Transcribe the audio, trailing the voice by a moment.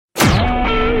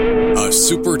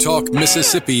SuperTalk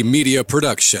Mississippi media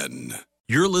production.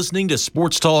 You're listening to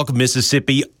Sports Talk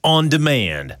Mississippi On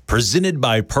Demand, presented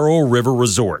by Pearl River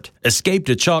Resort. Escape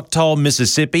to Choctaw,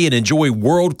 Mississippi and enjoy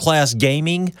world-class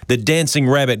gaming, the Dancing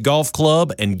Rabbit Golf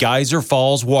Club, and Geyser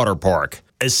Falls Water Park.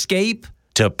 Escape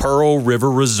to Pearl River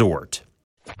Resort.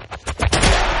 To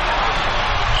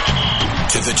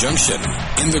the junction,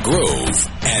 in the Grove,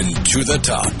 and to the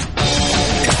top.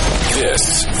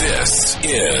 This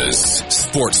is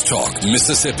Sports Talk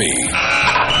Mississippi.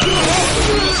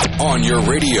 On your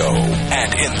radio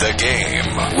and in the game,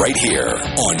 right here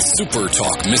on Super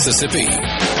Talk Mississippi.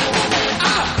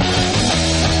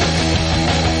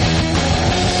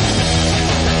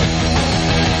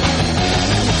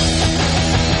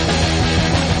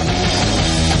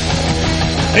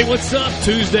 Hey, what's up?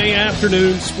 Tuesday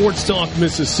afternoon, Sports Talk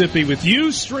Mississippi with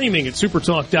you, streaming at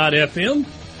supertalk.fm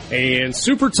and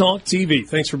SuperTalk TV.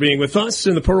 Thanks for being with us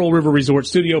in the Pearl River Resort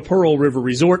studio. Pearl River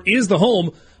Resort is the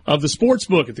home of the sports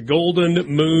book at the Golden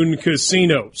Moon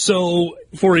Casino. So,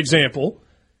 for example,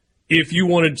 if you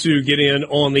wanted to get in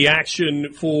on the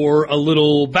action for a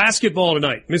little basketball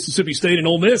tonight, Mississippi State and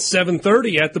Ole Miss,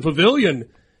 7:30 at the Pavilion.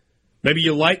 Maybe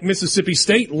you like Mississippi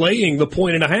State laying the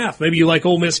 1.5. Maybe you like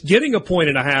Ole Miss getting a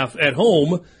 1.5 at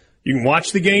home. You can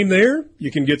watch the game there. You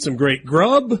can get some great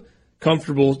grub,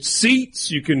 comfortable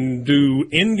seats. You can do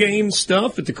in-game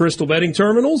stuff at the Crystal Betting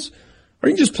Terminals. Or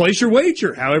you can just place your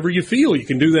wager however you feel. You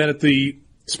can do that at the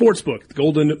Sportsbook, the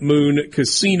Golden Moon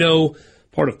Casino,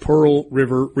 part of Pearl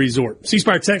River Resort.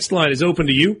 C-Spire text line is open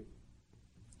to you.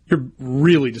 You're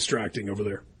really distracting over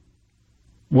there.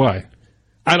 Why?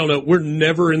 I don't know. We're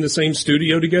never in the same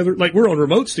studio together. Like, we're on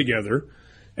remotes together,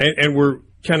 and we're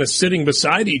kind of sitting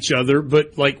beside each other.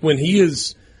 But, like, when he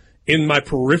is in my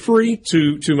periphery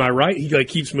to my right, he, like,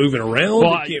 keeps moving around.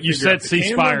 Well, you said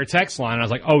C-Spire text line. I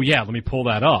was like, oh, yeah, let me pull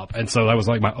that up. And so that was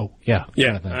like my, oh, yeah.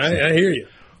 Yeah, I hear you.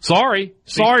 Sorry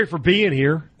for being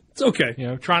here. It's okay. You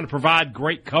know, trying to provide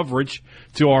great coverage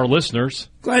to our listeners.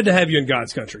 Glad to have you in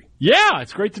God's country. Yeah,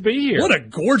 it's great to be here. What a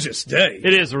gorgeous day.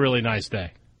 It is a really nice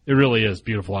day. It really is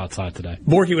beautiful outside today.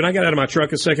 Borky, when I got out of my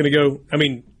truck a second ago, I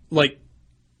mean, like,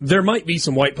 there might be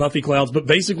some white puffy clouds, but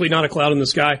basically not a cloud in the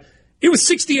sky. It was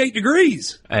 68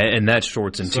 degrees. And that's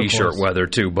shorts and T-shirt weather,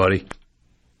 too, buddy.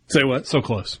 Say what? So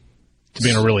close to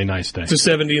being a really nice day. To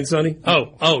 70 and sunny?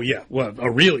 Oh, yeah. Well, a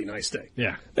really nice day.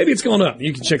 Yeah. Maybe it's going up.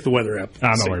 You can check the weather app.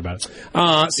 I'm not worried about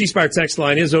it. C-Spire text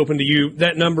line is open to you.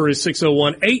 That number is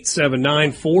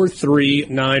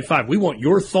 601-879-4395. We want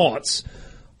your thoughts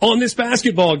on this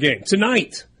basketball game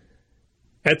tonight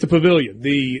at the Pavilion,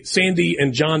 the Sandy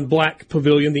and John Black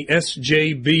Pavilion, the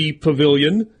SJB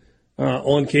Pavilion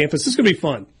on campus. This is going to be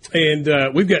fun.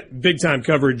 And we've got big-time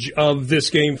coverage of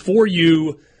this game for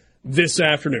you this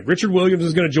afternoon. Richard Williams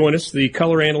is going to join us, the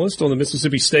color analyst on the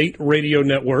Mississippi State Radio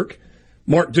Network.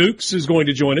 Mark Dukes is going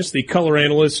to join us, the color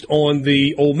analyst on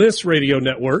the Ole Miss Radio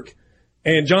Network.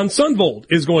 And John Sundvold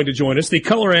is going to join us, the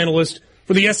color analyst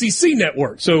for the SEC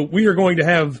Network. So we are going to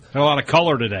have a lot of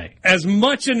color today. As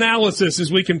much analysis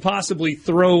as we can possibly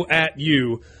throw at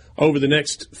you over the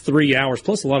next 3 hours,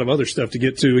 plus a lot of other stuff to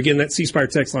get to. Again, that C-Spire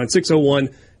text line,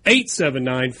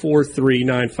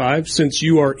 601-879-4395. Since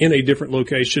you are in a different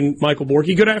location, Michael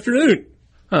Borky, good afternoon.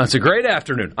 It's a great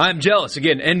afternoon. I'm jealous.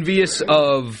 Again, envious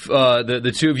of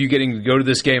the two of you getting to go to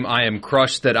this game. I am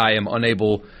crushed that I am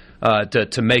unable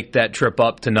to make that trip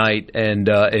up tonight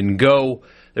and go.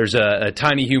 There's a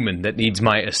tiny human that needs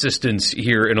my assistance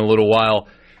here in a little while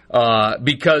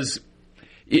because,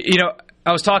 you know,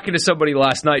 I was talking to somebody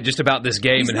last night just about this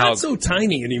game and how... He's not so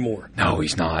tiny anymore. No,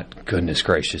 he's not. Goodness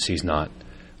gracious, he's not.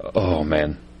 Oh,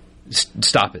 man.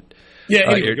 Stop it.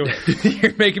 Yeah, anyway, go ahead.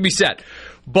 You're making me sad.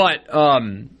 But I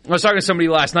was talking to somebody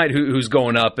last night who's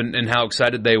going up and how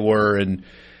excited they were. And,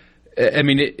 I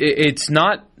mean, it's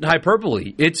not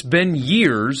hyperbole. It's been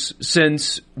years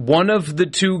since one of the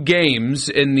two games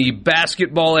in the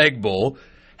Basketball Egg Bowl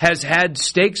has had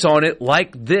stakes on it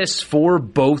like this for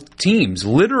both teams.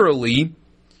 Literally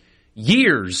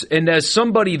years. And as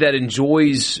somebody that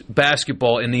enjoys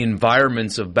basketball and the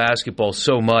environments of basketball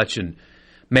so much, and,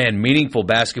 man, meaningful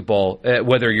basketball,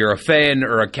 whether you're a fan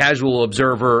or a casual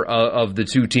observer of the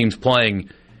two teams playing,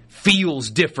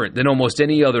 feels different than almost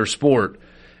any other sport.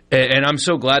 And I'm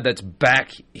so glad that's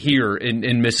back here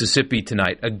in Mississippi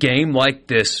tonight. A game like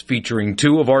this featuring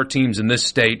two of our teams in this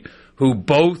state who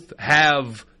both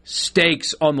have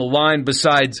stakes on the line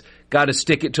besides got to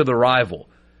stick it to the rival.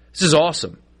 This is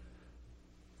awesome.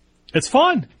 It's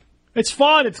fun. It's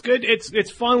fun. It's good.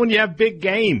 It's fun when you have big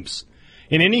games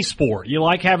in any sport. You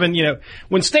like having,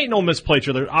 when State and Ole Miss play each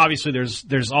other, obviously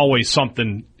there's always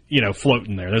something,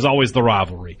 floating there. There's always the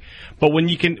rivalry. But when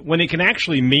it can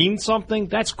actually mean something,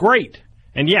 that's great.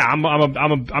 And yeah,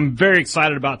 I'm very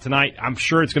excited about tonight. I'm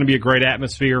sure it's going to be a great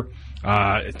atmosphere.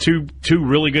 Two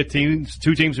really good teams,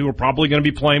 two teams who are probably going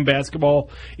to be playing basketball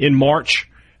in March,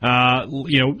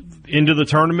 into the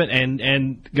tournament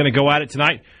and going to go at it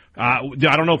tonight. I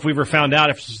don't know if we ever found out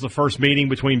if this was the first meeting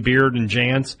between Beard and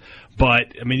Jans,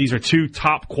 but I mean, these are two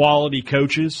top quality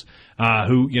coaches,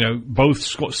 who, both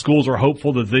schools are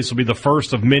hopeful that this will be the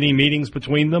first of many meetings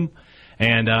between them.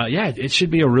 And, it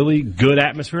should be a really good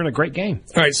atmosphere and a great game.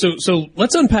 All right. So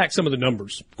let's unpack some of the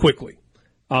numbers quickly.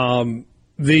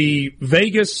 The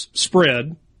Vegas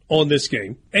spread on this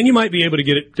game, and you might be able to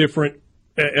get it different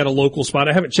at a local spot.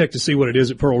 I haven't checked to see what it is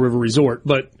at Pearl River Resort,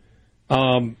 but,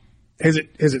 has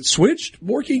it switched,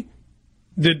 Borky?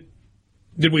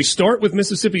 Did we start with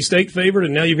Mississippi State favored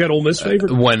and now you've got Ole Miss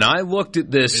favored? When I looked at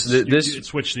this, it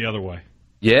switched the other way.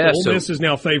 Yeah, Ole Miss is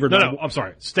now favored. No, I'm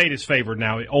sorry. State is favored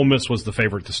now. Ole Miss was the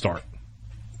favorite to start.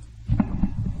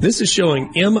 This is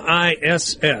showing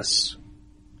MISS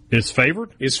is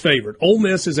favored. Ole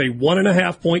Miss is a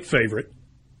 1.5-point favorite.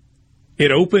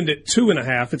 It opened at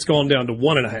 2.5. It's gone down to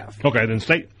 1.5. Okay, then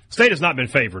State has not been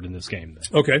favored in this game.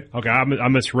 Then. Okay. I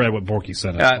misread what Borky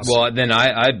said. Well, then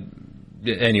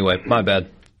anyway, my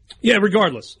bad. Yeah,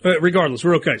 regardless,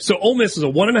 we're okay. So Ole Miss is a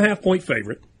 1.5-point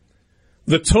favorite.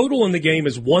 The total in the game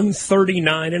is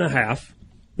 139.5,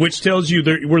 which tells you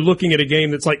that we're looking at a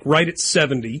game that's like right at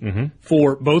 70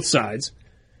 for both sides.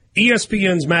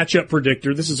 ESPN's matchup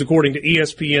predictor, this is according to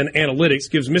ESPN Analytics,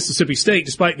 gives Mississippi State,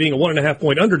 despite being a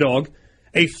 1.5-point underdog,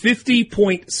 a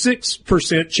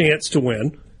 50.6% chance to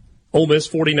win. Ole Miss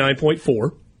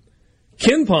 49.4.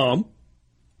 KenPom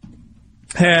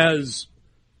has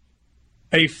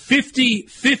a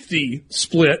 50-50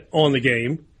 split on the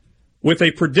game with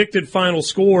a predicted final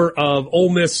score of Ole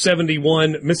Miss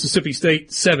 71, Mississippi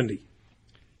State 70.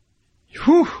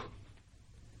 Whew.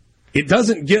 It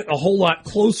doesn't get a whole lot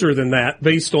closer than that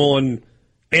based on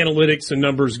analytics and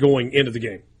numbers going into the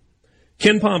game.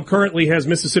 KenPom currently has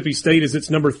Mississippi State as its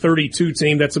number 32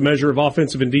 team. That's a measure of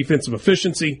offensive and defensive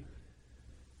efficiency.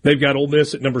 They've got Ole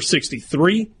Miss at number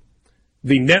 63.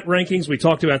 The net rankings, we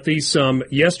talked about these some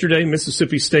yesterday.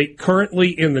 Mississippi State currently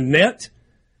in the net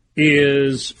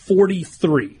is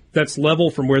 43. That's level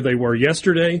from where they were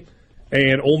yesterday.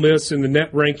 And Ole Miss in the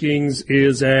net rankings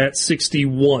is at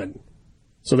 61.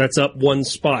 So that's up one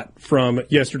spot from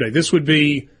yesterday. This would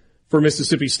be, for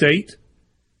Mississippi State,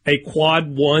 a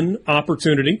quad one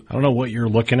opportunity. I don't know what you're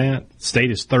looking at. State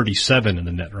is 37 in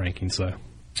the net rankings, though.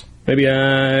 Maybe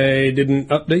I didn't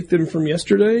update them from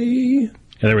yesterday. Yeah,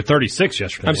 they were 36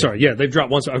 yesterday. I'm sorry. Yeah, they've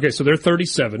dropped one. Okay, so they're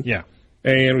 37. Yeah.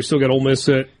 And we still got Ole Miss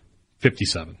at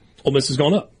 57. Ole Miss has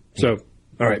gone up. So,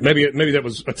 all right, maybe that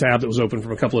was a tab that was open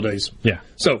from a couple of days. Yeah.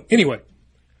 So, anyway,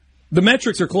 the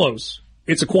metrics are close.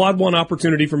 It's a quad one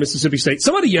opportunity for Mississippi State.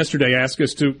 Somebody yesterday asked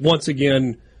us to once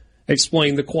again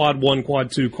explain the quad one,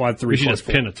 quad two, quad three. We should just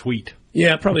pin a tweet.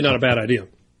 Yeah, probably not a bad idea.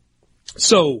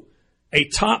 So, a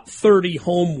top 30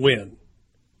 home win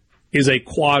is a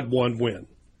quad one win.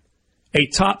 A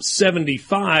top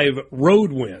 75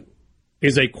 road win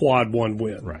is a quad one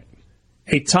win. Right.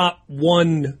 A top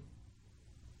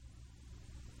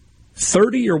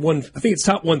 130 or I think it's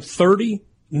top 130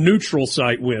 neutral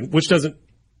site win, which doesn't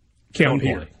count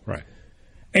here. Right.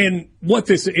 And what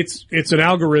it's an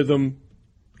algorithm.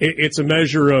 It's a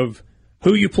measure of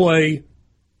who you play,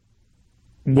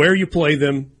 where you play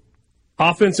them,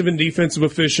 offensive and defensive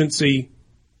efficiency,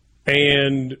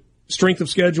 and strength of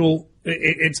schedule.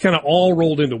 It's kind of all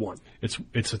rolled into one.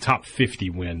 It's a top 50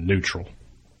 win neutral.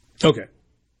 Okay.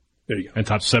 There you go. And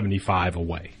top 75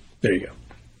 away. There you go.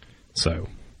 So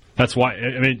that's why,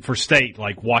 I mean, for State,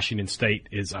 like Washington State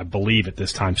is, I believe at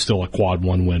this time, still a quad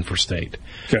one win for State.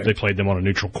 Okay. They played them on a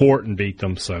neutral court and beat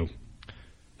them, so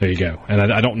there you go.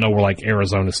 And I don't know where like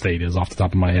Arizona State is off the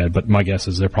top of my head, but my guess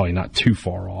is they're probably not too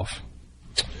far off.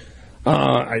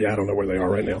 I don't know where they are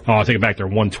right now. Oh, I take it back. They're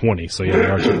 120, so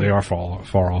yeah, they are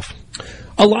far off.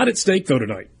 A lot at stake, though,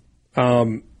 tonight.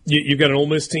 You've got an Ole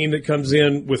Miss team that comes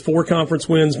in with 4 conference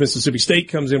wins. Mississippi State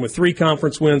comes in with 3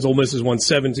 conference wins. Ole Miss has won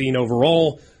 17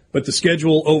 overall, but the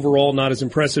schedule overall not as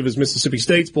impressive as Mississippi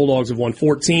State's. Bulldogs have won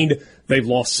 14. They've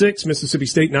lost 6. Mississippi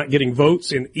State not getting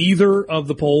votes in either of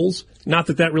the polls. Not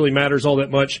that really matters all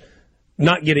that much.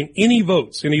 Not getting any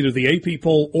votes in either the AP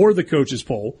poll or the coaches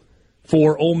poll.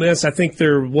 For Ole Miss, I think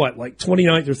they're, like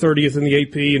 29th or 30th in the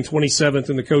AP and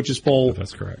 27th in the coaches poll.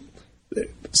 That's correct.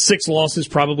 6 losses,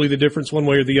 probably the difference one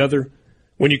way or the other.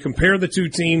 When you compare the two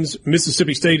teams,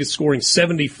 Mississippi State is scoring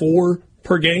 74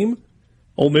 per game.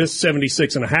 Ole Miss,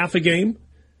 76.5 a game.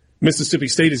 Mississippi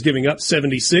State is giving up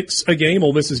 76 a game.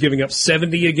 Ole Miss is giving up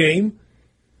 70 a game.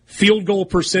 Field goal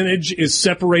percentage is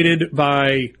separated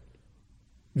by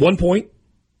 1 point.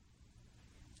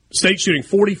 State shooting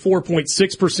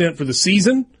 44.6% for the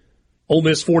season. Ole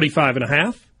Miss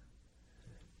 45.5%.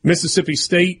 Mississippi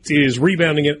State is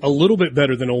rebounding it a little bit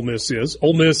better than Ole Miss is.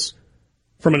 Ole Miss,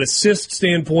 from an assist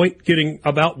standpoint, getting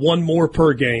about one more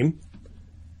per game.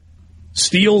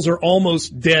 Steals are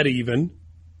almost dead even.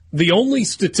 The only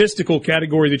statistical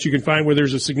category that you can find where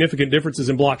there's a significant difference is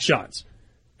in block shots.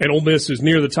 And Ole Miss is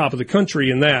near the top of the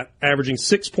country in that, averaging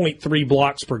 6.3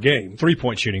 blocks per game.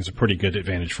 3-point shooting is a pretty good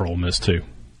advantage for Ole Miss, too.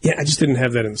 Yeah, I just didn't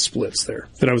have that in the splits there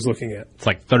that I was looking at. It's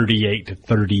like 38 to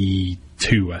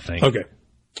 32, I think. Okay.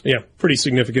 Yeah, pretty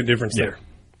significant difference there.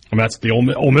 I mean, that's the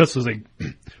Ole Miss is a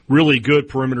really good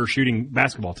perimeter shooting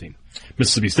basketball team.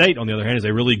 Mississippi State, on the other hand, is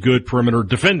a really good perimeter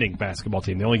defending basketball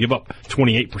team. They only give up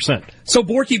 28%. So,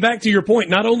 Borky, back to your point,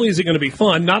 not only is it going to be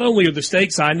fun, not only are the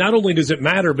stakes high, not only does it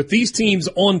matter, but these teams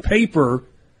on paper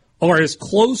are as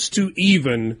close to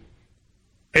even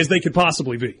as they could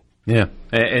possibly be. Yeah,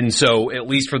 and so at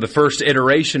least for the first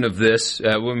iteration of this,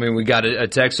 we got a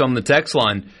text on the text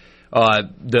line.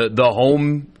 The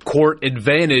home court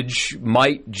advantage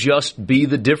might just be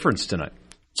the difference tonight.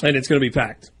 And it's going to be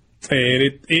packed.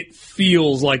 And it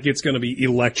feels like it's going to be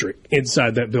electric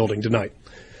inside that building tonight.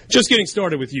 Just getting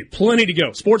started with you. Plenty to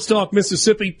go. Sports Talk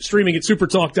Mississippi, streaming at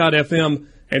SuperTalk.fm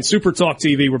and SuperTalk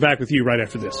TV. We're back with you right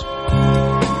after this.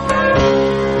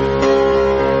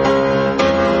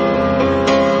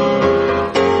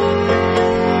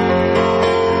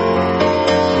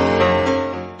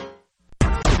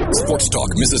 Sports Talk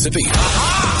Mississippi.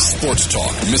 Sports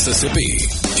Talk Mississippi.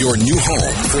 Your new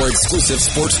home for exclusive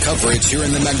sports coverage here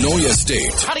in the Magnolia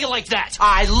State. How do you like that?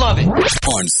 I love it.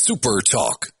 On Super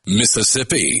Talk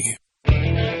Mississippi.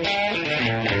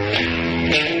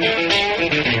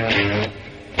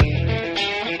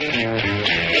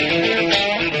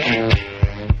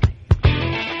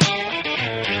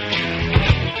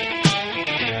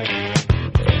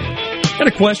 Got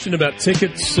a question about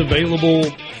tickets available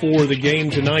for the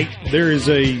game tonight. There is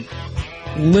a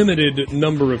limited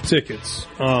number of tickets.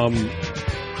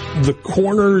 The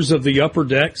corners of the upper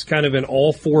decks, kind of in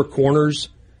all four corners,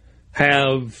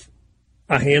 have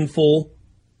a handful.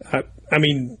 I'm not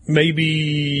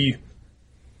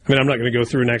going to go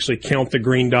through and actually count the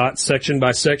green dots section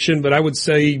by section, but I would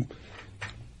say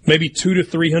maybe 200 to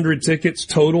 300 tickets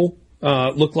total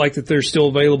look like that they're still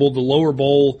available. The lower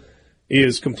bowl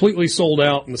is completely sold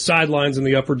out, and the sidelines in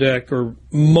the upper deck are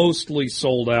mostly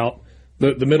sold out.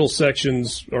 The middle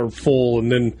sections are full,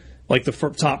 and then like the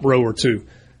top row or two.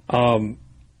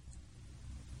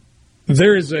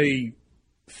 There is a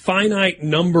finite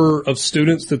number of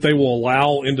students that they will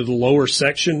allow into the lower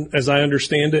section, as I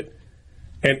understand it,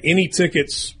 and any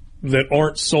tickets that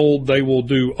aren't sold, they will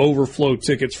do overflow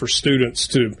tickets for students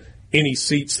to any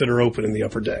seats that are open in the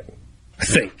upper deck. I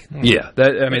think. Yeah,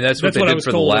 that's what they did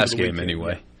for the last game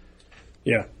anyway.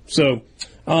 Yeah, so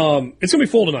it's going to be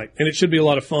full tonight, and it should be a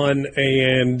lot of fun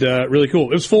and really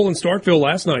cool. It was full in Starkville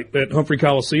last night at Humphrey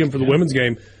Coliseum for the women's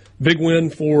game. Big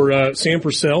win for Sam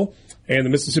Purcell and the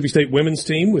Mississippi State women's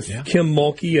team with Kim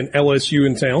Mulkey and LSU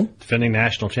in town. Defending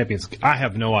national champions. I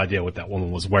have no idea what that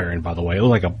woman was wearing, by the way. It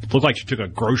looked like she took a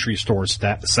grocery store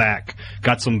sack,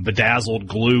 got some bedazzled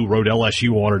glue, wrote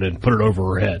LSU on it, and put it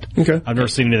over her head. Okay. I've never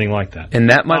seen anything like that. And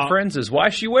that, my friends, is why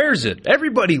she wears it.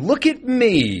 Everybody, look at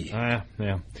me. Yeah.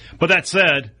 But that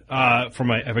said,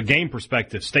 from a game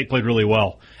perspective, State played really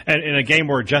well. And in a game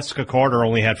where Jessica Carter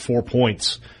only had 4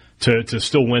 points, to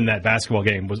still win that basketball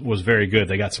game was very good.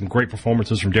 They got some great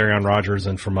performances from Darion Rogers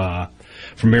and from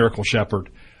Miracle Shepherd.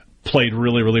 Played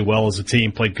really, really well as a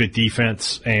team, played good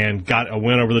defense, and got a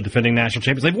win over the defending national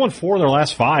champions. They've won 4 of their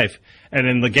last 5, and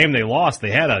in the game they lost, they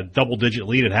had a double-digit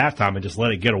lead at halftime and just let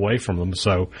it get away from them.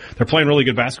 So they're playing really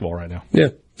good basketball right now. Yeah,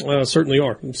 certainly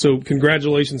are. So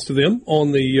congratulations to them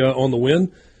on the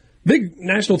win. Big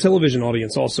national television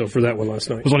audience also for that one last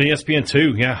night. It was on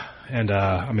ESPN2, yeah. And,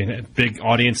 a big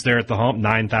audience there at the Hump,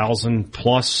 9,000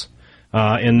 plus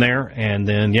in there. And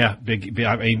then,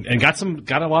 and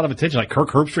got a lot of attention. Like Kirk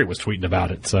Herbstreit was tweeting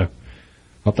about it. So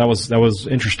I thought that was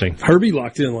interesting. Herbie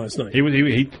locked in last night.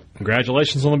 He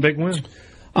congratulations on the big win.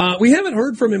 We haven't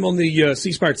heard from him on the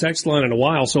C Spire text line in a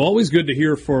while, so always good to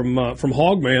hear from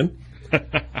Hogman.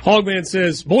 Hogman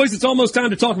says, "Boys, it's almost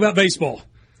time to talk about baseball."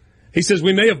 He says,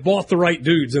 "We may have bought the right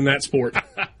dudes in that sport."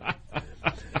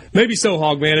 Maybe so,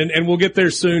 Hogman, and we'll get there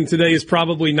soon. Today is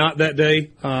probably not that day.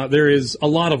 There is a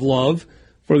lot of love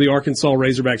for the Arkansas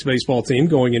Razorbacks baseball team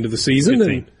going into the season,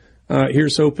 and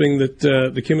here's hoping that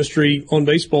the chemistry on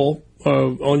baseball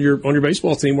on your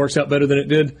baseball team works out better than it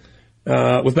did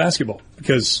with basketball.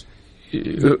 Because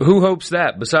who hopes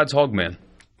that besides Hogman?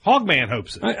 Hogman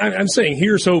hopes it. I'm saying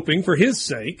here's hoping for his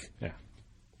sake. Yeah.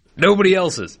 Nobody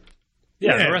else's.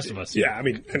 Yeah, the rest of us. Yeah, I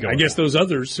mean, I guess those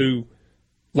others who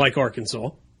like Arkansas,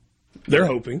 they're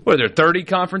hoping. What are there, 30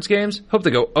 conference games? Hope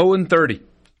they go 0-30.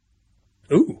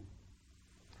 Ooh.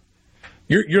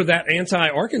 You're that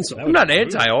anti-Arkansas. I'm not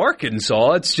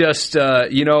anti-Arkansas. It's just,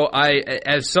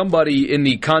 as somebody in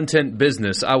the content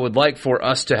business, I would like for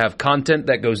us to have content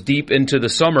that goes deep into the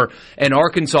summer, and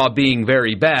Arkansas being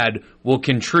very bad will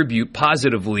contribute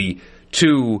positively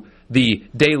to the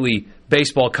daily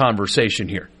baseball conversation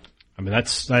here. I mean,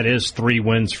 that is 3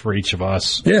 wins for each of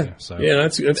us. Yeah, so. Yeah,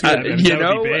 that's good.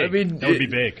 That would be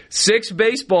big. 6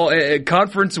 baseball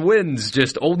conference wins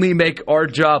just only make our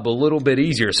job a little bit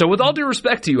easier. So with all due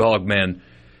respect to you, Hogman,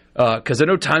 because I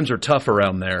know times are tough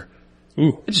around there,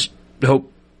 I just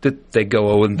hope that they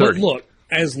go 0-30. But look,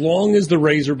 as long as the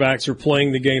Razorbacks are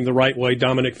playing the game the right way,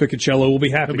 Dominic Ficocello will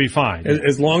be happy. He'll be fine.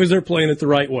 As long as they're playing it the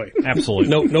right way.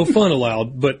 Absolutely. No fun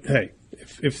allowed, but hey,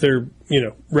 if they're,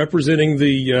 representing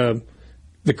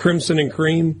the Crimson and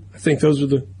Cream, I think those are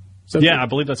the... I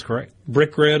believe that's correct.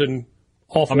 Brick red and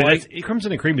off-white.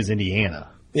 Crimson and Cream is Indiana.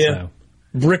 Yeah. So.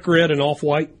 Brick red and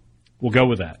off-white. We'll go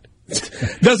with that.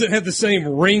 Doesn't have the same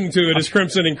ring to it as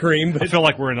Crimson and Cream. But I feel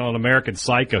like we're in an American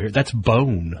Psycho here. That's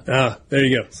Bone. There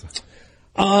you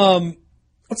go.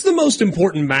 What's the most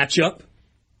important matchup?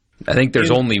 I think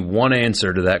there's only one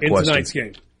answer to that in question. Tonight's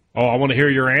game. Oh, I want to hear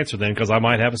your answer then, because I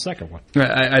might have a second one.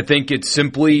 I think it's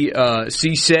simply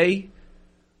Cisse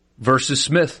versus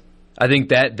Smith. I think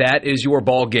that is your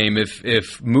ball game.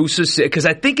 If Musa, because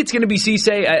I think it's going to be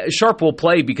Cisse. Sharp will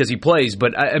play because he plays,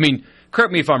 but I mean,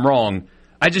 correct me if I'm wrong.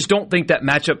 I just don't think that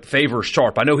matchup favors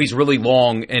Sharp. I know he's really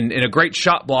long and a great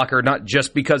shot blocker, not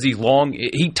just because he's long.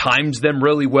 He times them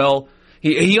really well.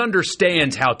 He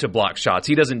understands how to block shots.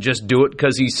 He doesn't just do it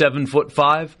because he's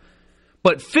 7'5".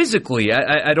 But physically,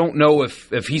 I don't know if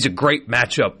he's a great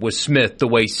matchup with Smith the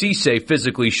way Cisse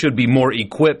physically should be more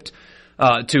equipped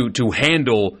to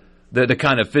handle the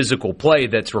kind of physical play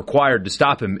that's required to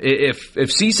stop him. If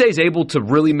Cisse is able to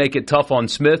really make it tough on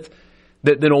Smith,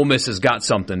 then Ole Miss has got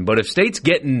something. But if State's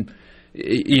getting,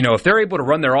 if they're able to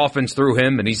run their offense through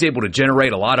him and he's able to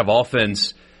generate a lot of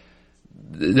offense,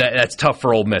 that's tough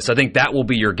for Ole Miss. I think that will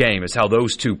be your game, is how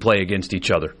those two play against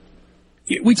each other.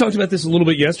 We talked about this a little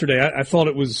bit yesterday. I thought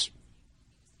it was,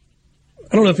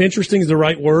 I don't know if interesting is the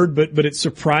right word, but it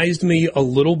surprised me a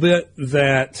little bit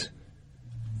that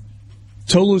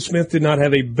Tolu Smith did not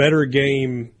have a better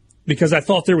game, because I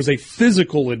thought there was a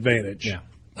physical advantage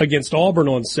against Auburn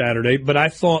on Saturday, but I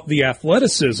thought the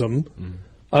athleticism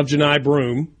of Janai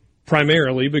Broome,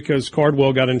 primarily because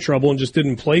Cardwell got in trouble and just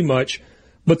didn't play much,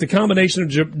 but the combination of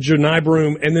Janai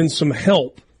Broome and then some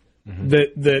help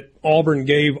that Auburn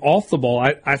gave off the ball,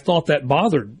 I thought that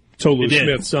bothered Tolu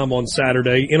Smith some on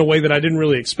Saturday in a way that I didn't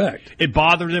really expect. It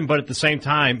bothered him, but at the same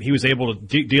time, he was able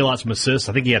to deal out some assists.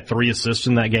 I think he had 3 assists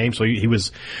in that game, so he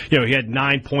was, he had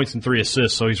 9 points and 3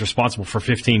 assists, so he's responsible for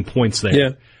 15 points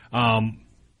there. Yeah.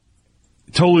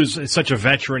 Tolu's such a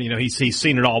veteran, he's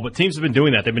seen it all, but teams have been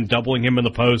doing that. They've been doubling him in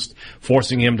the post,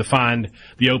 forcing him to find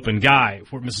the open guy.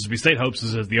 What Mississippi State hopes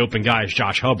is that the open guy is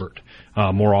Josh Hubbard,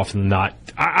 more often than not.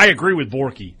 I agree with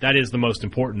Borky. That is the most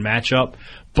important matchup,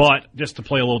 but just to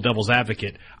play a little devil's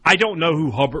advocate, I don't know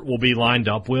who Hubbard will be lined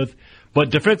up with,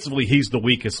 but defensively, he's the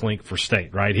weakest link for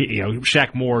State, right?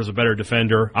 Shaq Moore is a better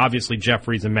defender. Obviously,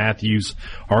 Jeffries and Matthews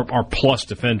are plus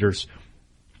defenders.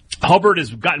 Hubbard has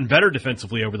gotten better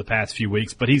defensively over the past few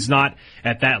weeks, but he's not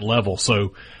at that level.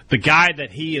 So the guy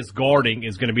that he is guarding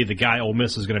is going to be the guy Ole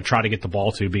Miss is going to try to get the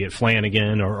ball to, be it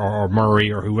Flanagan or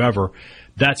Murray or whoever.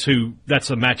 That's a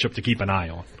matchup to keep an eye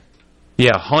on.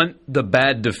 Yeah, Hunt, the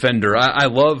bad defender. I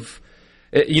love,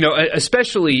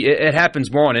 especially it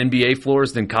happens more on NBA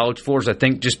floors than college floors, I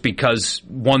think, just because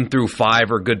 1 through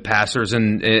 5 are good passers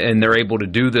and they're able to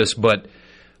do this. But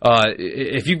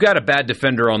if you've got a bad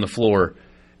defender on the floor,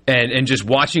 and just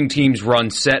watching teams run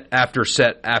set after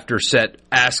set after set,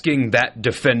 asking that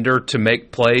defender to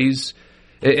make plays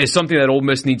is something that Ole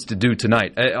Miss needs to do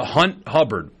tonight. Hunt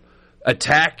Hubbard,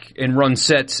 attack and run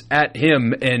sets at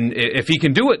him, and if he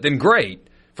can do it, then great,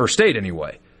 for State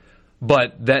anyway.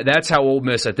 But that's how Ole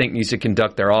Miss, I think, needs to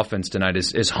conduct their offense tonight,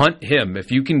 is hunt him.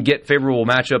 If you can get favorable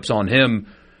matchups on him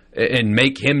and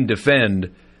make him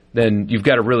defend, then you've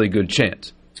got a really good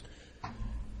chance.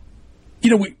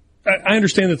 I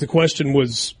understand that the question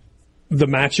was the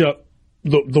matchup,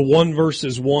 the 1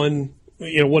 versus 1,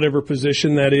 whatever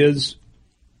position that is.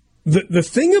 The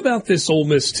thing about this Ole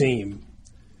Miss team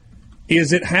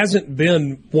is it hasn't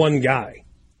been one guy.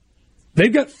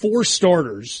 They've got 4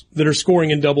 starters that are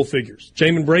scoring in double figures.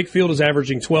 Jamin Brakefield is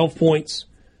averaging 12 points.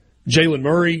 Jalen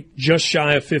Murray, just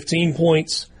shy of 15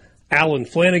 points. Alan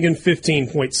Flanagan,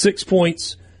 15.6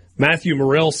 points. Matthew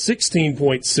Morrell,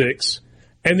 16.6.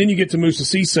 And then you get to Moussa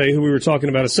Cisse, who we were talking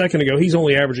about a second ago. He's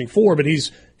only averaging 4, but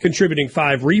he's contributing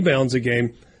 5 rebounds a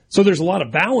game. So there's a lot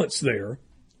of balance there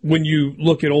when you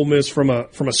look at Ole Miss from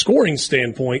a scoring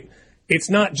standpoint. It's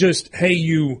not just, hey,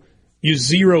 you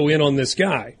zero in on this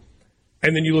guy.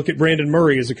 And then you look at Brandon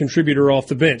Murray as a contributor off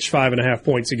the bench, 5.5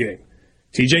 points a game.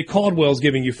 TJ Caldwell's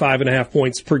giving you 5.5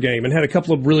 points per game and had a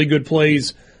couple of really good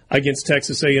plays against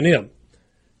Texas A&M.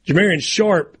 Jamarian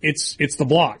Sharp, it's the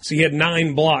blocks. He had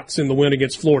 9 blocks in the win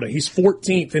against Florida. He's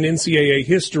 14th in NCAA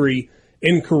history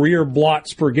in career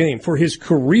blocks per game. For his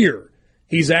career,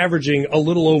 he's averaging a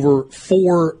little over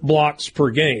 4 blocks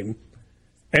per game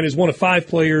and is one of 5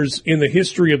 players in the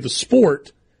history of the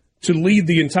sport to lead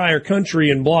the entire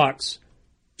country in blocks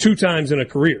 2 times in a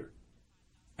career.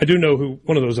 I do know who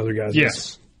one of those other guys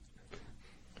is.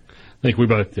 I think we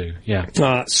both do,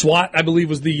 yeah. SWAT, I believe,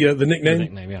 was the nickname. The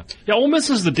nickname, yeah. Yeah, Ole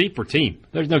Miss is the deeper team.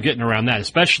 There's no getting around that,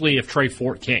 especially if Trey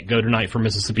Fort can't go tonight for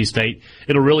Mississippi State.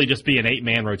 It'll really just be an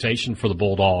 8-man rotation for the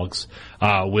Bulldogs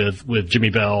with Jimmy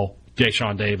Bell,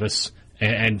 Deshaun Davis,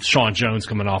 and Sean Jones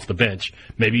coming off the bench.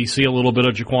 Maybe you see a little bit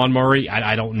of Jaquan Murray.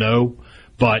 I don't know.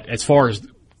 But as far as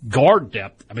guard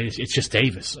depth, I mean, it's just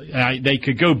Davis. They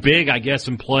could go big, I guess,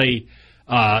 and play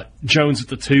Jones at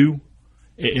the 2.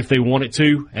 If they wanted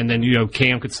to, and then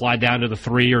Cam could slide down to the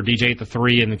 3 or DJ at the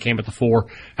 3 and then Cam at the 4,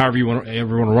 however you want to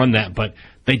run that. But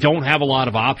they don't have a lot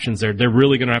of options there. They're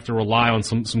really going to have to rely on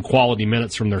some quality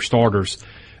minutes from their starters,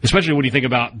 especially when you think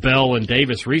about Bell and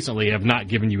Davis recently have not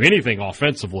given you anything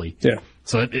offensively. Yeah.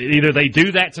 So either they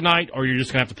do that tonight or you're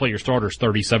just going to have to play your starters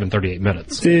 37, 38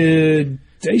 minutes. Did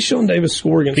Deshaun Davis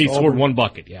score against Auburn? He scored 1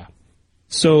 bucket, yeah.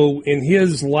 So in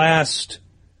his last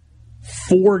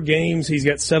 4 games, he's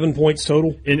got 7 points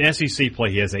total. In SEC play,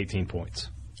 he has 18 points.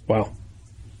 Wow.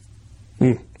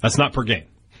 That's not per game.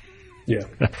 Yeah.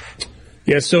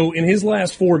 Yeah, so in his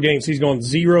last 4 games, he's gone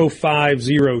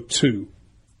 0-5-0-2.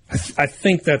 I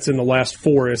think that's in the last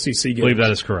 4 SEC games. I believe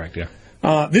that is correct, yeah.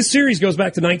 This series goes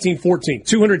back to 1914.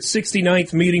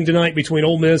 269th meeting tonight between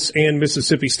Ole Miss and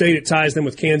Mississippi State. It ties them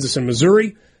with Kansas and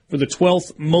Missouri for the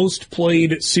 12th most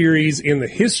played series in the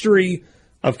history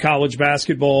of college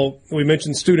basketball. We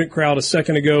mentioned student crowd a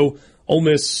second ago. Ole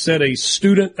Miss set a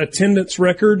student attendance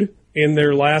record in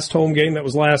their last home game. That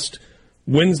was last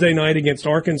Wednesday night against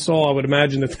Arkansas. I would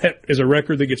imagine that is a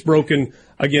record that gets broken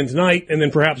again tonight and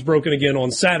then perhaps broken again on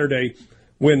Saturday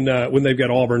when they've got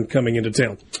Auburn coming into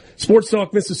town. Sports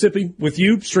Talk Mississippi with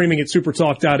you, streaming at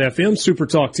SuperTalk.fm,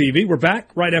 SuperTalk TV. We're back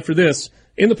right after this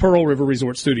in the Pearl River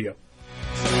Resort Studio.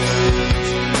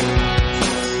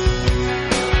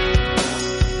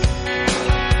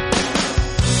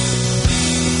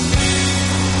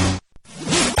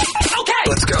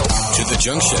 Let's go to the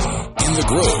junction, in the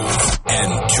Grove,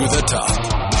 and to the top.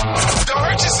 Don't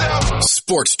hurt yourself.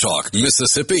 Sports Talk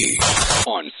Mississippi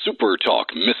on Super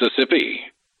Talk Mississippi.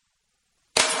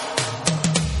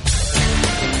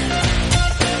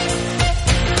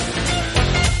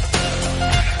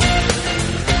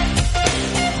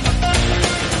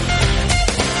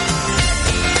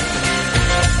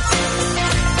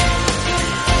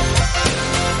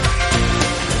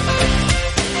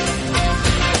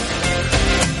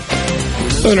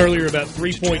 Earlier about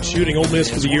three-point shooting. Ole Miss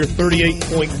for the year,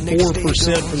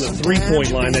 38.4% from the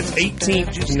three-point line. That's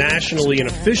 18th nationally in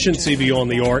efficiency beyond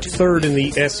the arc, 3rd in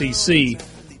the SEC.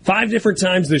 5 different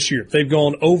times this year, they've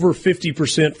gone over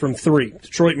 50% from 3.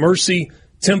 Detroit Mercy,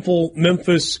 Temple,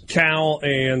 Memphis, Cal,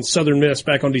 and Southern Miss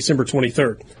back on December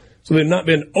 23rd. So they've not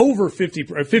been over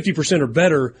 50% or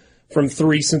better from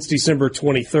 3 since December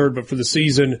 23rd, but for the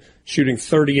season, shooting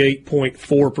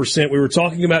 38.4%. We were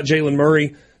talking about Jalen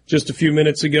Murray just a few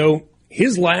minutes ago.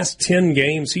 His last 10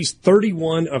 games, he's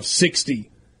 31 of 60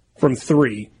 from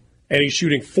 3, and he's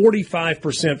shooting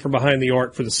 45% from behind the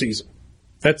arc for the season.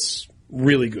 That's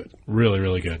really good. Really,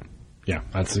 really good. Yeah,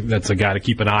 that's a guy to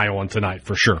keep an eye on tonight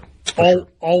for sure. All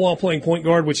while playing point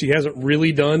guard, which he hasn't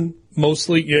really done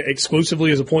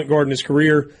exclusively as a point guard in his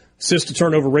career.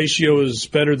 Assist-to-turnover ratio is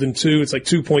better than 2. It's like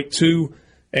 2.2,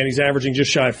 and he's averaging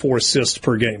just shy of 4 assists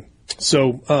per game.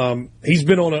 So he's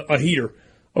been on a heater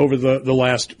over the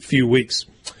last few weeks.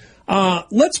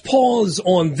 Let's pause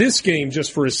on this game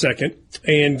just for a second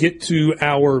and get to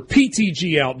our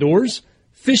PTG Outdoors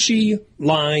Fishy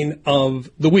Line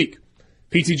of the Week.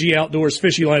 PTG Outdoors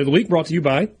Fishy Line of the Week brought to you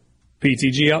by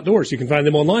PTG Outdoors. You can find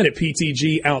them online at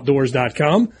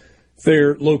ptgoutdoors.com.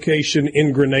 their location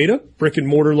in Grenada, brick and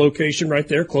mortar location right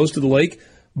there, close to the lake.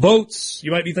 Boats,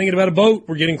 you might be thinking about a boat.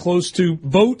 We're getting close to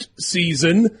boat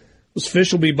season. Those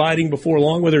fish will be biting before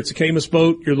long, whether it's a Camus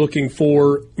boat, you're looking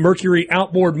for Mercury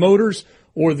outboard motors,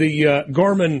 or the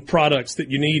Garmin products that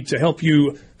you need to help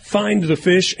you find the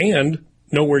fish and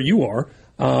know where you are.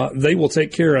 They will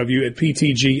take care of you at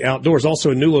PTG Outdoors.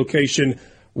 Also a new location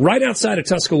right outside of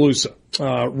Tuscaloosa.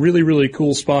 Really, really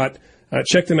cool spot.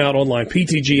 Check them out online,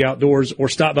 PTG Outdoors, or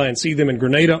stop by and see them in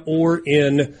Grenada or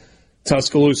in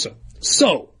Tuscaloosa.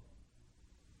 So,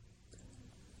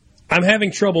 I'm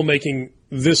having trouble making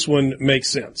this one make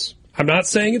sense. I'm not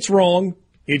saying it's wrong.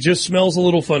 It just smells a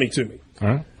little funny to me. All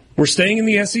right. We're staying in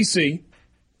the SEC.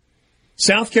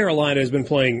 South Carolina has been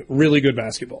playing really good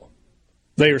basketball.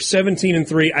 They are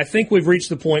 17-3. I think we've reached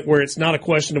the point where it's not a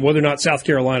question of whether or not South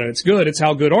Carolina is good. It's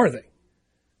how good are they?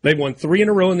 They've won 3 in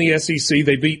a row in the SEC.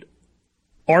 They beat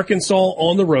Arkansas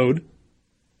on the road.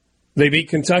 They beat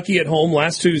Kentucky at home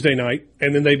last Tuesday night,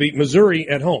 and then they beat Missouri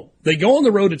at home. They go on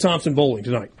the road to Thompson Bowling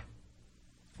tonight,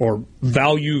 or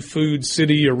Value Food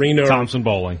City Arena. Thompson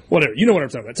Bowling. Whatever. You know what I'm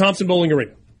talking about. Thompson Bowling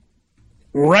Arena.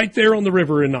 Right there on the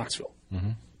river in Knoxville. Mm-hmm.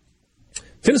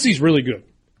 Tennessee's really good,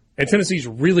 and Tennessee's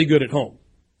really good at home.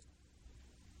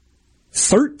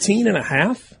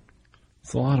 13.5?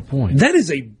 That's a lot of points. That is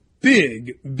a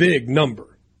big, big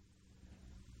number.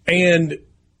 And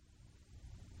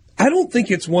I don't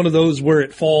think it's one of those where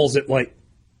it falls at like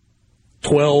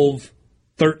 12,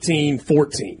 13,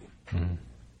 14. Mm-hmm.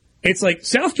 It's like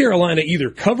South Carolina either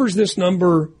covers this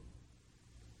number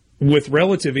with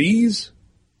relative ease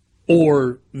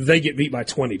or they get beat by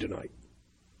 20 tonight.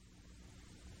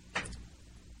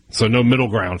 So no middle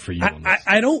ground for you on this.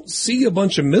 I don't see a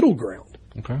bunch of middle ground.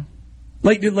 Okay.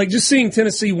 Like just seeing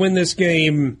Tennessee win this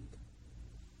game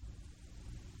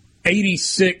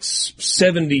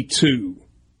 86-72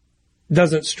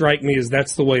 doesn't strike me as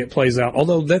that's the way it plays out.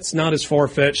 Although that's not as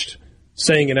far-fetched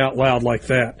saying it out loud like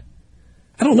that.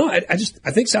 I don't know. I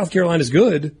think South Carolina's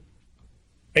good.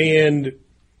 And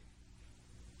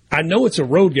I know it's a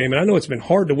road game, and I know it's been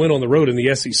hard to win on the road in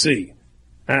the SEC.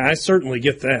 I certainly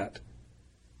get that.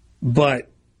 But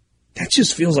that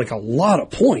just feels like a lot of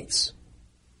points.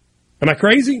 Am I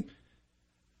crazy?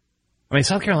 I mean,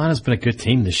 South Carolina's been a good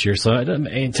team this year,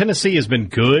 and Tennessee has been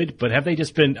good, but have they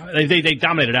just been they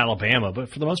dominated Alabama, but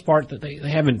for the most part, they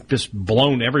haven't just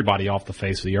blown everybody off the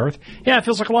face of the earth. Yeah, it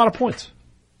feels like a lot of points.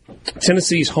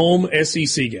 Tennessee's home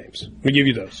SEC games. Let me give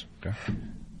you those. Okay.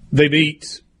 They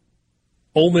beat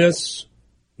Ole Miss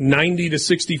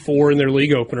 90-64 in their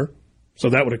league opener, so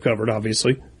that would have covered,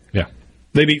 obviously. Yeah.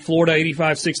 They beat Florida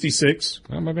 85-66.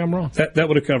 Well, maybe I'm wrong. That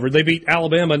would have covered. They beat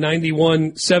Alabama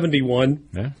 91-71.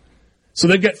 Yeah. So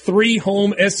they've got 3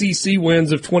 home SEC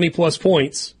wins of 20-plus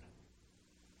points.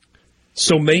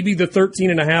 So maybe the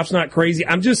 13.5's not crazy.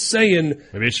 I'm just saying.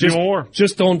 Maybe it's just more.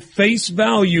 Just on face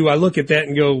value, I look at that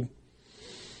and go,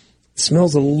 it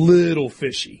smells a little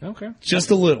fishy. Okay.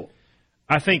 Just a little.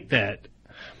 I think that,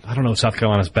 I don't know if South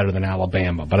Carolina's better than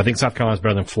Alabama, but I think South Carolina's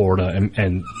better than Florida,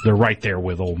 and they're right there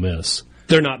with Ole Miss.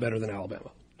 They're not better than Alabama.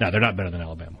 No, they're not better than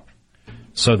Alabama.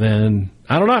 So then,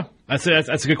 I don't know. That's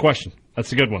a good question.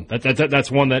 That's a good one.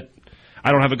 That's one that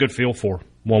I don't have a good feel for,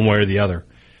 one way or the other.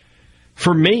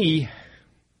 For me,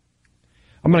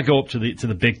 I'm going to go up to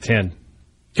the Big Ten.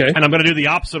 Okay. And I'm going to do the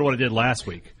opposite of what I did last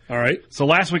week. All right. So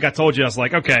last week I told you, I was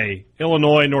like, okay,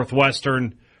 Illinois,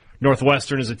 Northwestern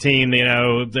is a team, they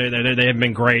haven't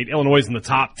been great. Illinois is in the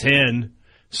top 10,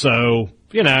 so,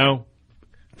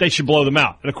 they should blow them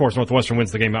out. And, of course, Northwestern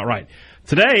wins the game outright.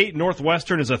 Today,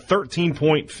 Northwestern is a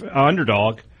 13-point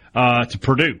underdog to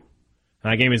Purdue.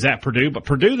 That game is at Purdue, but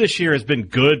Purdue this year has been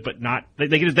good, but not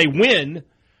they win,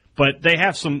 but they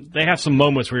have some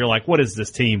moments where you're like, what is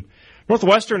this team?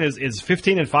 Northwestern is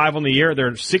 15-5 on the year.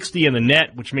 They're 60 in the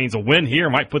net, which means a win here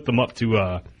might put them up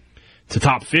to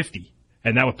top 50,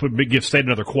 and that would give State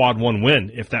another quad 1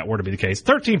 win if that were to be the case.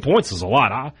 13 points is a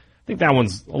lot. I think that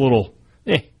one's a little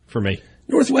for me.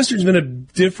 Northwestern's been a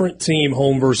different team,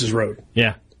 home versus road.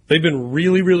 Yeah, they've been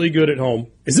really, really good at home.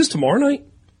 Is this tomorrow night?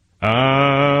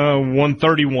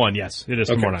 1:31. Yes, it is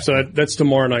tomorrow night. So that's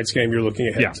tomorrow night's game you're looking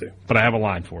ahead to. But I have a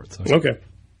line for it. So. Okay.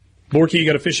 Borky, you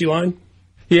got a fishy line?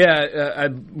 Yeah, I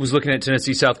was looking at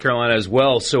Tennessee, South Carolina as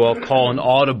well, so I'll call an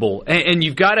audible. And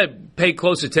you've got to pay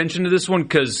close attention to this one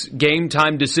because game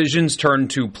time decisions turn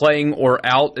to playing or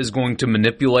out is going to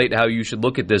manipulate how you should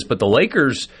look at this. But the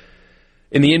Lakers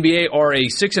in the NBA are a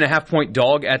 6.5-point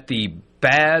dog at the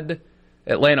bad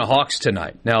Atlanta Hawks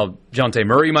tonight. Now, Dejounte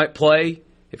Murray might play.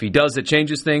 If he does, it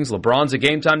changes things. LeBron's a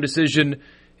game-time decision.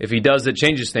 If he does, it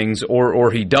changes things,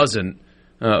 or he doesn't,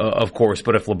 of course.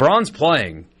 But if LeBron's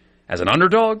playing, as an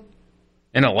underdog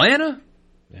in Atlanta.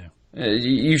 Yeah.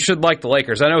 You should like the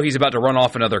Lakers. I know he's about to run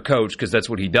off another coach because that's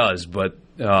what he does, but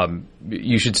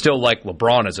you should still like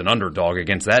LeBron as an underdog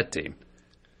against that team.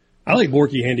 I like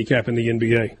Borky handicapping the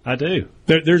NBA. I do.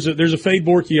 There's a fade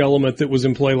Borky element that was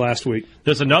in play last week.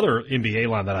 There's another NBA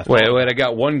line that I thought. Wait, I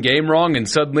got one game wrong, and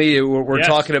suddenly we're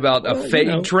talking about a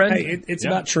fade trend? Hey, it's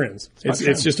about trends.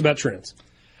 It's just about trends.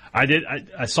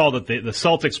 I saw that the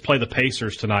Celtics play the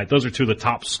Pacers tonight. Those are two of the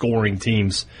top scoring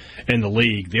teams in the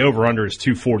league. The over-under is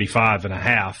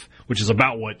 245.5, which is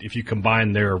about what, if you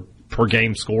combine their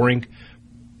per-game scoring.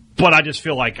 But I just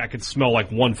feel like I could smell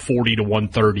like 140 to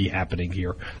 130 happening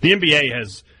here. The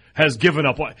NBA has given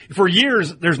up. For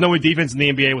years, there's no defense in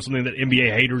the NBA was something that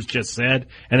NBA haters just said,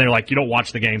 and they're like, you don't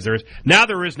watch the games. Now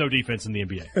there is no defense in the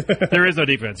NBA. There is no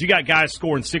defense. You got guys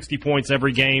scoring 60 points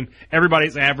every game.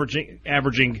 Everybody's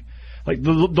averaging like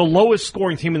the lowest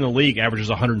scoring team in the league averages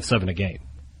 107 a game.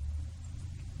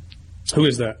 Who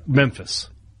is that? Memphis.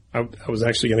 I was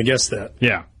actually going to guess that.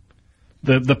 Yeah.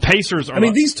 The Pacers are... I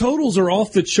mean, these totals are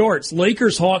off the charts.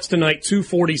 Lakers-Hawks tonight,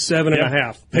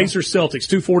 247.5. Pacers-Celtics,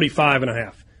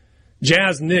 245.5.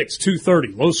 Jazz-Knicks, 230.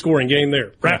 Low-scoring game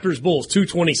there. Raptors-Bulls,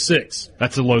 226.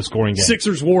 That's a low-scoring game.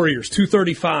 Sixers-Warriors,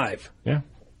 235. Yeah.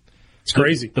 It's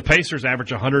crazy. The Pacers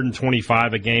average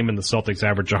 125 a game, and the Celtics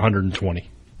average 120.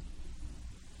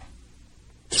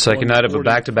 Second night of a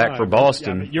back-to-back for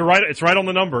Boston. Yeah, you're right. It's right on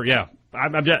the number, yeah.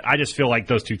 I just feel like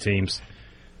those two teams...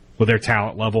 with their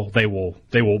talent level, they will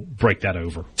break that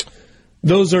over.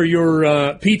 Those are your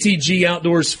PTG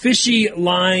Outdoors fishy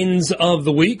lines of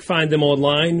the week. Find them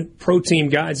online,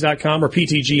 proteamguides.com or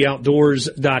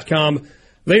ptgoutdoors.com.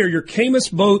 They are your Camus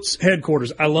Boats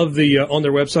headquarters. I love the on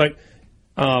their website.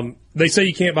 They say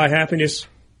you can't buy happiness,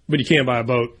 but you can buy a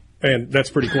boat, and that's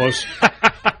pretty close.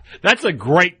 That's a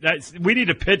great. We need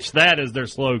to pitch that as their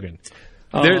slogan.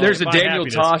 There's a Daniel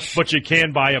Tosh, but you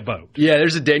can buy a boat. Yeah,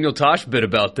 there's a Daniel Tosh bit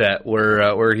about that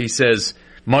where he says,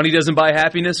 "Money doesn't buy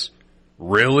happiness."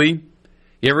 Really?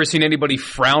 You ever seen anybody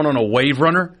frown on a wave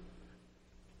runner?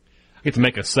 I get to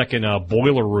make a second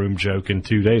boiler room joke in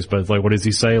 2 days, but it's like, what does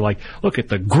he say? Like, look at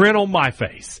the grin on my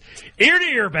face, ear to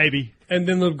ear, baby. And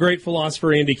then the great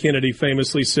philosopher Andy Kennedy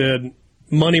famously said,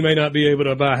 "Money may not be able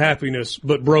to buy happiness,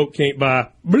 but broke can't buy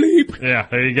bleep." Yeah,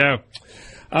 there you go.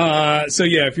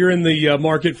 If you're in the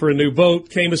market for a new boat,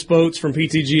 Camus Boats from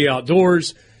PTG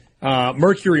Outdoors.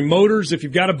 Mercury Motors, if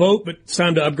you've got a boat, but it's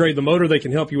time to upgrade the motor, they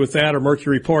can help you with that, or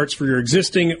Mercury parts for your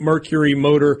existing Mercury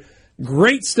motor.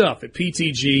 Great stuff at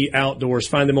PTG Outdoors.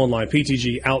 Find them online,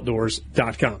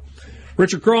 ptgoutdoors.com.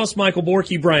 Richard Cross, Michael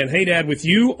Borky, Brian Haydad with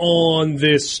you on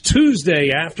this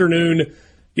Tuesday afternoon,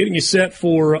 getting you set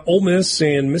for Ole Miss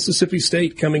and Mississippi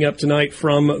State coming up tonight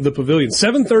from the Pavilion.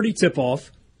 7:30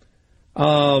 tip-off.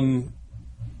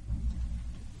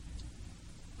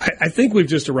 I think we've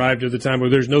just arrived at the time where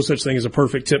there's no such thing as a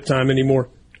perfect tip time anymore.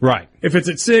 Right. If it's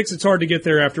at 6, it's hard to get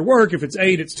there after work. If it's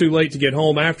 8, it's too late to get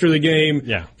home after the game.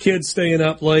 Yeah. Kids staying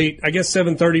up late. I guess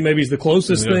 7:30 maybe is the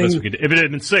closest thing. If it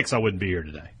had been 6, I wouldn't be here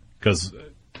today because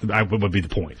that would be the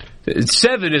point.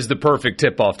 7 is the perfect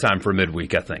tip-off time for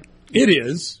midweek, I think. It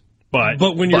is. But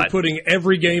when you're putting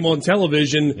every game on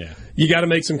television, you got to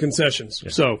make some concessions.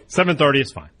 Yeah. So 7:30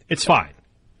 is fine. It's fine.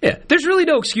 Yeah, there's really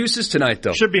no excuses tonight,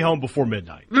 though. Should be home before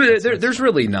midnight. There's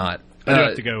really not. I do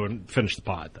have to go and finish the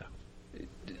pod, though.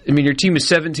 I mean, your team is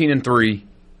 17-3.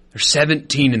 They're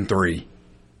 17-3,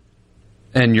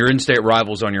 and your in-state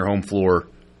rivals on your home floor.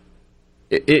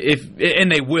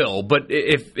 And they will, but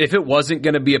if it wasn't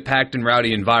going to be a packed and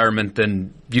rowdy environment,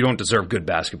 then you don't deserve good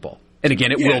basketball. And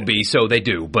again, it will be, so they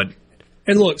do.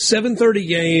 And look, 7:30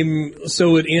 game,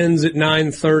 so it ends at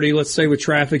 9:30. Let's say with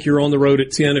traffic, you're on the road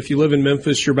at 10. If you live in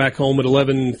Memphis, you're back home at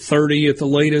 11:30 at the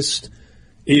latest.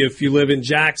 If you live in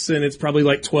Jackson, it's probably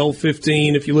like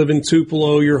 12:15. If you live in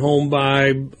Tupelo, you're home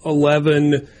by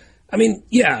 11. I mean,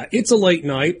 yeah, it's a late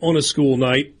night on a school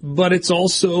night, but it's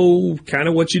also kind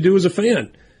of what you do as a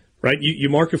fan, right? You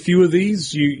mark a few of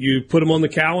these, you put them on the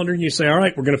calendar, and you say, all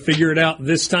right, we're going to figure it out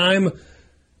this time.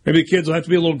 Maybe the kids will have to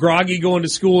be a little groggy going to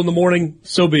school in the morning.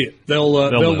 So be it. They'll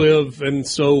live, and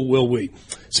so will we.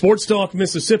 Sports Talk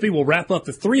Mississippi will wrap up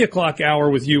the 3 o'clock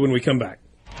hour with you when we come back.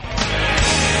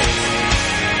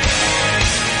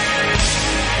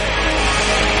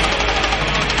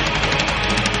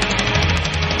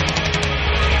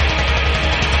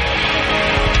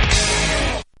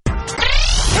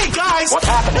 What's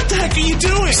happening? What the heck are you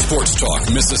doing? Sports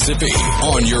Talk Mississippi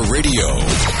on your radio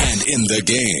and in the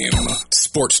game.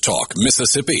 Sports Talk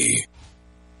Mississippi.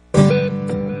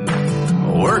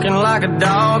 Working like a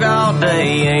dog all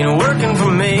day ain't working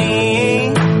for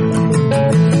me.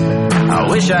 I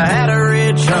Wish I had a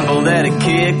rich uncle that'd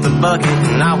kick the bucket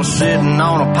and I was sitting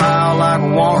on a pile like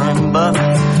Warren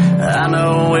Buffett. I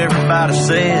know everybody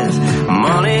says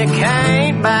money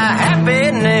can't buy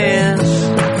happiness,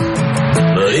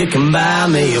 but it can buy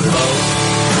me a boat.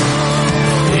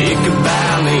 It can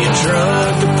buy me a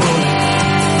truck to pull.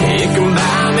 It can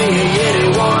buy me a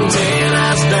Yeti 110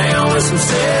 ice down with some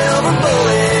silver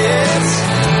bullets.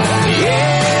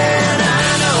 Yeah, and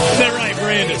I know. Is that right,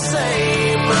 Brandon?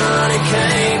 Say money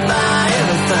can't buy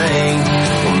everything.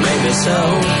 Well, maybe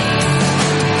so.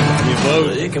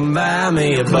 It can buy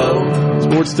me a boat.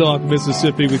 Sports Talk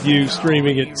Mississippi with you,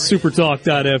 streaming at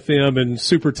SuperTalk.fm and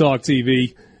SuperTalk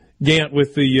TV. Gant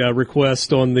with the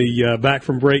request on the back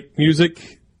from break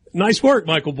music. Nice work,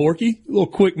 Michael Borky. A little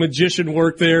quick magician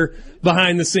work there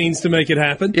behind the scenes to make it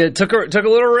happen. Yeah, it took a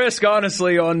little risk,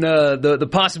 honestly, on the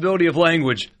possibility of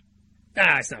language.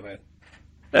 It's not bad.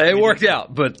 It worked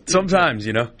out, but sometimes,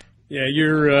 you know. Yeah,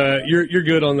 you're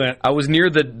good on that. I was near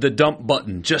the dump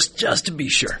button, just to be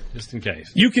sure. Just in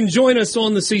case. You can join us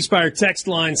on the C Spire text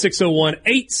line,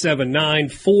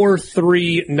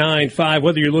 601-879-4395,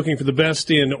 whether you're looking for the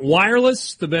best in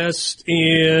wireless, the best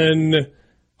in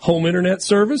home internet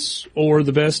service, or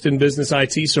the best in business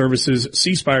IT services.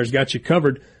 C Spire's got you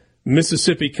covered.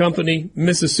 Mississippi company.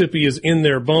 Mississippi is in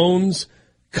their bones.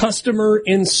 Customer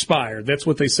inspired. That's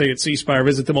what they say at C Spire.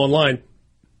 Visit them online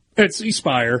at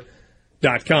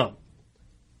cspire.com.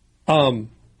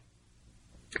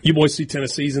 You boys see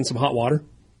Tennessee's in some hot water?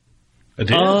 I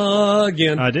did.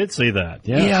 Again. I did see that.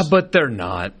 Yes. Yeah, but they're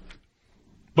not.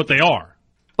 But they are.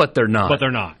 But they're not. But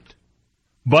they're not.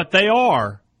 But they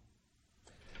are.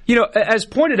 You know, as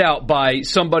pointed out by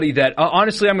somebody that,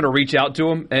 honestly, I'm going to reach out to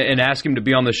him and ask him to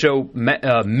be on the show.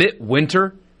 Mitt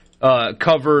Winter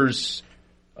covers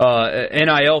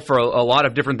NIL for a lot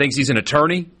of different things. He's an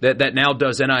attorney that now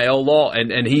does NIL law,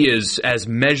 and he is as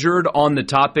measured on the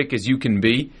topic as you can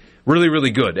be. Really,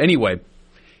 really good. Anyway,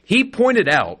 he pointed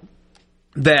out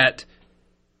that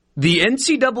the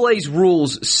NCAA's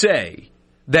rules say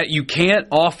that you can't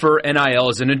offer NIL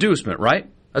as an inducement, right?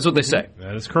 That's what they say.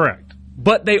 That is correct.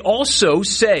 But they also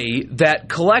say that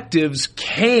collectives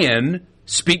can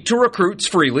speak to recruits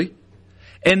freely,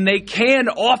 and they can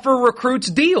offer recruits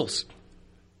deals.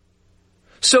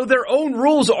 So their own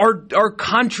rules are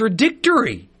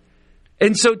contradictory.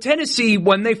 And so Tennessee,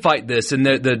 when they fight this, and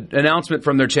the announcement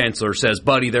from their chancellor says,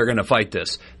 buddy, they're going to fight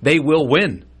this, they will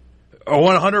win.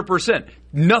 100%.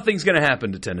 Nothing's going to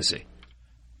happen to Tennessee.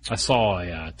 I saw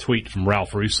a tweet from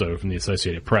Ralph Russo from the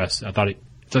Associated Press. I thought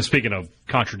so speaking of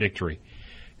contradictory,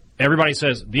 everybody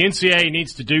says the NCAA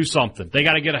needs to do something. They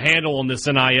got to get a handle on this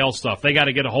NIL stuff. They got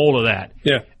to get a hold of that.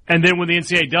 Yeah. And then when the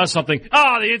NCAA does something, the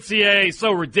NCAA is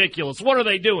so ridiculous. What are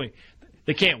they doing?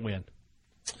 They can't win.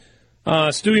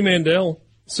 Stewie Mandel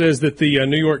says that the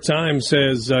New York Times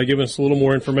has given us a little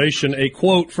more information. A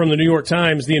quote from the New York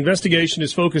Times: the investigation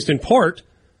is focused in part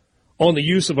on the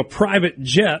use of a private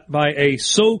jet by a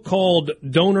so-called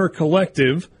donor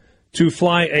collective to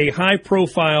fly a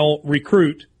high-profile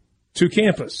recruit to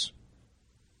campus.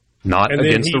 Not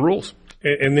against the rules.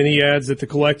 And then he adds that the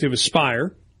collective is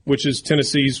Spire, which is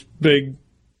Tennessee's big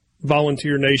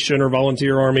volunteer nation or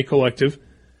volunteer army collective,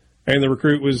 and the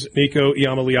recruit was Nico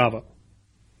Iamaleava.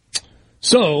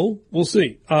 So, we'll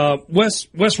see.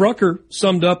 Wes Rucker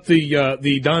summed up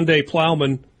the Donde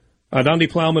Plowman. Donde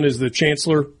Plowman is the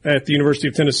chancellor at the University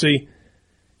of Tennessee.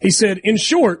 He said, in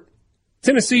short,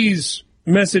 Tennessee's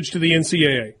message to the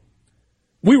NCAA: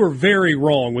 we were very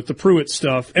wrong with the Pruitt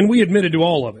stuff, and we admitted to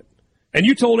all of it. And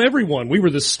you told everyone we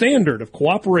were the standard of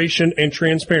cooperation and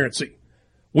transparency.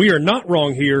 We are not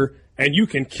wrong here, and you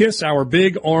can kiss our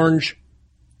big orange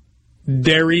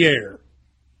derriere.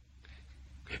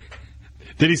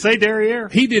 Did he say derriere?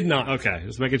 He did not. Okay,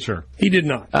 just making sure. He did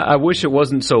not. I wish it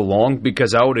wasn't so long,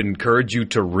 because I would encourage you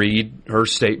to read her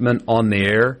statement on the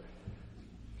air.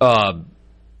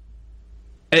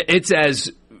 It's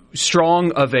as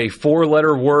strong of a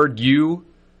four-letter word "you"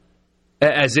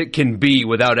 as it can be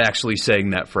without actually saying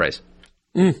that phrase.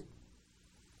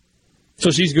 So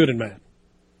she's good and mad.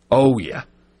 Oh, yeah.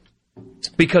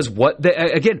 Because what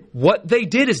they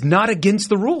did is not against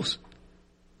the rules.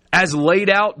 As laid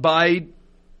out by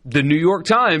the New York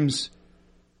Times,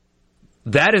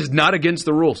 that is not against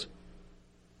the rules.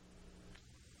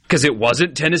 Because it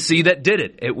wasn't Tennessee that did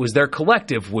it. It was their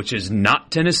collective, which is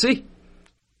not Tennessee.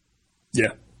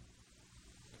 Yeah.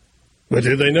 But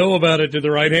did they know about it? Did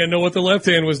the right hand know what the left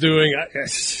hand was doing?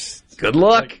 Good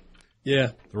luck.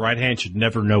 Yeah. The right hand should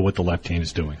never know what the left hand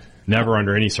is doing. Never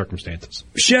under any circumstances.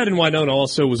 Shad in Winona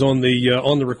also was on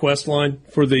the request line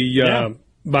for the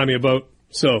Buy Me a Boat.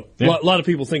 So a lot of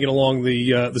people thinking along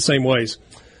the same ways.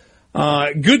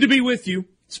 Good to be with you.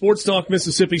 Sports Talk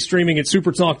Mississippi streaming at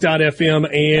SuperTalk.fm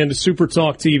and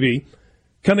SuperTalk TV.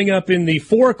 Coming up in the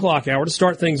 4 o'clock hour, to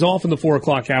start things off in the 4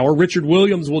 o'clock hour, Richard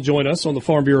Williams will join us on the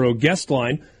Farm Bureau guest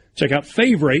line. Check out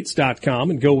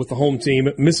favorites.com and go with the home team,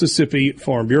 Mississippi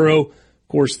Farm Bureau. Of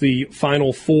course, the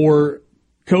Final Four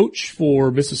coach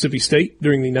for Mississippi State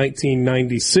during the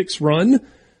 1996 run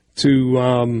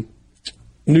to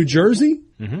New Jersey?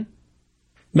 Mm-hmm.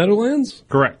 Meadowlands?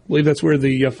 Correct. I believe that's where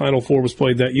the Final Four was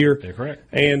played that year. Yeah, correct.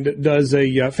 And does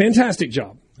a fantastic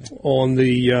job on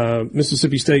the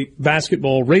Mississippi State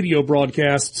basketball radio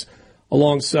broadcasts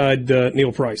alongside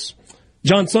Neil Price.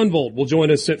 John Sunvold will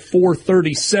join us at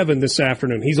 4:37 this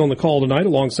afternoon. He's on the call tonight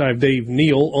alongside Dave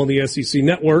Neal on the SEC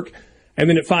Network. And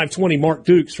then at 5:20, Mark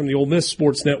Dukes from the Ole Miss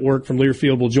Sports Network from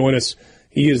Learfield will join us.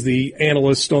 He is the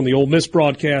analyst on the Ole Miss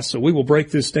broadcast, so we will break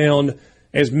this down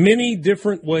as many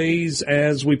different ways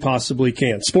as we possibly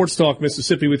can. Sports Talk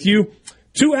Mississippi with you.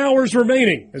 2 hours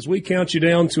remaining as we count you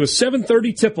down to a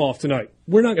 7:30 tip-off tonight.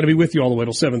 We're not going to be with you all the way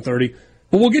till 7:30,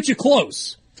 but we'll get you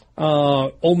close.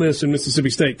 Ole Miss and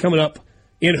Mississippi State coming up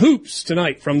in hoops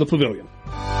tonight from the Pavilion.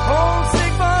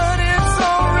 Homesick, but it's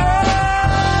alright.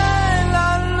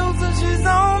 Lot loose and she's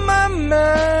on my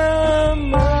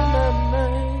mind.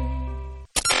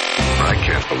 I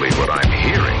can't believe what I'm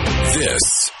hearing.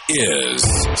 This is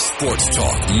Sports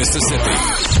Talk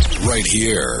Mississippi, right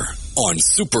here on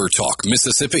Super Talk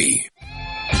Mississippi.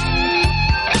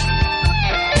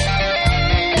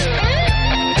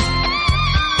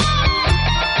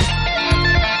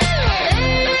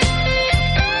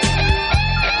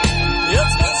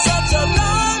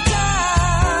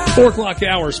 4 o'clock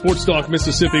hour, Sports Talk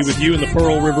Mississippi with you in the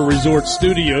Pearl River Resort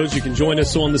Studios. You can join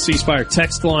us on the C Spire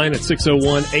text line at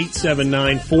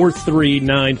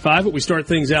 601-879-4395. But we start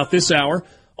things out this hour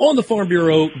on the Farm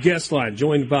Bureau guest line,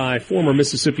 joined by former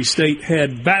Mississippi State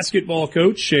head basketball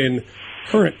coach and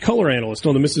current color analyst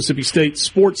on the Mississippi State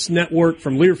Sports Network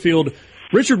from Learfield,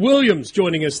 Richard Williams,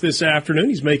 joining us this afternoon.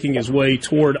 He's making his way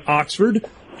toward Oxford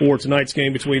for tonight's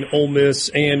game between Ole Miss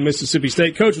and Mississippi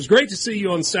State. Coach, it was great to see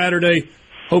you on Saturday.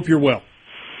 Hope you're well.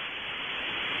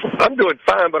 I'm doing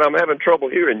fine, but I'm having trouble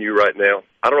hearing you right now.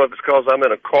 I don't know if it's because I'm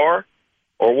in a car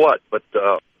or what, but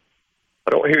I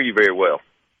don't hear you very well.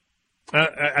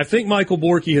 I think Michael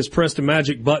Borky has pressed a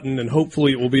magic button, and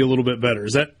hopefully it will be a little bit better.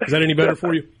 Is that any better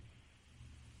for you?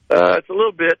 It's a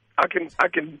little bit. I can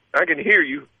hear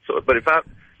you. So, but if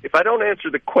I don't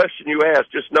answer the question you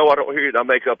asked, just know I don't hear you, and I'll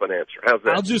make up an answer. How's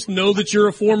that? I'll just know that you're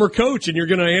a former coach, and you're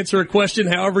going to answer a question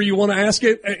however you want to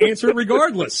answer it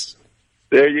regardless.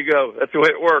 There you go. That's the way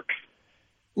it works.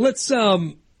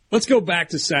 Let's go back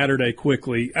to Saturday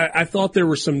quickly. I thought there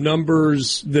were some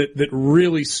numbers that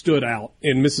really stood out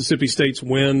in Mississippi State's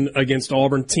win against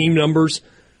Auburn. Team numbers,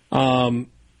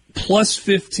 plus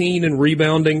 15 in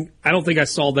rebounding. I don't think I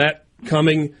saw that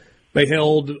coming. They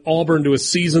held Auburn to a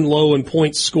season low in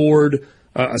points scored,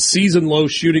 a season low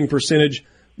shooting percentage.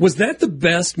 Was that the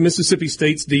best Mississippi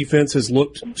State's defense has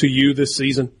looked to you this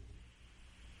season?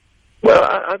 Well,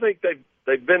 I think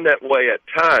they've been that way at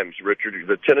times, Richard.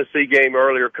 The Tennessee game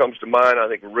earlier comes to mind. I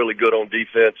think we're really good on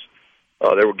defense.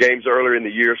 There were games earlier in the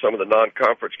year, some of the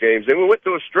non-conference games. Then we went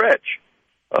through a stretch.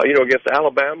 Against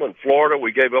Alabama and Florida,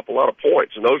 we gave up a lot of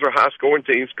points. And those are high-scoring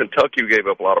teams. Kentucky gave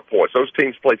up a lot of points. Those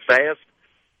teams played fast.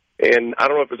 And I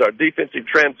don't know if it's our defensive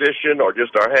transition or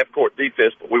just our half-court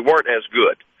defense, but we weren't as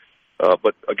good.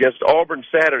 But against Auburn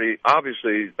Saturday,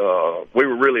 obviously, we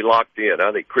were really locked in.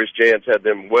 I think Chris Jans had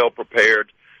them well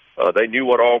prepared. They knew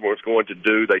what Auburn was going to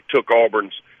do. They took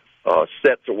Auburn's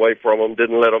sets away from them,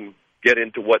 didn't let them get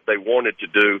into what they wanted to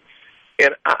do.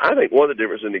 And I think one of the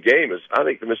differences in the game is I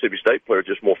think the Mississippi State players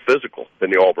are just more physical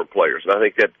than the Auburn players. And I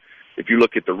think that if you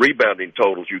look at the rebounding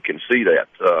totals, you can see that.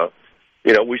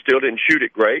 We still didn't shoot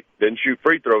it great, didn't shoot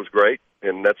free throws great,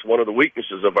 and that's one of the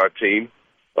weaknesses of our team.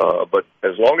 But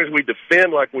as long as we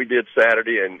defend like we did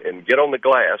Saturday and get on the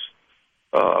glass,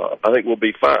 I think we'll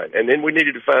be fine. And then we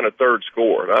needed to find a third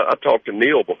scorer. And I talked to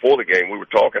Neil before the game. We were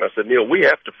talking. I said, Neil, we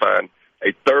have to find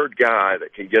a third guy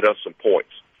that can get us some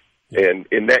points. And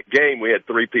in that game, we had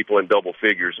three people in double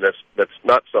figures, and that's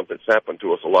not something that's happened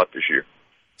to us a lot this year.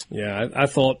 Yeah, I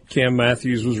thought Cam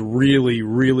Matthews was really,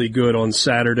 really good on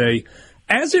Saturday.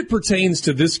 As it pertains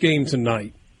to this game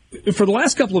tonight, for the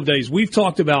last couple of days, we've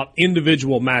talked about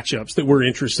individual matchups that we're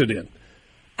interested in.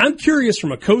 I'm curious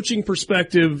from a coaching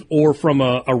perspective or from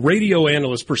a radio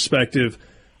analyst perspective,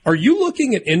 are you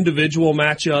looking at individual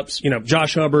matchups,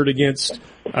 Josh Hubbard against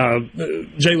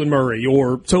Jalen Murray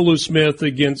or Tolu Smith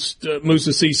against Musa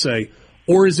Cisse,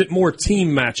 or is it more team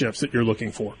matchups that you're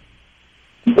looking for?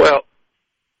 Well,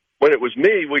 when it was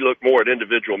me, we looked more at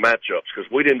individual matchups because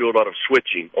we didn't do a lot of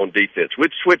switching on defense. We'd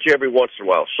switch every once in a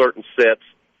while, certain sets.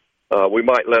 We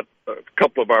might let a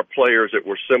couple of our players that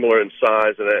were similar in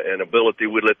size and ability,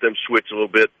 we'd let them switch a little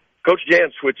bit. Coach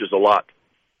Jan switches a lot.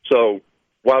 So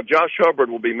while Josh Hubbard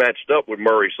will be matched up with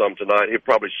Murray some tonight, he'll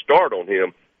probably start on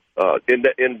him.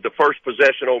 In the first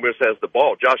possession, Ole Miss has the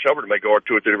ball. Josh Hubbard may guard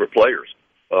 2 or 3 different players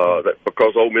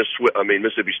because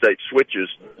Mississippi State switches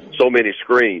so many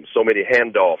screens, so many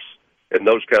handoffs, and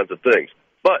those kinds of things.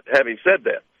 But having said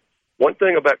that, one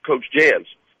thing about Coach Jans,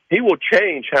 he will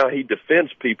change how he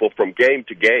defends people from game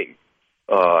to game.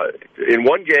 In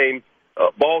one game,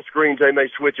 ball screens, they may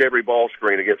switch every ball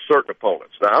screen against certain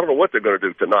opponents. Now, I don't know what they're going to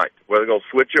do tonight, whether they're going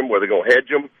to switch them, whether they're going to hedge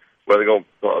them, whether they're going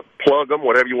to plug them,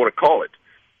 whatever you want to call it,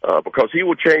 because he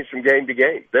will change from game to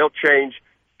game. They'll change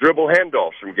dribble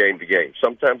handoffs from game to game.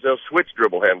 Sometimes they'll switch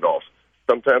dribble handoffs.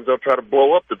 Sometimes they'll try to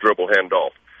blow up the dribble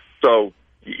handoff. So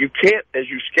you can't, as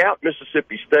you scout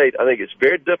Mississippi State, I think it's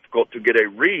very difficult to get a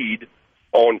read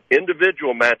on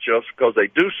individual matchups because they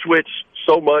do switch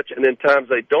so much and then times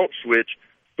they don't switch.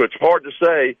 So it's hard to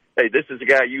say, hey, this is the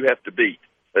guy you have to beat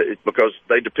because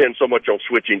they depend so much on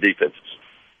switching defenses.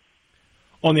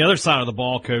 On the other side of the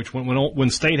ball, Coach, when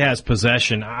State has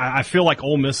possession, I feel like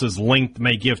Ole Miss's length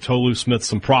may give Tolu Smith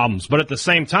some problems. But at the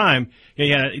same time, he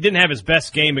didn't have his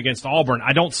best game against Auburn.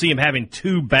 I don't see him having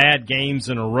 2 bad games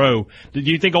in a row. Do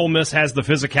you think Ole Miss has the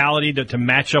physicality to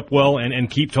match up well and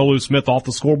keep Tolu Smith off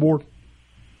the scoreboard?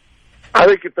 I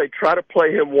think if they try to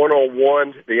play him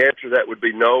one-on-one, the answer to that would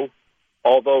be no,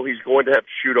 although he's going to have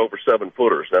to shoot over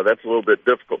 7-footers. Now, that's a little bit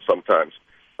difficult sometimes.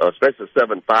 Especially a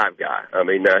 7'5" guy. I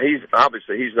mean, now he's not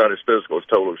as physical as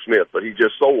Tolu Smith, but he's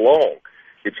just so long,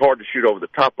 it's hard to shoot over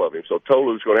the top of him. So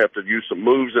Tolu's going to have to use some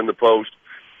moves in the post,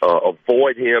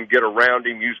 avoid him, get around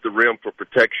him, use the rim for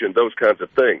protection, those kinds of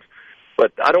things.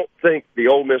 But I don't think the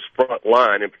Ole Miss front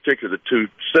line, in particular the 2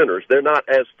 centers, they're not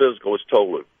as physical as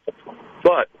Tolu.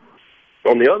 But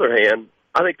on the other hand,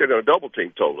 I think they're going to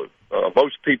double-team Tolu.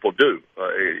 Most people do.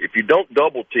 If you don't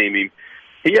double-team him,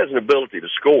 he has an ability to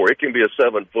score. It can be a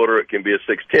 7-footer. It can be a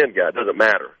 6'10" guy. It doesn't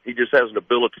matter. He just has an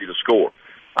ability to score.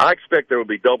 I expect there will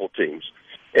be double teams.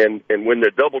 And when the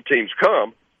double teams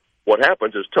come, what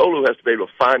happens is Tolu has to be able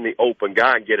to find the open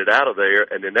guy and get it out of there,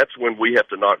 and then that's when we have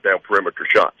to knock down perimeter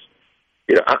shots.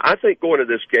 You know, I think going to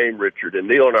this game, Richard, and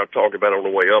Neil and I are talking about it on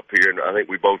the way up here, and I think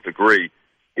we both agree,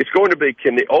 it's going to be,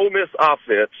 can the Ole Miss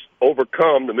offense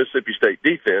overcome the Mississippi State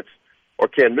defense, or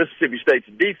can Mississippi State's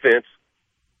defense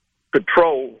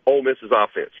control Ole Miss's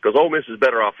offense? Because Ole Miss is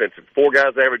better offensive. 4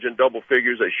 guys averaging double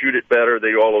figures. They shoot it better.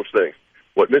 They do all those things.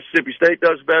 What Mississippi State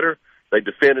does better, they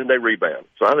defend and they rebound.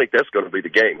 So I think that's going to be the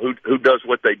game. Who does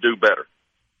what they do better?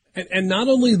 And not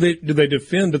only do they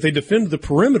defend, but they defend the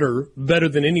perimeter better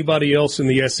than anybody else in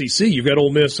the SEC. You've got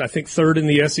Ole Miss, I think, 3rd in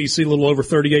the SEC, a little over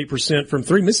 38% from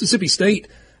 3. Mississippi State,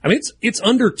 I mean, it's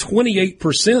under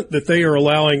 28% that they are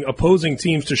allowing opposing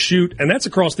teams to shoot, and that's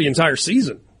across the entire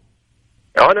season.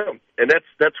 I know, and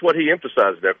that's what he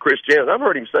emphasizes now. Chris Jans, I've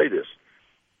heard him say this.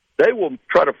 They will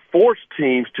try to force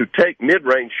teams to take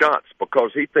mid-range shots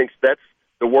because he thinks that's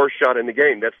the worst shot in the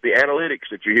game. That's the analytics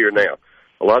that you hear now.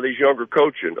 A lot of these younger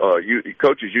coaches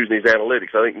using these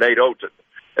analytics. I think Nate Oates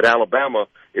at Alabama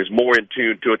is more in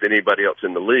tune to it than anybody else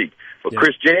in the league. But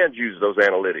Chris Jans uses those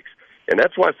analytics. And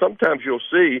that's why sometimes you'll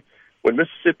see when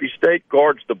Mississippi State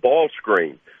guards the ball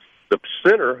screen, the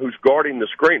center who's guarding the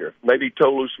screener, maybe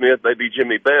Tolu Smith, maybe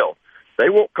Jimmy Bell, they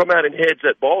won't come out and hedge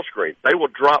that ball screen. They will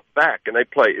drop back, and they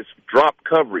play. It's drop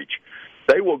coverage.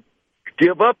 They will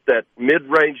give up that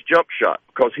mid-range jump shot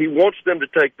because he wants them to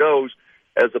take those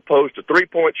as opposed to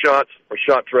 3-point shots or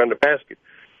shots around the basket.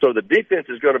 So the defense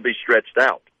is going to be stretched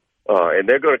out, and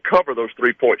they're going to cover those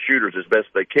 3-point shooters as best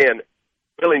they can,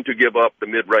 willing to give up the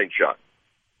mid-range shot.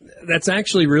 That's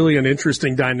actually really an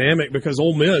interesting dynamic because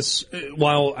Ole Miss,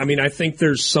 while, I mean, I think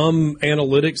there's some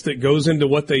analytics that goes into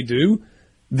what they do,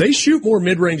 they shoot more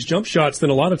mid-range jump shots than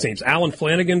a lot of teams. Alan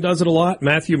Flanagan does it a lot.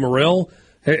 Matthew Morrell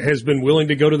has been willing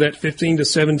to go to that 15 to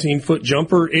 17-foot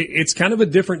jumper. It's kind of a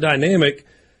different dynamic.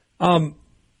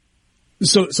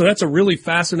 So that's a really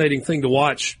fascinating thing to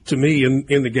watch to me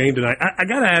in the game tonight. I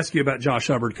got to ask you about Josh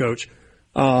Hubbard, Coach.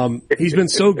 He's been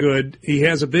so good. He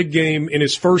has a big game in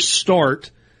his first start.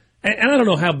 And I don't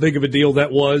know how big of a deal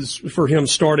that was for him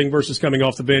starting versus coming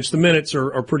off the bench. The minutes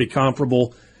are pretty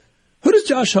comparable. Who does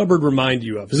Josh Hubbard remind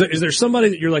you of? Is there somebody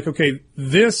that you're like, okay,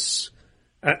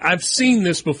 I've seen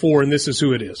this before and this is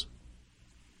who it is?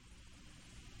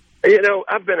 You know,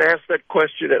 I've been asked that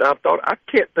question, and I've thought, I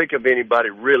can't think of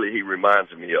anybody really he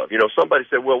reminds me of. You know, somebody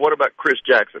said, well, what about Chris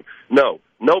Jackson? No,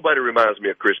 nobody reminds me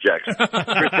of Chris Jackson.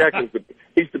 Chris Jackson's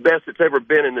he's the best that's ever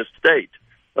been in this state.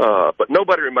 But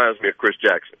nobody reminds me of Chris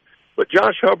Jackson. But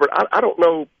Josh Hubbard, I don't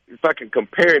know if I can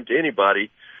compare him to anybody,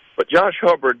 but Josh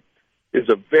Hubbard is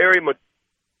a very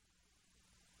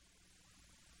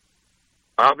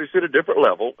obviously at a different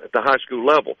level, at the high school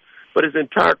level, but his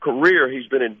entire career he's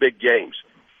been in big games.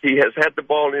 He has had the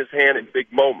ball in his hand in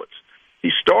big moments.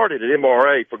 He started at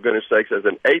MRA, for goodness sakes, as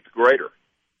an 8th grader.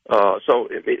 So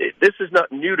this is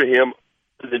not new to him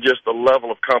than just the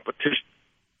level of competition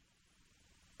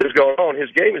that's going on.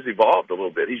 His game has evolved a little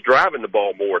bit. He's driving the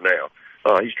ball more now.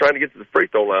 He's trying to get to the free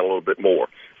throw line a little bit more.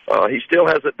 He still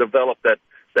hasn't developed that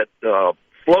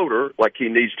floater like he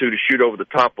needs to shoot over the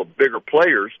top of bigger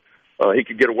players. He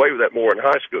could get away with that more in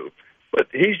high school. But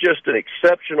he's just an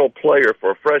exceptional player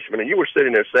for a freshman. And you were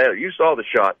sitting there, Sandra, you saw the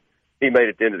shot he made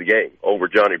at the end of the game over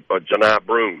Janai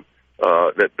Broome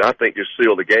that I think just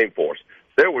sealed the game for us.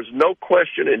 There was no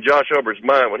question in Josh Hubbard's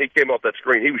mind when he came off that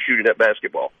screen, he was shooting that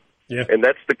basketball. Yeah. And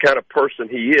that's the kind of person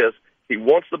he is. He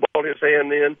wants the ball in his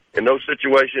hand in those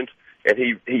situations, and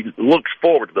he looks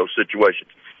forward to those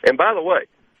situations. And by the way,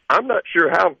 I'm not sure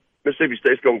how Mississippi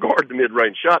State's going to guard the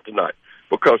mid-range shot tonight,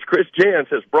 because Chris Jans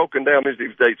has broken down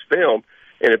Mississippi State's film,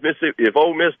 and if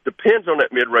Ole Miss depends on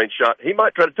that mid-range shot, he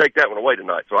might try to take that one away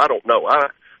tonight. So I don't know. I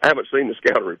haven't seen the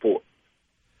scouting report.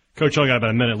 Coach, I got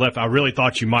about a minute left. I really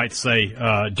thought you might say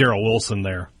Darrell Wilson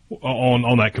there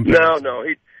on that comparison. No,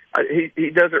 he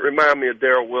doesn't remind me of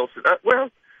Darrell Wilson.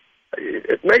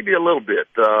 Maybe a little bit.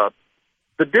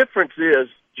 The difference is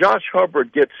Josh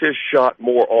Hubbard gets his shot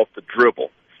more off the dribble.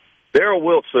 Darrell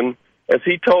Wilson, as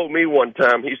he told me one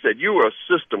time, he said, "You were a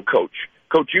system coach.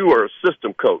 Coach, you were a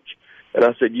system coach." And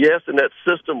I said, "Yes, and that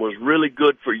system was really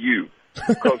good for you,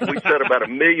 because we set about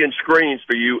 1 million screens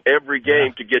for you every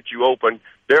game to get you open."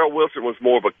 Darrell Wilson was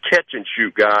more of a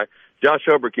catch-and-shoot guy. Josh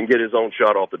Hubbard can get his own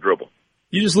shot off the dribble.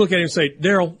 You just look at him and say,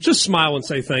 "Darrell, just smile and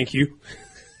say thank you."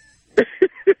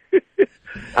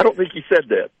 I don't think he said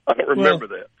that. I don't remember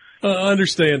that.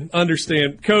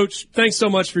 Understand. Coach, thanks so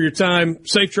much for your time.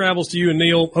 Safe travels to you and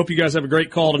Neil. Hope you guys have a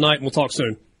great call tonight, and we'll talk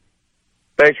soon.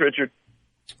 Thanks, Richard.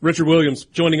 Richard Williams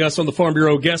joining us on the Farm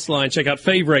Bureau guest line. Check out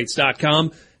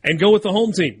favorites.com and go with the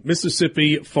home team,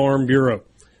 Mississippi Farm Bureau.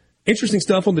 Interesting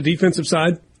stuff on the defensive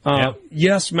side.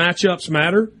 Yes, matchups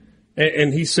matter.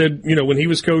 And he said, when he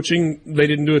was coaching, they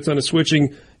didn't do a ton of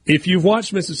switching. If you've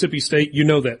watched Mississippi State, you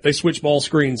know that. They switch ball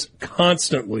screens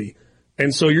constantly.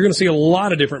 And so you're going to see a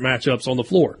lot of different matchups on the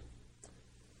floor.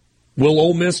 Will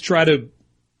Ole Miss try to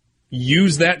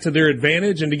use that to their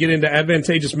advantage and to get into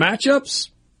advantageous matchups?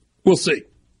 We'll see.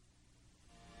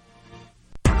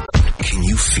 Can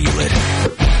you feel it?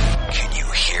 Can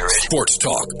you hear it? Sports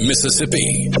Talk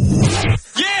Mississippi.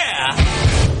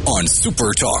 Yeah! On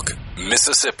Super Talk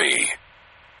Mississippi.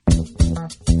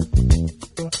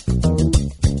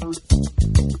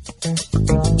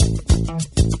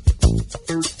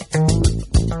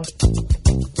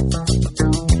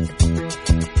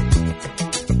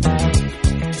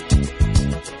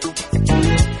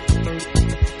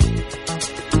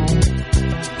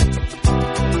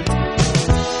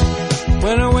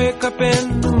 When I wake up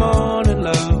in the morning,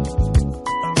 love,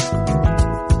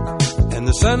 and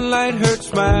the sunlight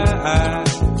hurts my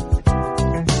eyes.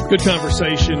 Good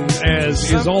conversation,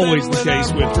 as is always the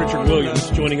case with Richard Williams,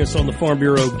 joining us on the Farm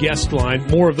Bureau guest line.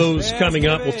 More of those coming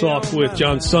up. We'll talk with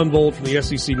John Sunvold from the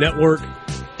SEC Network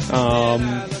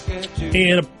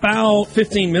in about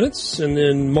 15 minutes, and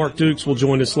then Mark Dukes will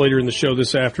join us later in the show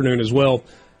this afternoon as well.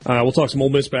 We'll talk some Ole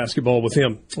Miss basketball with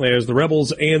him, as the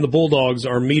Rebels and the Bulldogs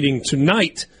are meeting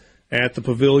tonight at the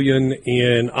Pavilion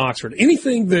in Oxford.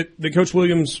 Anything that Coach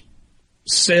Williams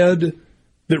said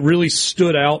that really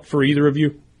stood out for either of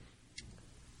you?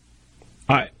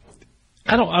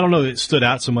 I don't know that it stood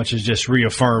out so much as just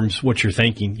reaffirms what you're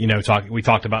thinking. We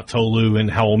talked about Tolu and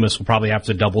how Ole Miss will probably have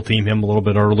to double team him a little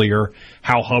bit earlier.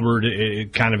 How Hubbard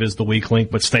it kind of is the weak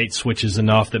link, but State switches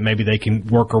enough that maybe they can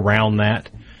work around that.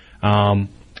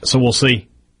 So we'll see.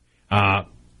 I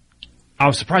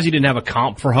was surprised he didn't have a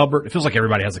comp for Hubbard. It feels like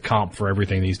everybody has a comp for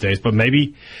everything these days, but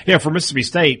maybe, for Mississippi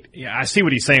State, I see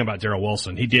what he's saying about Darrell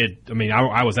Wilson. He did.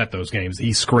 I was at those games.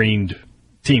 He screened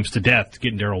teams to death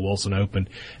getting Darrell Wilson open,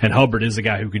 and Hubbard is a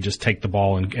guy who can just take the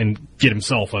ball and get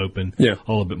himself open a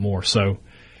little bit more. So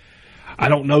I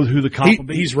don't know who the comp will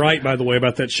be. He's right, by the way,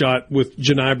 about that shot with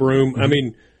Janai Broome.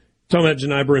 Mm-hmm. Talking about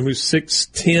Janai Broome, who's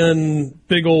 6'10",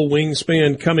 big old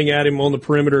wingspan coming at him on the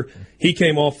perimeter. He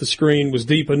came off the screen, was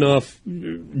deep enough,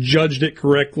 judged it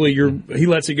correctly. He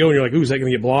lets it go, and you're like, ooh, is that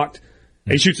going to get blocked?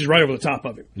 And he shoots it right over the top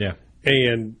of him. Yeah.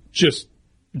 And just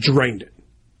drained it.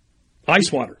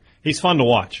 Ice water. He's fun to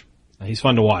watch. He's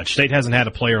fun to watch. State hasn't had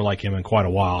a player like him in quite a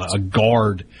while, a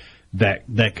guard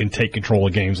that can take control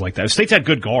of games like that. State's had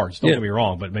good guards, don't get me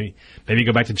wrong, but maybe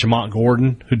go back to Jamont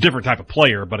Gordon, who's a different type of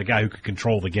player, but a guy who could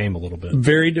control the game a little bit.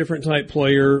 Very different type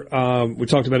player. We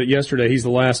talked about it yesterday. He's the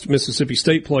last Mississippi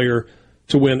State player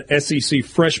to win SEC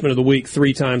Freshman of the Week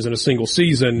 3 times in a single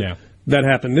season. Yeah. That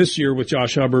happened this year with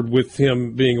Josh Hubbard, with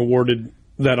him being awarded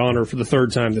that honor for the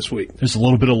 3rd time this week. There's a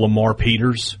little bit of Lamar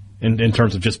Peters in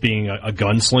terms of just being a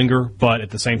gunslinger, but at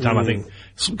the same time, I think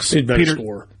he's a better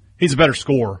scorer. He's a better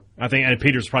scorer, I think, and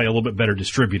Peters is probably a little bit better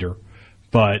distributor.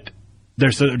 But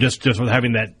there's just with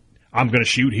having that I'm going to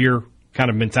shoot here kind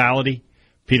of mentality.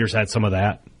 Peters had some of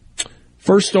that.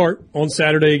 First start on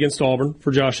Saturday against Auburn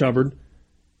for Josh Hubbard.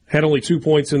 Had only 2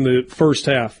 points in the first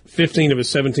half. 15 of his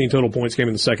 17 total points came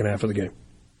in the second half of the game.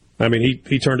 I mean,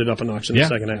 he turned it up a notch in the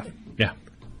second half. Yeah.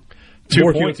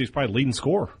 2 points, he's probably leading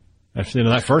scorer after the end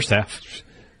of that first half.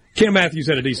 Cam Matthews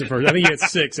had a decent first. I think he had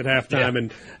 6 at halftime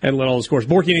and led all the scores.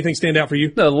 Borky, anything stand out for you?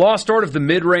 The lost art of the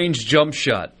mid-range jump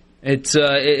shot. It's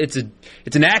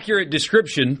an accurate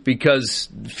description because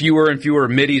fewer and fewer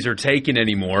middies are taken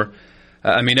anymore.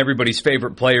 I mean, everybody's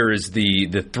favorite player is the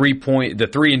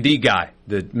 3-and-D guy,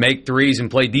 the make threes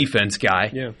and play defense guy.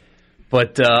 Yeah.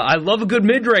 But I love a good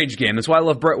mid-range game. That's why I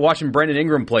love watching Brandon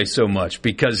Ingram play so much,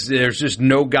 because there's just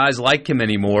no guys like him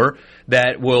anymore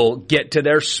that will get to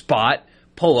their spot,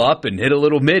 pull up, and hit a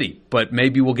little midi. But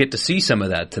maybe we'll get to see some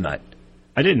of that tonight.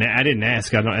 I didn't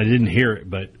ask. I didn't hear it,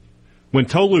 but when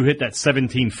Tolu hit that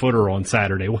 17-footer on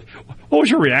Saturday, what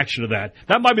was your reaction to that?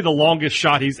 That might be the longest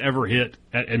shot he's ever hit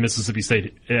at Mississippi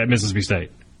State.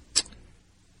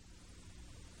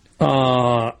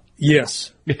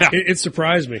 Yes. Yeah. It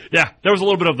surprised me. Yeah, there was a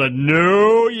little bit of the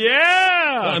no,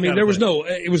 yeah. I mean, there was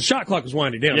it was shot clock was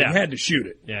winding down. Yeah. He had to shoot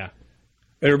it. Yeah.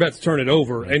 They were about to turn it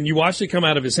over, and you watched it come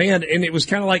out of his hand, and it was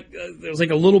kind of like there was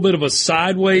like a little bit of a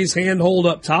sideways hand hold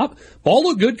up top. Ball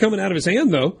looked good coming out of his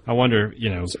hand, though. I wonder,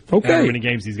 how many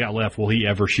games he's got left. Will he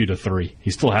ever shoot a 3?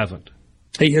 He still hasn't.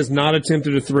 He has not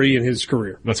attempted a 3 in his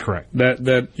career. That's correct.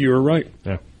 That you are right.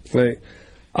 Yeah.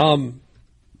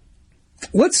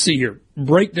 Let's see here.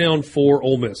 Breakdown for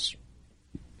Ole Miss.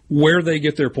 Where they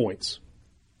get their points.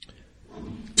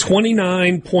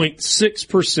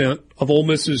 29.6% of Ole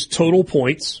Miss's total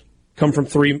points come from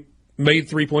made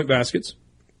 3-point baskets.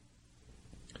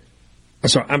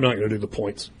 Sorry, I'm not going to do the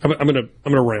points. I'm going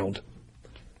to round.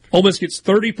 Ole Miss gets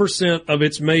 30% of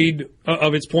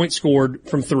its points scored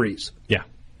from threes. Yeah.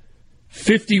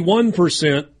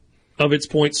 51% of its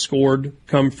points scored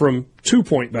come from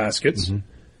 2-point baskets. Mm-hmm.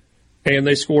 And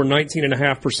they score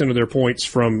 19.5% of their points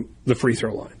from the free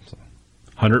throw line.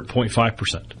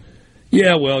 100.5%.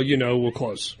 Yeah, well, we're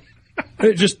close.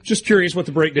 just curious what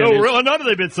the breakdown is. Really? None of them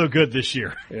have been so good this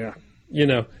year. Yeah.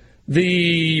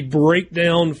 The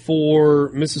breakdown for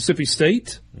Mississippi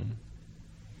State,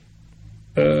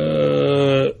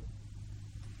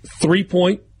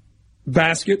 3-point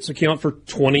baskets account for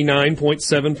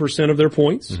 29.7% of their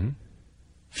points. Mm-hmm.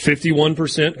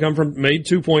 51% come from made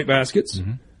 2-point baskets.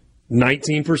 Mm-hmm.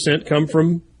 19% come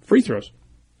from free throws.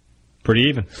 Pretty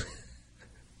even.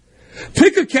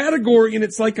 Pick a category, and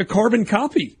it's like a carbon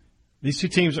copy. These two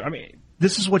teams,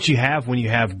 this is what you have when you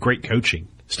have great coaching.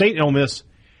 State and Ole Miss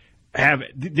have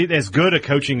as good a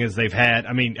coaching as they've had,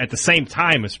 at the same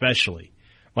time especially.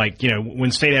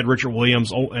 When State had Richard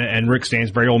Williams and Rick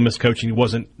Stansbury, Ole Miss coaching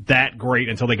wasn't that great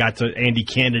until they got to Andy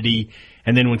Kennedy.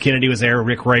 And then when Kennedy was there,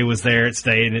 Rick Ray was there at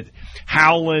State. And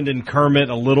Howland and Kermit,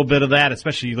 a little bit of that,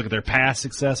 especially you look at their past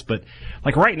success. But,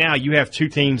 right now, you have two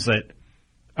teams that,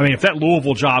 if that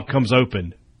Louisville job comes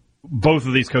open, both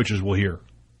of these coaches will hear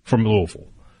from Louisville.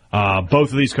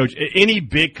 Both of these coaches, any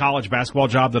big college basketball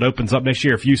job that opens up next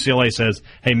year, if UCLA says,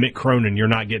 hey, Mick Cronin, you're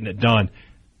not getting it done,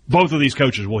 both of these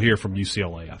coaches will hear from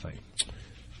UCLA, I think.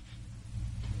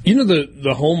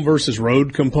 The home versus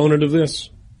road component of this?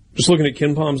 Just looking at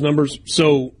KenPom's numbers.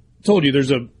 So, told you,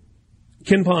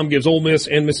 KenPom gives Ole Miss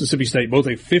and Mississippi State both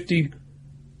a 50%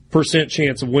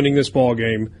 chance of winning this ball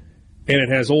game, and it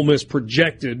has Ole Miss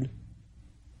projected,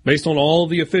 based on all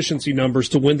the efficiency numbers,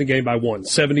 to win the game by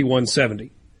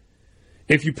 71-70.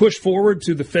 If you push forward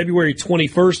to the February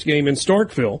 21st game in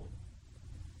Starkville,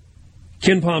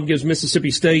 KenPom gives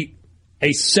Mississippi State a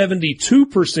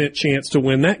 72% chance to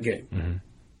win that game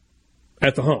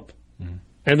at the hump. Mm-hmm.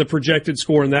 And the projected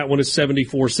score in that one is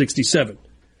 74-67.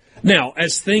 Now,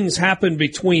 as things happen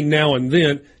between now and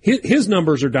then, his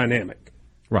numbers are dynamic.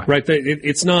 Right?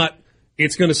 It's not,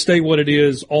 it's going to stay what it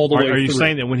is all the way through. Are you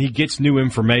saying that when he gets new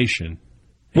information,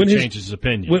 he changes his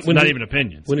opinions? Not even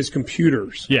opinions. When his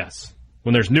computers. Yes.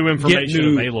 When there's new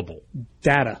information available.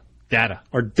 Data.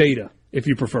 Or data. if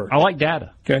you prefer. I like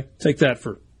data. Okay, take that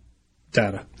for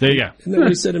data. There you go. Isn't that what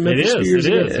he said in Memphis a few years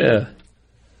ago?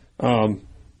 Yeah.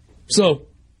 So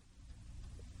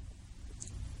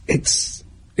it's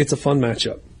a fun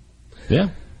matchup. Yeah.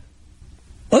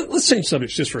 Let's change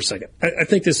subjects just for a second. I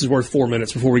think this is worth 4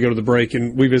 minutes before we go to the break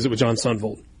and we visit with John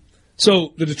Sunvold.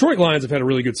 So the Detroit Lions have had a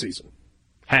really good season.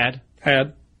 Have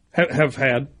had,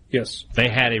 yes. They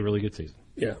had a really good season.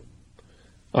 Yeah.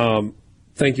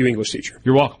 Thank you, English teacher.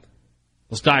 You're welcome.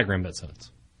 Let's diagram that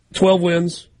sentence. 12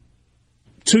 wins.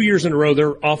 2 years in a row,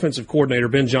 their offensive coordinator,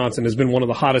 Ben Johnson, has been one of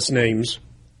the hottest names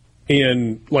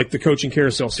in the coaching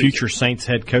carousel season. Future Saints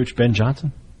head coach Ben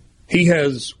Johnson? He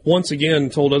has once again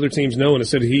told other teams no and has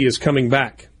said he is coming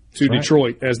back to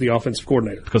Detroit as the offensive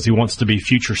coordinator. Because he wants to be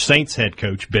future Saints head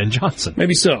coach Ben Johnson.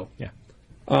 Maybe so. Yeah.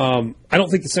 I don't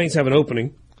think the Saints have an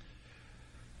opening.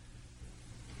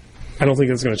 I don't think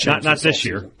that's going to change. Not this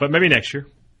year, but maybe next year.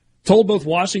 Told both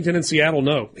Washington and Seattle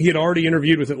no. He had already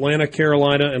interviewed with Atlanta,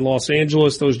 Carolina, and Los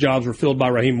Angeles. Those jobs were filled by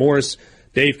Raheem Morris,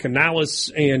 Dave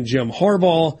Canales, and Jim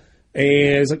Harbaugh.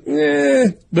 And it's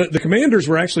the Commanders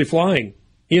were actually flying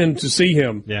in to see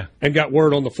him and got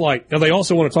word on the flight. Now, they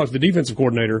also want to talk to the defensive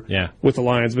coordinator with the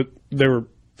Lions, but they were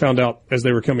found out as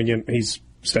they were coming in, he's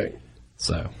staying.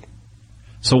 So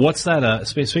what's that?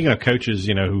 Speaking of coaches,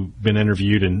 who've been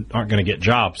interviewed and aren't going to get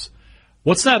jobs,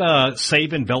 what's that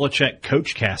Saban Belichick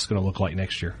coach cast going to look like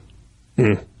next year?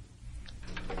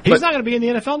 He's not going to be in the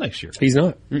NFL next year. He's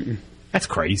not. That's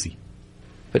crazy.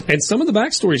 And some of the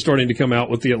backstory is starting to come out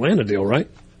with the Atlanta deal, right?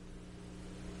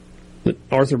 That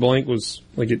Arthur Blank was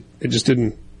it just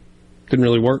didn't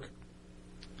really work.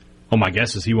 Well, my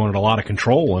guess is he wanted a lot of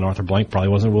control, and Arthur Blank probably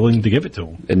wasn't willing to give it to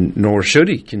him. And nor should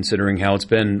he, considering how it's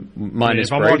been minus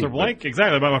if I'm Brady. Arthur Blank,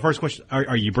 exactly. But my first question,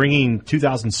 are you bringing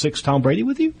 2006 Tom Brady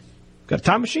with you? Got a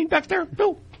time machine back there,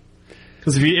 Bill?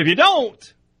 Because if you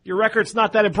don't, your record's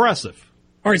not that impressive.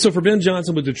 All right, so for Ben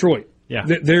Johnson with Detroit,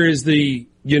 there is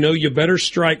you better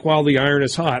strike while the iron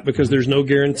is hot because there's no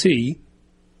guarantee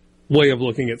way of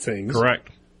looking at things. Correct.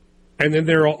 And then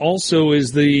there also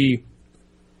is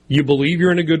you believe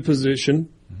you're in a good position,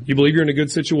 you believe you're in a good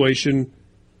situation,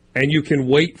 and you can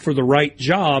wait for the right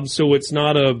job so it's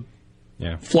not a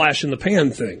flash in the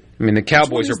pan thing. I mean, the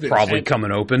Cowboys are probably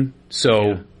coming open,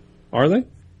 so... Are they?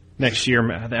 Next year,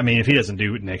 I mean, if he doesn't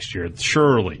do it next year,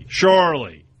 surely.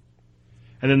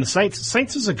 And then the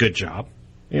Saints is a good job.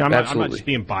 I'm not just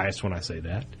being biased when I say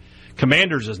that.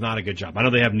 Commanders is not a good job. I know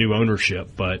they have new ownership,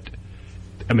 but,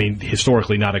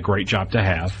 historically not a great job to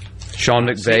have. Sean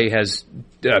McVay has,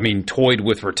 toyed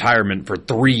with retirement for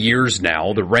 3 years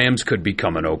now. The Rams could be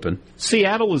coming open.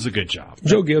 Seattle is a good job.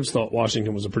 Joe Gibbs thought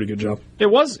Washington was a pretty good job. It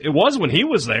was when he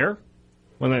was there,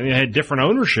 when they had different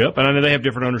ownership. And I know they have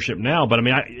different ownership now, but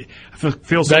it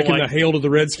feels back like in the Hail to the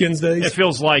Redskins days. It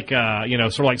feels like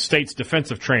sort of like State's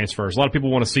defensive transfers. A lot of people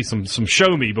want to see some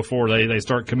show me before they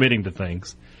start committing to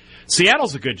things.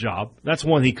 Seattle's a good job. That's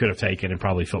one he could have taken and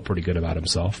probably felt pretty good about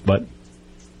himself. But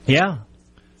yeah.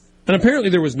 And apparently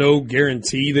there was no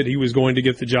guarantee that he was going to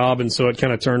get the job, and so it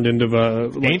kind of turned into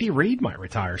Andy Reid might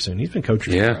retire soon. He's been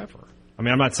coaching forever. I'm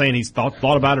not saying he's thought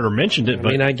about it or mentioned it,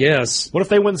 but I guess. What if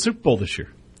they win the Super Bowl this year?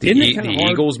 The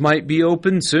Eagles might be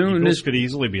open soon. Eagles could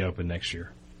easily be open next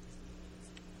year.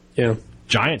 Yeah.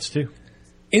 Giants, too.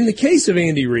 In the case of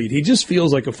Andy Reid, he just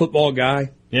feels like a football guy.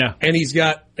 Yeah. And he's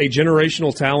got a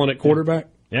generational talent at quarterback.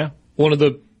 Yeah. One of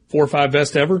the 4 or 5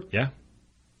 best ever. Yeah.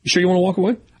 You sure you want to walk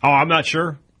away? Oh, I'm not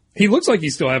sure. He looks like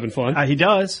he's still having fun. He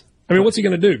does. What's he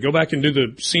going to do? Go back and do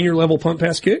the senior level punt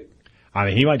pass kick?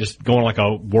 He might just go on like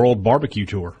a world barbecue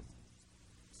tour.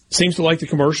 Seems to like the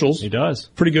commercials. He does.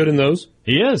 Pretty good in those.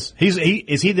 He is.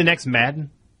 Is he the next Madden?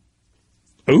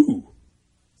 Ooh.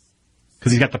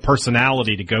 Because he's got the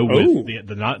personality to go with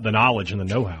the knowledge and the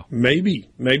know-how. Maybe.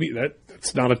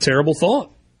 That's not a terrible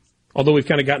thought. Although we've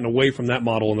kind of gotten away from that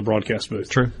model in the broadcast booth.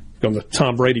 True. Going the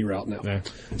Tom Brady route now. Yeah.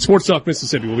 Sports Talk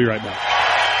Mississippi. We'll be right back.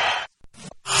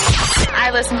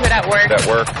 I listen to it at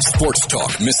work. Sports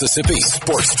Talk Mississippi.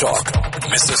 Sports Talk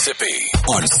Mississippi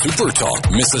on Super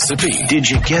Talk Mississippi. Did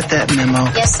you get that memo?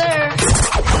 Yes, sir.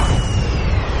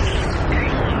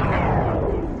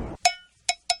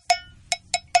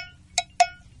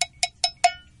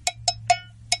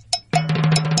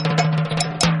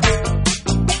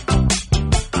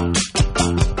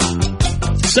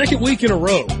 Second week in a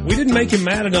row. We didn't make him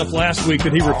mad enough last week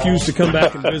that he refused to come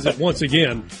back and visit once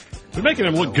again. They're making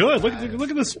him look good. Look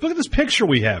at this picture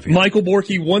we have here. Michael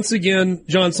Borky, once again,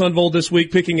 John Sunvold this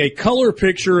week picking a color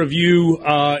picture of you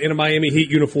in a Miami Heat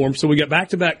uniform. So we got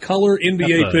back-to-back color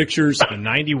NBA pictures. The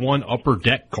 91 Upper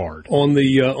Deck card on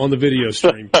the video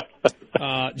stream.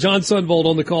 John Sunvold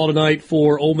on the call tonight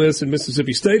for Ole Miss and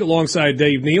Mississippi State alongside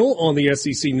Dave Neal on the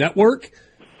SEC Network.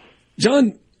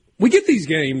 John, we get these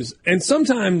games, and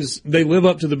sometimes they live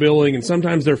up to the billing, and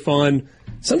sometimes they're fun.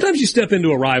 Sometimes you step into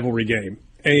a rivalry game,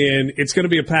 and it's going to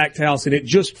be a packed house, and it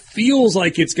just feels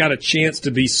like it's got a chance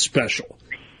to be special.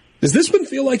 Does this one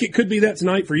feel like it could be that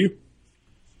tonight for you?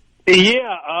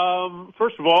 Yeah.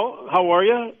 First of all, how are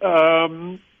you?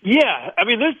 Yeah. I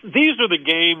mean, these are the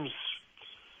games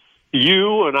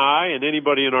you and I and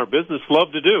anybody in our business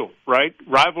love to do, right?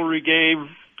 Rivalry game.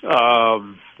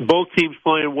 Both teams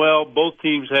playing well. Both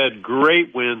teams had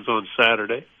great wins on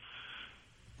Saturday.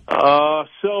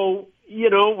 So,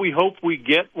 we hope we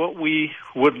get what we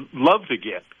would love to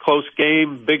get. Close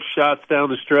game, big shots down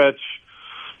the stretch,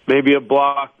 maybe a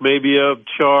block, maybe a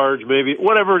charge, maybe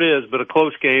whatever it is, but a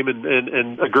close game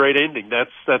and a great ending.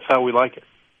 That's how we like it.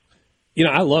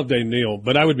 I love Dave Neal,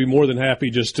 but I would be more than happy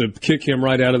just to kick him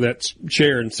right out of that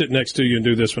chair and sit next to you and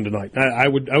do this one tonight. I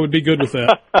would be good with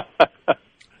that.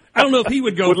 I don't know if he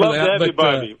would go for that,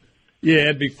 but yeah,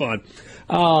 it'd be fun.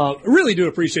 Really do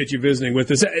appreciate you visiting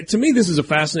with us. To me, this is a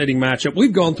fascinating matchup.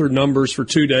 We've gone through numbers for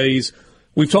 2 days.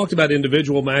 We've talked about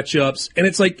individual matchups, and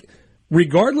it's like,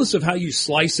 regardless of how you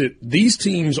slice it, these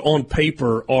teams on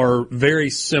paper are very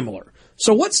similar.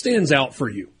 So what stands out for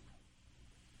you?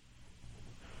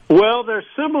 Well, they're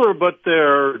similar, but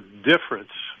they're different.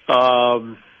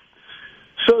 So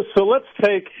let's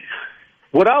take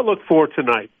what I'll look for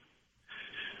tonight.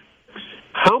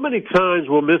 How many times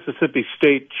will Mississippi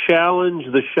State challenge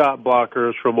the shot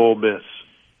blockers from Ole Miss?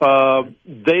 The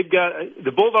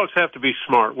Bulldogs have to be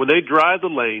smart. When they drive the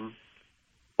lane,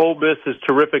 Ole Miss is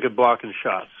terrific at blocking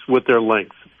shots with their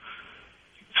length.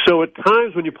 So at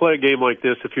times when you play a game like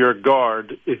this, if you're a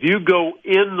guard, if you go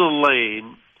in the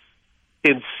lane,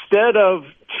 instead of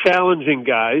challenging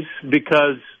guys,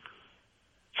 because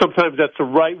sometimes that's the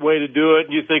right way to do it,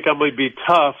 and you think I'm going to be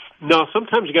tough. No,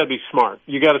 sometimes you got to be smart.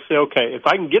 You got to say, okay, if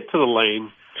I can get to the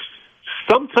lane,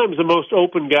 sometimes the most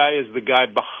open guy is the guy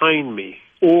behind me,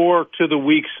 or to the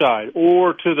weak side,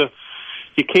 or to the.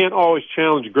 You can't always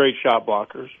challenge great shot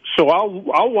blockers. So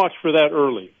I'll watch for that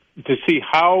early to see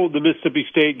how the Mississippi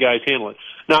State guys handle it.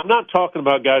 Now, I'm not talking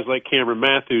about guys like Cameron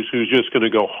Matthews, who's just going to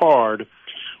go hard,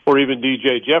 or even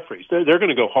DJ Jeffries. They're going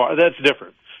to go hard. That's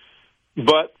different.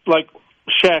 But like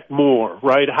Shaq Moore,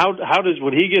 right? How does,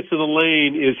 when he gets in the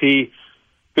lane, is he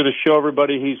going to show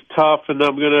everybody he's tough and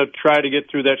I'm going to try to get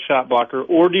through that shot blocker?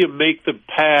 Or do you make the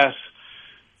pass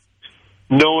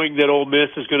knowing that Ole Miss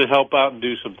is going to help out and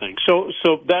do some things? So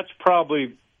that's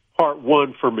probably part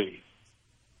one for me.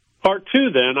 Part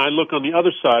two, then, I look on the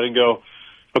other side and go,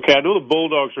 okay, I know the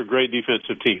Bulldogs are a great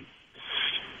defensive team.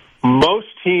 Most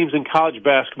teams in college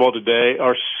basketball today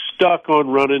are stuck on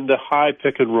running the high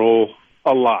pick and roll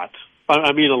a lot.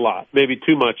 I mean a lot, maybe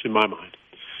too much in my mind.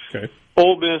 Okay.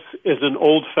 Ole Miss is an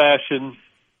old-fashioned,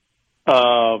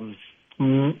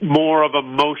 more of a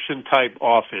motion-type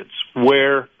offense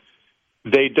where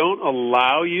they don't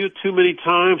allow you too many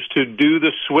times to do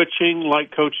the switching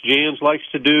like Coach Jans likes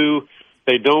to do.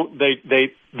 They don't.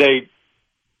 They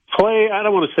play, I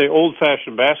don't want to say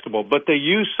old-fashioned basketball, but they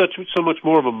use so much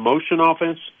more of a motion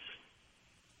offense.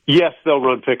 Yes, they'll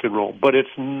run pick and roll, but it's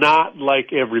not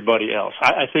like everybody else.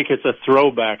 I think it's a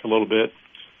throwback a little bit.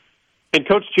 And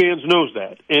Coach Jans knows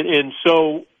that. And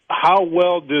so how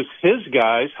well do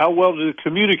they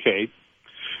communicate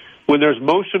when there's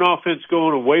motion offense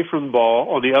going away from the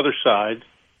ball on the other side?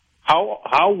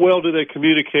 How well do they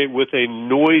communicate with a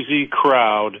noisy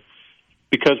crowd?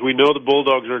 Because we know the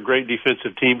Bulldogs are a great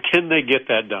defensive team. Can they get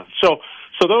that done? So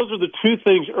those are the two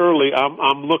things early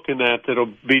I'm looking at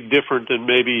that'll be different than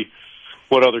maybe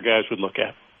what other guys would look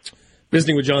at.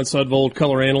 Visiting with John Sudvold,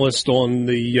 color analyst on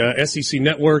the SEC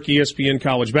Network, ESPN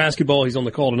College Basketball. He's on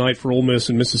the call tonight for Ole Miss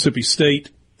and Mississippi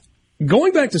State.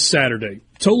 Going back to Saturday,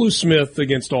 Tolu Smith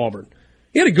against Auburn.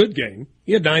 He had a good game.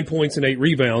 He had 9 points and 8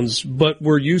 rebounds, but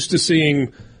we're used to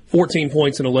seeing 14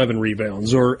 points and 11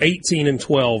 rebounds, or 18 and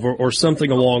 12, or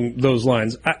something along those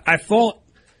lines. I thought,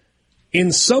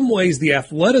 in some ways, the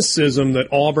athleticism that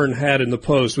Auburn had in the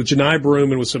post, with Janai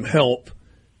Broom and with some help,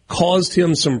 caused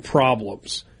him some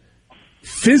problems.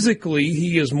 Physically,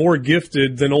 he is more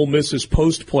gifted than Ole Miss's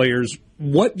post players.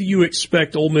 What do you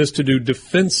expect Ole Miss to do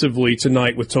defensively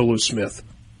tonight with Tolu Smith?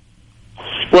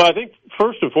 Well, I think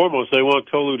first and foremost, they want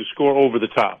Tolu to score over the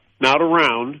top, not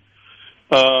around.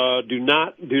 Do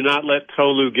not let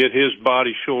Tolu get his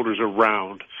body shoulders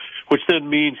around, which then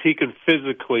means he can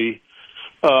physically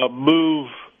move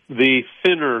the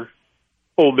thinner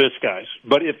Ole Miss guys.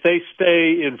 But if they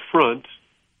stay in front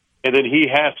and then he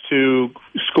has to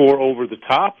score over the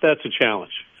top, that's a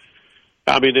challenge.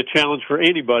 I mean, a challenge for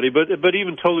anybody, but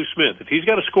even Tolu Smith. If he's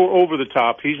got to score over the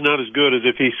top, he's not as good as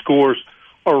if he scores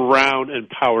around and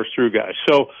powers through guys.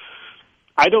 So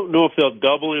I don't know if they'll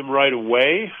double him right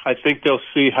away. I think they'll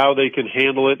see how they can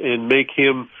handle it and make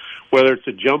him, whether it's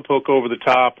a jump hook over the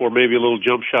top or maybe a little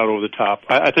jump shot over the top.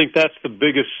 I think that's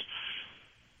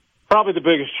probably the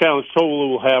biggest challenge Tolu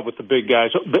will have with the big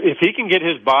guys. If he can get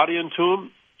his body into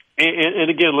him, and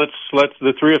again, let's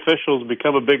the three officials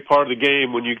become a big part of the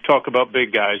game when you talk about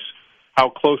big guys. How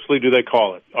closely do they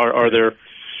call it?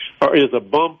 Is a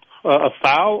bump a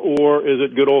foul, or is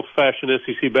it good old-fashioned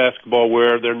SEC basketball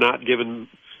where they're not given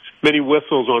many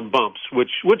whistles on bumps, which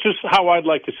is how I'd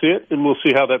like to see it, and we'll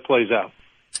see how that plays out.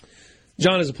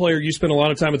 John, as a player, you spend a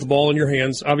lot of time with the ball in your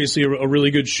hands, obviously a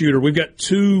really good shooter. We've got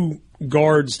two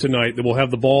guards tonight that will have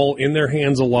the ball in their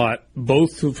hands a lot,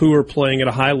 both of who are playing at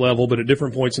a high level but at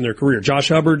different points in their career. Josh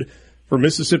Hubbard for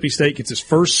Mississippi State gets his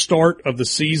first start of the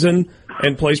season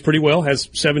and plays pretty well, has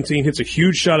 17, hits a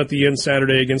huge shot at the end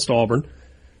Saturday against Auburn.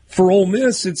 For Ole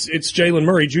Miss, it's Jalen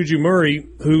Murray, Juju Murray,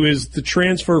 who is the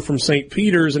transfer from St.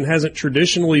 Peter's and hasn't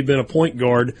traditionally been a point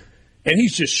guard, and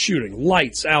he's just shooting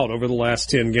lights out over the last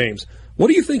 10 games. What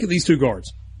do you think of these two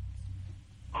guards?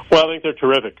 Well, I think they're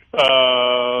terrific.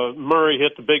 Murray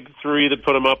hit the big three that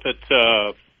put him up at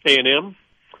A&M.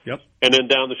 Yep. And then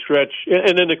down the stretch.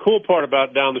 And then the cool part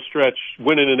about down the stretch,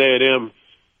 winning at A&M,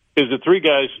 is the three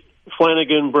guys,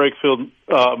 Flanagan, Brakefield,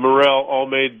 Morrell, all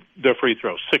made their free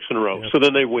throws, 6 in a row. Yep. So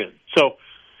then they win. So,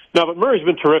 now, but Murray's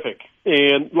been terrific.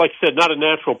 And like I said, not a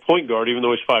natural point guard, even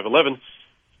though he's 5'11".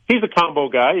 He's a combo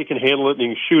guy. He can handle it and he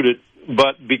can shoot it.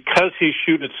 But because he's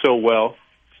shooting it so well,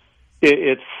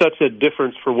 it's such a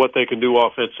difference for what they can do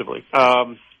offensively.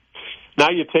 Now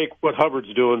you take what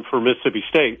Hubbard's doing for Mississippi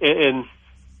State. And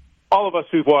all of us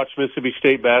who've watched Mississippi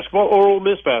State basketball or Ole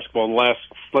Miss basketball in the last,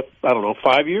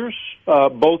 5 years,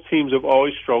 both teams have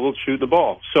always struggled shooting the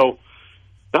ball. So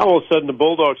now all of a sudden the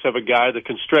Bulldogs have a guy that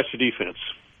can stretch the defense.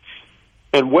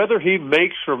 And whether he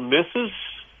makes or misses,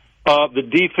 the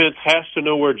defense has to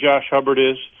know where Josh Hubbard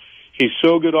is. He's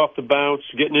so good off the bounce,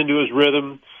 getting into his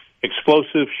rhythm,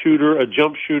 explosive shooter, a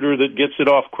jump shooter that gets it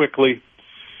off quickly.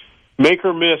 Make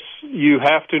or miss, you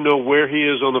have to know where he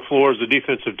is on the floor as a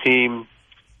defensive team,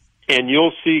 and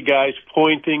you'll see guys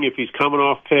pointing if he's coming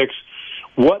off picks.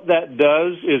 What that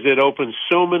does is it opens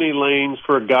so many lanes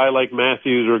for a guy like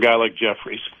Matthews or a guy like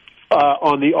Jeffries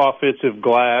on the offensive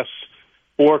glass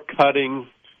or cutting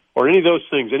or any of those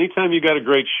things. Anytime you got a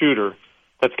great shooter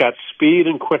that's got speed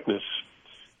and quickness,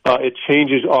 it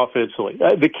changes offensively.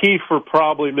 The key for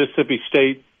probably Mississippi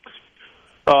State,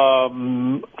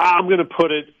 I'm going to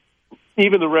put it,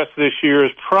 even the rest of this year,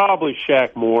 is probably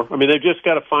Shaq Moore. I mean, they've just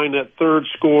got to find that third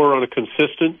scorer on a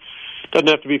consistent. Doesn't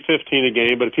have to be 15 a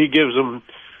game, but if he gives them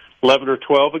 11 or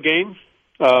 12 a game,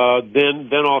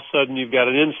 then all of a sudden you've got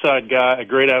an inside guy, a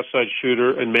great outside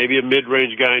shooter, and maybe a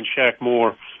mid-range guy in Shaq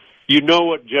Moore. You know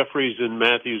what Jeffries and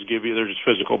Matthews give you; they're just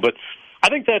physical. But I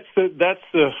think that's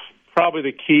probably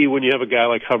the key when you have a guy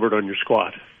like Hubbard on your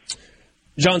squad.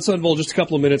 John Sunville, just a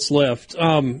couple of minutes left.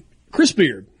 Chris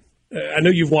Beard, I know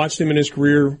you've watched him in his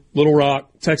career, Little Rock,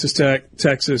 Texas Tech,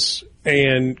 Texas,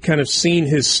 and kind of seen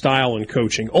his style in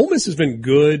coaching. Ole Miss has been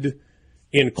good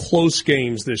in close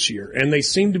games this year, and they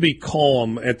seem to be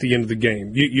calm at the end of the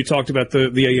game. You talked about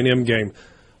the A&M game.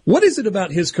 What is it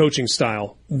about his coaching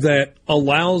style that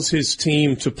allows his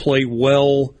team to play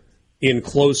well in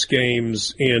close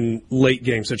games, in late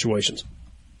game situations?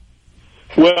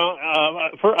 Well,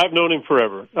 I've known him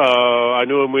forever. I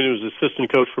knew him when he was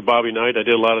assistant coach for Bobby Knight. I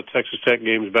did a lot of Texas Tech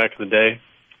games back in the day.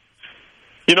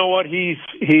 You know what? He's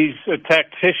a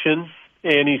tactician,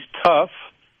 and he's tough.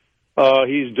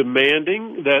 He's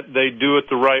demanding that they do it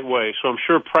the right way. So I'm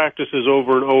sure practices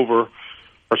over and over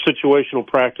are situational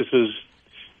practices.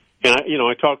 And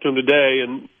I talked to him today,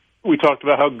 and we talked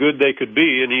about how good they could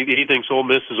be, and he thinks Ole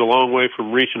Miss is a long way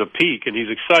from reaching a peak, and he's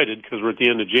excited because we're at the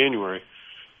end of January.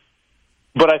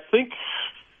 But I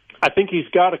think he's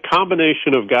got a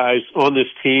combination of guys on this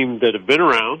team that have been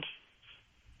around.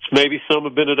 Maybe some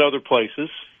have been at other places.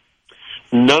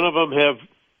 None of them have,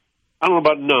 I don't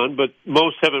know about none, but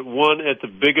most haven't won at the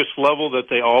biggest level that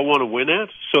they all want to win at.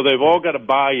 So they've all got to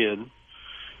buy in.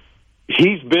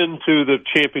 He's been to the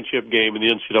championship game in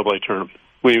the NCAA tournament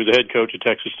when he was the head coach at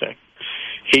Texas Tech.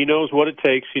 He knows what it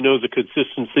takes. He knows the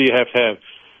consistency you have to have.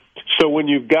 So when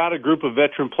you've got a group of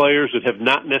veteran players that have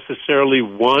not necessarily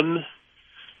won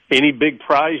any big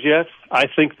prize yet, I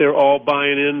think they're all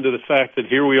buying into the fact that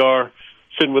here we are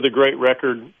sitting with a great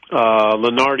record.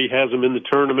 Lenardi has them in the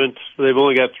tournament. They've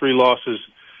only got 3 losses,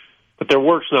 but their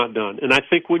work's not done. And I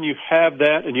think when you have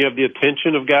that and you have the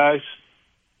attention of guys,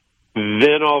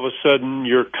 then all of a sudden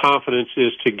your confidence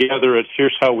is together at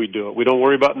here's how we do it. We don't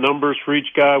worry about numbers for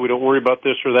each guy. We don't worry about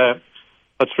this or that.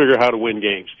 Let's figure out how to win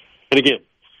games. And again,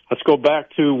 let's go back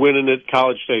to winning at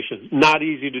College Station. Not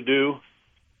easy to do.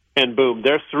 And boom,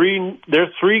 there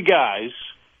are three guys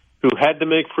who had to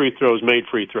make free throws, made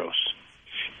free throws.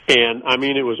 And, I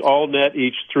mean, it was all net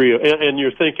each 3. And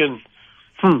you're thinking,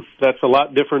 that's a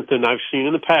lot different than I've seen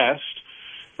in the past.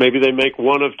 Maybe they make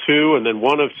 1 of 2 and then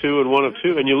 1 of 2 and 1 of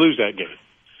 2, and you lose that game.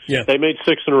 Yeah. They made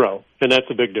 6 in a row, and that's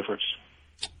a big difference.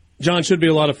 John, should be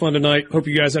a lot of fun tonight. Hope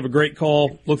you guys have a great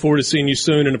call. Look forward to seeing you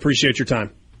soon and appreciate your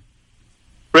time.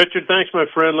 Richard, thanks, my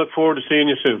friend. Look forward to seeing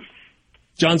you soon.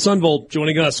 John Sunvold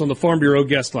joining us on the Farm Bureau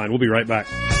guest line. We'll be right back.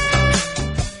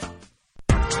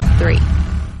 3.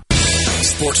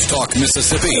 Sports Talk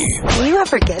Mississippi. Do you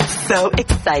ever get so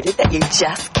excited that you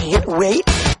just can't wait?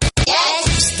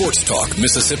 Yes! Sports Talk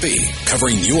Mississippi,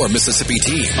 covering your Mississippi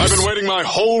teams. I've been waiting my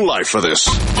whole life for this.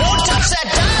 Don't touch that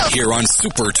dial! Here on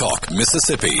Super Talk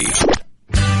Mississippi.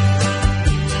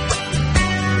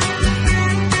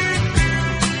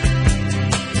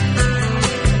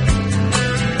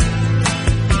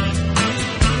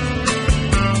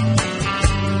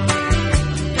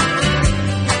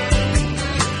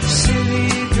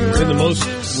 In the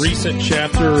most recent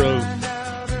chapter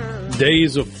of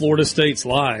Days of Florida State's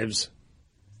lives,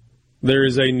 there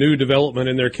is a new development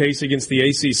in their case against the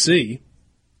ACC.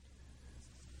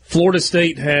 Florida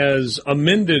State has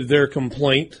amended their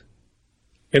complaint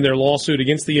in their lawsuit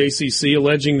against the ACC,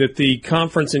 alleging that the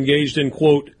conference engaged in,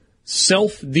 quote,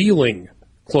 self-dealing,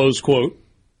 close quote,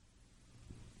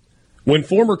 when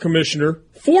former Commissioner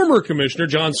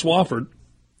John Swofford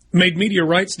made media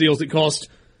rights deals that cost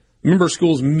member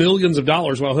schools millions of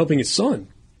dollars while helping his son.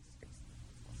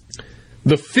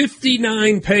 The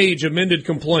 59-page amended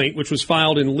complaint, which was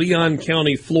filed in Leon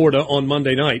County, Florida on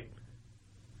Monday night,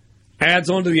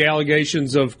 adds on to the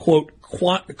allegations of, quote,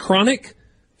 chronic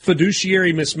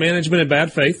fiduciary mismanagement and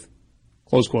bad faith,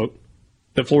 close quote,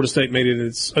 that Florida State made in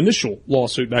its initial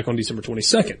lawsuit back on December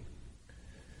 22nd.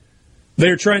 They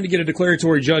are trying to get a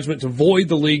declaratory judgment to void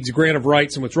the league's grant of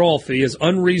rights and withdrawal fee as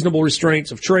unreasonable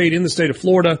restraints of trade in the state of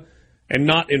Florida and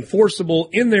not enforceable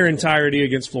in their entirety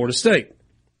against Florida State.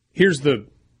 Here's the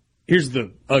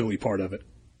ugly part of it.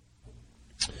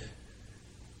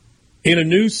 In a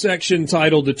new section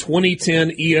titled the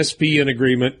 2010 ESPN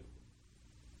Agreement,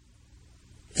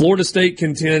 Florida State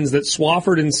contends that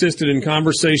Swofford insisted in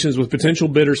conversations with potential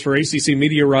bidders for ACC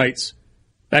media rights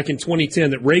back in 2010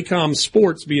 that Raycom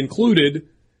Sports be included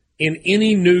in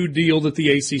any new deal that the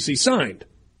ACC signed.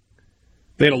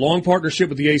 They had a long partnership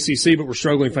with the ACC but were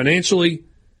struggling financially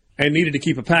and needed to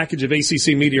keep a package of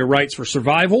ACC media rights for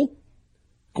survival,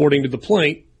 according to the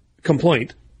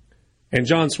complaint. And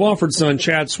John Swofford's son,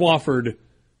 Chad Swofford,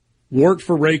 worked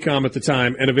for Raycom at the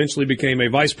time and eventually became a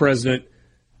vice president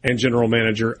and general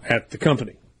manager at the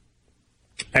company.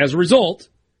 As a result,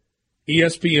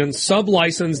 ESPN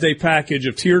sublicensed a package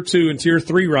of Tier 2 and Tier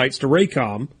 3 rights to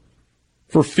Raycom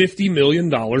for $50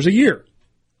 million a year.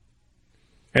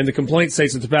 And the complaint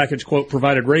states that the package, quote,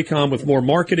 provided Raycom with more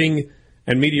marketing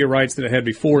and media rights than it had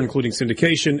before, including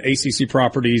syndication, ACC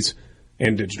properties,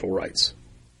 and digital rights.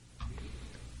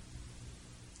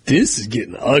 This is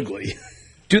getting ugly.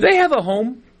 Do they have a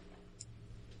home?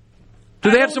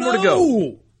 Do they have somewhere to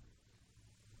go?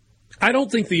 I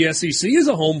don't think the SEC is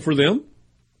a home for them.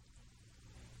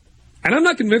 And I'm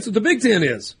not convinced that the Big Ten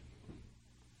is.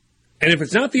 And if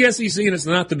it's not the SEC and it's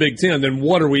not the Big Ten, then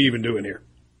what are we even doing here?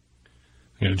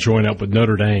 Going to join up with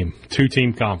Notre Dame,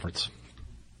 2-team conference.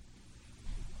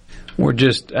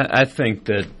 I think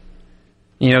that,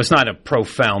 it's not a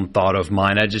profound thought of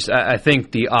mine. I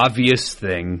think the obvious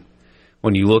thing,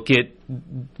 when you look at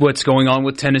what's going on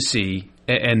with Tennessee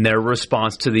and their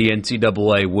response to the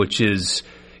NCAA, which is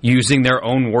using their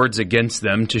own words against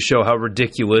them to show how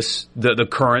ridiculous the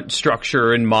current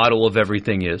structure and model of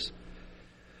everything is.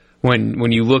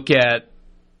 When you look at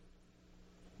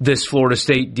this Florida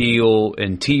State deal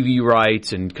and TV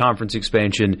rights and conference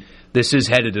expansion, this is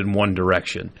headed in one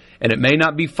direction. And it may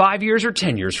not be 5 years or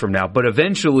 10 years from now, but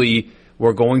eventually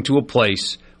we're going to a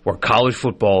place where college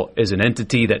football is an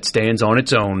entity that stands on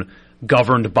its own,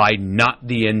 governed by not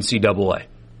the NCAA.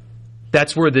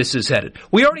 That's where this is headed.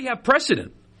 We already have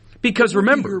precedent. Because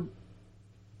remember...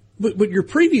 But your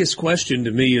previous question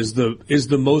to me is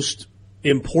the most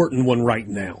important one right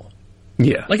now.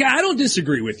 Yeah. Like, I don't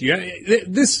disagree with you.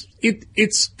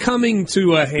 It's coming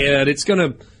to a head. It's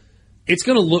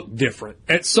gonna look different.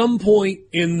 At some point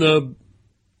in the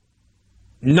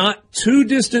not too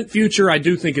distant future, I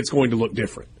do think it's going to look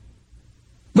different.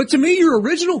 But to me, your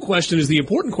original question is the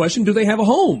important question: do they have a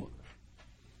home?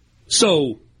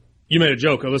 So, you made a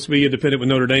joke. Let's be independent with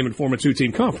Notre Dame and form a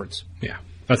 2-team conference. Yeah,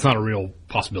 that's not a real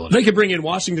possibility. They could bring in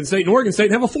Washington State and Oregon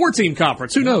State and have a 4-team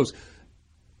conference. Who knows?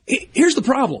 Here's the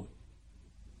problem.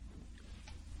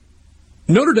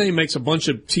 Notre Dame makes a bunch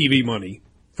of TV money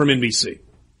from NBC,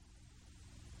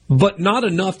 but not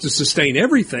enough to sustain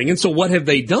everything. And so what have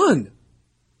they done?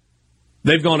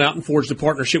 They've gone out and forged a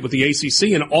partnership with the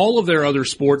ACC and all of their other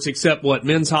sports except,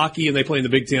 men's hockey, and they play in the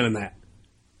Big Ten and that.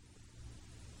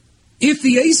 If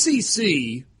the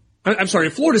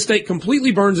if Florida State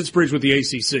completely burns its bridge with the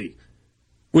ACC,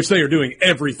 which they are doing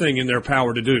everything in their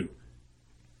power to do,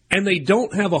 and they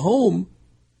don't have a home,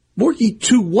 Morky,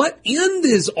 to what end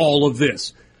is all of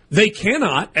this? They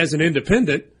cannot, as an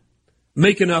independent,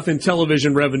 make enough in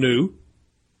television revenue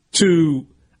to,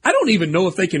 I don't even know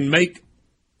if they can make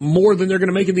more than they're going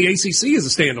to make in the ACC as a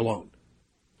standalone.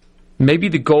 Maybe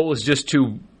the goal is just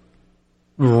to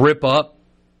rip up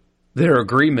their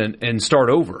agreement and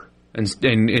start over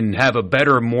and have a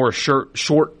better, more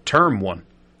short-term one.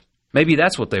 Maybe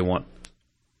that's what they want.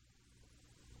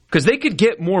 Because they could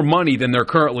get more money than they're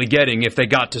currently getting if they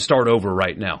got to start over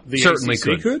right now. The Certainly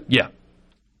ACC could? Yeah.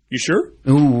 You sure?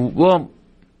 Ooh, well,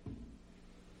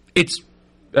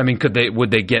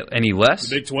 would they get any less?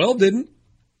 The Big 12 didn't.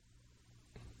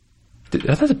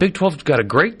 I thought the Big 12 got a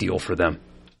great deal for them.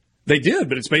 They did,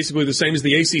 but it's basically the same as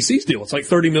the ACC's deal. It's like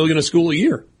 $30 million a school a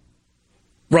year,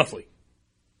 roughly.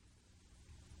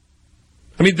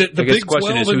 I mean, the Big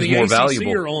 12 and the ACC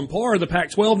are on par. The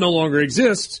Pac-12 no longer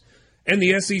exists, and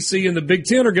the SEC and the Big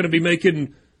Ten are going to be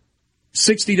making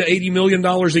 $60 to $80 million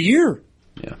a year.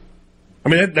 Yeah, I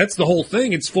mean that's the whole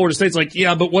thing. It's Florida State's like,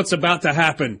 yeah, but what's about to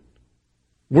happen?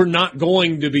 We're not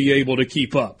going to be able to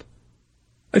keep up.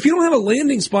 If you don't have a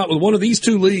landing spot with one of these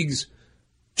two leagues,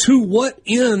 to what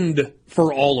end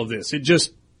for all of this? It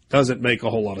just doesn't make a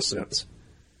whole lot of sense.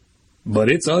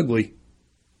 But it's ugly.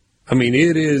 I mean,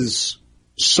 it is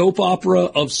soap opera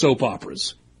of soap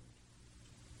operas.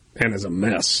 And is a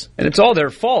mess. And it's all their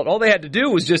fault. All they had to do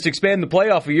was just expand the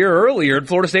playoff a year earlier, and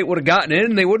Florida State would have gotten in,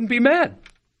 and they wouldn't be mad.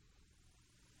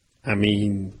 I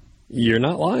mean, you're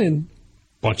not lying.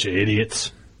 Bunch of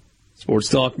idiots. Sports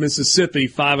Talk Mississippi,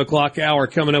 5 o'clock hour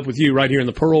coming up with you right here in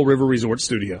the Pearl River Resort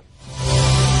Studio.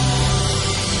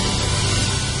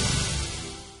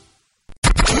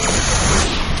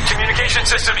 Communication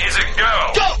system is a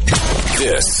go. Go!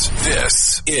 This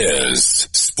is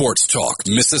Sports Talk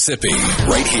Mississippi,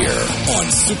 right here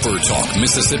on Super Talk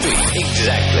Mississippi.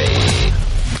 Exactly.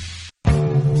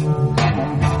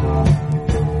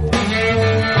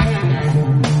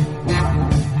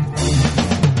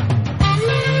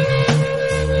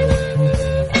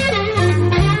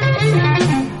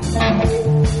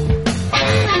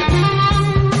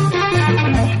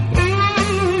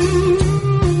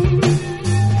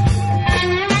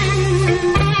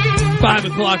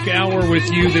 Hour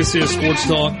with you. This is Sports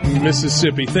Talk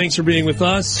Mississippi. Thanks for being with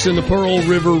us in the Pearl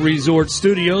River Resort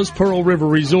Studios. Pearl River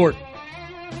Resort,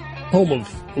 home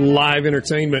of live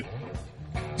entertainment.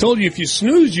 Told you if you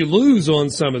snooze, you lose on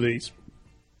some of these.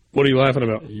 What are you laughing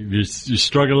about? You're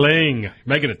struggling.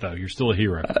 Making it, though. You're still a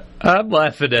hero. I'm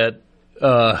laughing at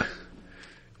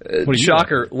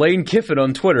shocker, Lane Kiffin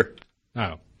on Twitter.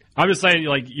 Oh. I'm just saying,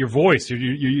 like, your voice,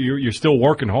 you're still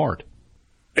working hard.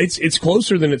 It's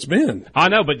closer than it's been. I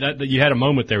know, but you had a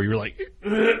moment there where you were like...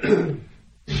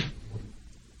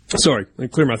 Sorry, let me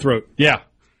clear my throat. Yeah.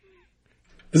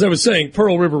 As I was saying,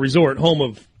 Pearl River Resort, home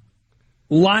of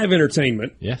live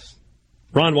entertainment. Yes.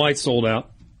 Ron White sold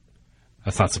out.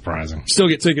 That's not surprising. Still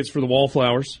get tickets for the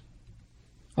Wallflowers.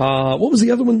 What was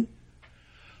the other one?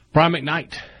 Brian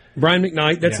McKnight. Brian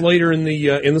McKnight. That's later in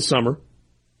the summer.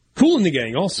 Kool and the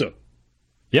Gang also.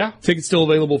 Yeah. Tickets still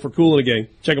available for Kool and the Gang.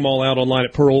 Check them all out online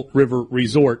at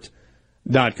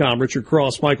PearlRiverResort.com. Richard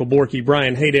Cross, Michael Borky,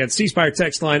 Brian Haydad. C-Spire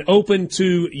text line open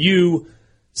to you,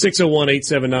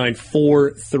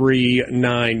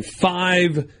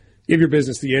 601-879-4395. Give your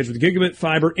business the edge with gigabit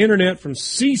fiber internet from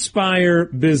C-Spire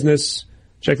Business.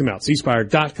 Check them out,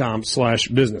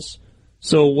 cspire.com/business.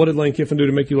 So what did Lane Kiffin do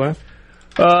to make you laugh?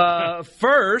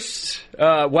 First,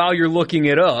 while you're looking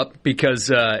it up,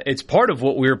 because it's part of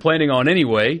what we were planning on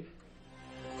anyway.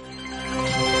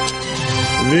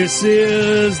 This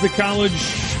is the college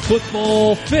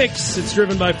football fix. It's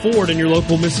driven by Ford and your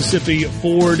local Mississippi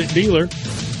Ford dealer.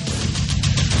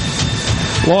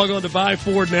 Log on to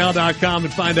buyfordnow.com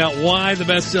and find out why the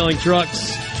best-selling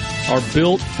trucks are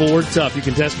built Ford tough. You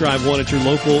can test drive one at your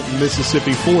local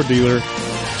Mississippi Ford dealer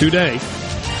today.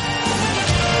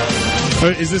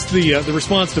 Is this the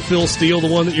response to Phil Steele, the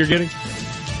one that you're getting?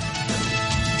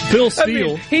 Phil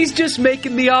Steele. He's just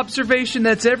making the observation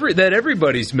that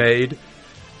everybody's made.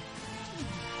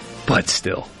 But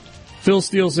still. Phil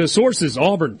Steele says, sources,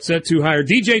 Auburn set to hire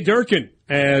DJ Durkin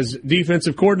as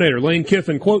defensive coordinator. Lane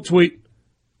Kiffin, quote tweet,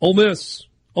 Ole Miss,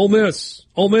 Ole Miss,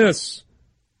 Ole Miss.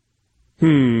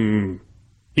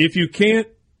 If you can't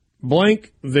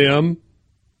blank them.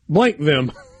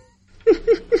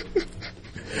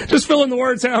 Just fill in the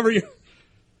words however you...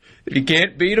 If you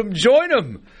can't beat them, join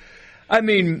them. I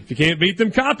mean... If you can't beat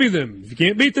them, copy them. If you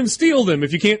can't beat them, steal them.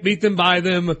 If you can't beat them, buy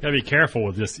them. Gotta be careful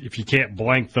with this. If you can't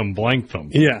blank them, blank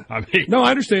them. Yeah. I mean... No, I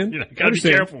understand. Gotta be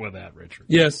careful with that, Richard.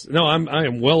 Yes. No, I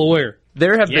am well aware.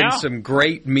 There have been some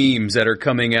great memes that are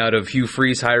coming out of Hugh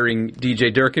Freeze hiring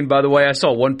DJ Durkin. By the way, I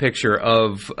saw one picture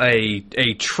of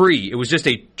a tree. It was just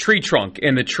a tree trunk,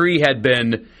 and the tree had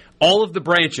been, all of the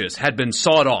branches had been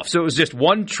sawed off. So it was just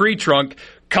one tree trunk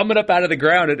coming up out of the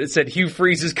ground, and it said Hugh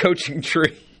Freeze's coaching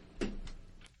tree.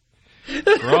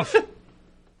 Rough.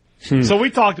 So we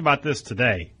talked about this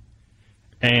today,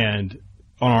 and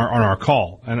on our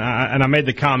call, and I made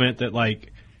the comment that,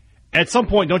 like, at some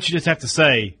point, don't you just have to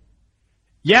say,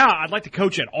 yeah, I'd like to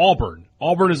coach at Auburn.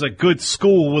 Auburn is a good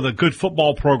school with a good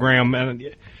football program,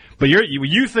 but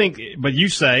you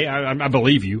say, I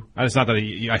believe you. It's not that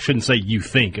I shouldn't say you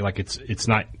think, like it's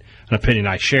not an opinion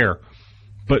I share,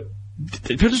 but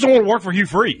people just don't want to work for Hugh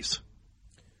Freeze.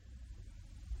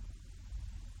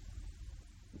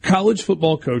 College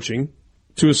football coaching,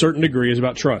 to a certain degree, is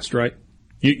about trust, right?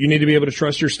 You need to be able to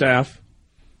trust your staff.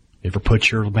 You ever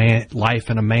put your life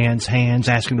in a man's hands,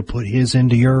 ask him to put his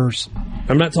into yours?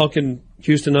 I'm not talking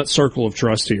Houston Nutt circle of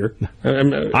trust here.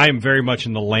 I am very much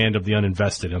in the land of the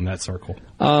uninvested in that circle.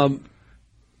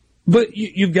 But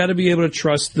you've got to be able to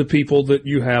trust the people that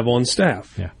you have on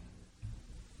staff. Yeah.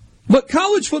 But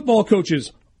college football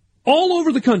coaches all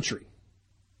over the country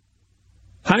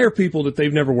hire people that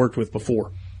they've never worked with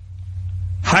before.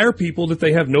 Hire people that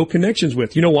they have no connections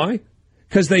with. You know why?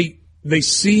 Because they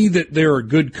see that there are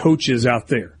good coaches out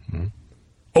there. Mm-hmm.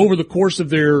 Over the course of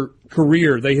their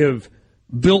career, they have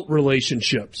built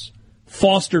relationships,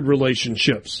 fostered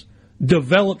relationships,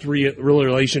 developed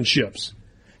relationships,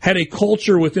 had a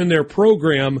culture within their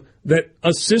program that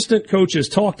assistant coaches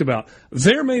talked about.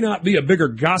 There may not be a bigger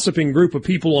gossiping group of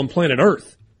people on planet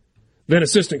Earth than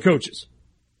assistant coaches.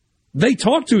 They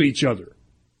talk to each other.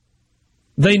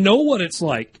 They know what it's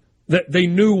like. That they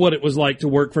knew what it was like to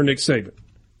work for Nick Saban.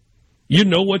 You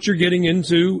know what you're getting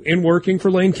into in working for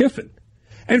Lane Kiffin.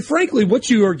 And frankly, what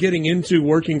you are getting into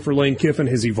working for Lane Kiffin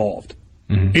has evolved.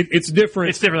 Mm-hmm. It's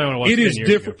different. It's different than it was 10 years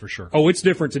ago, for sure. Oh, it's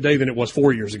different today than it was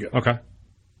 4 years ago. Okay.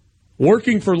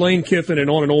 Working for Lane Kiffin and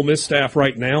on an Ole Miss staff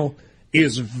right now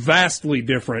is vastly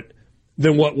different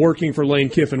than what working for Lane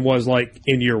Kiffin was like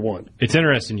in year one. It's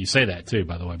interesting you say that, too,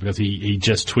 by the way, because he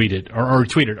just tweeted, or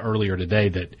tweeted earlier today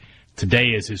that today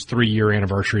is his 3-year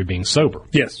anniversary of being sober.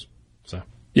 Yes. So.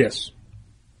 Yes.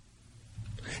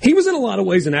 He was in a lot of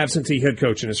ways an absentee head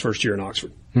coach in his first year in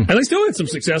Oxford. And they still had some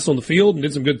success on the field and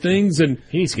did some good things. And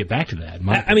he needs to get back to that.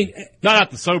 I mean,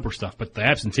 not the sober stuff, but the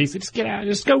absentees. Just get out.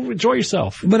 Just go enjoy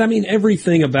yourself. But, I mean,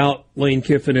 everything about Lane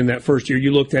Kiffin in that first year,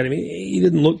 you looked at him, he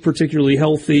didn't look particularly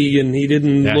healthy, and he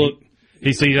didn't look...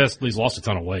 He's lost a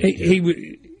ton of weight.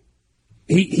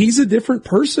 He's a different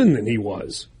person than he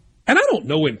was. And I don't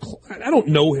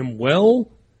know him well.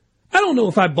 I don't know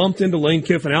if I bumped into Lane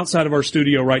Kiffin outside of our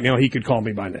studio right now, he could call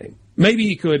me by name. Maybe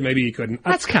he could, maybe he couldn't.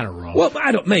 That's kind of rough. Well,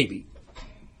 maybe.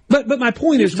 But my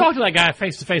point is... You've talked to that guy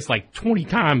face-to-face like 20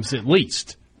 times at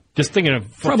least. Just thinking of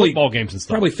football games and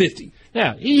stuff. Probably 50.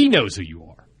 Yeah, he knows who you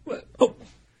are.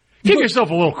 Give yourself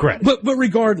a little credit. But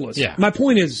regardless, my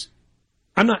point is,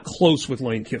 I'm not close with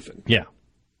Lane Kiffin. Yeah.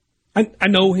 I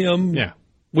know him. Yeah.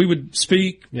 We would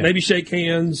speak, maybe shake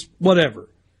hands, whatever.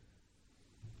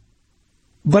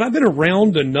 But I've been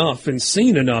around enough and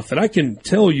seen enough that I can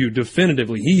tell you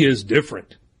definitively he is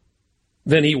different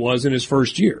than he was in his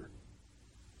first year.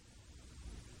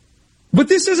 But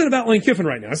this isn't about Lane Kiffin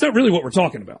right now. It's not really what we're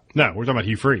talking about. No, we're talking about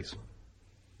Hugh Freeze.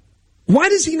 Why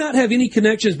does he not have any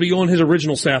connections beyond his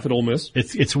original staff at Ole Miss?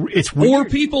 It's weird. Or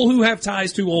people who have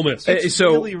ties to Ole Miss. It's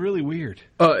really, really weird.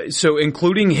 So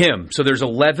including him, so there's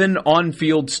 11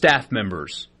 on-field staff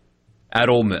members at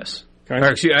Ole Miss. Okay.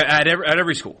 Or, excuse, at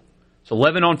every school. So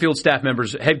 11 on-field staff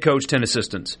members, head coach, 10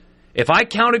 assistants. If I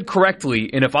counted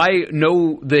correctly, and if I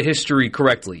know the history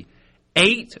correctly,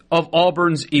 8 of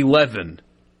Auburn's 11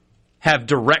 have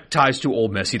direct ties to Ole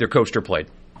Miss, either coached or played.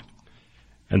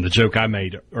 And the joke I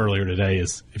made earlier today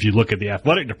is, if you look at the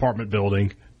athletic department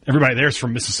building, everybody there's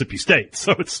from Mississippi State.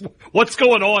 So it's what's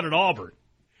going on at Auburn?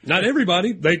 Not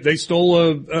everybody. They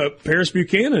stole Paris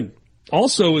Buchanan.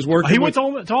 Also is working. He went to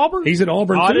Auburn? He's at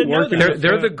Auburn too. Working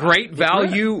they're the great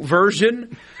value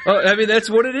version. I mean, that's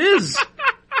what it is.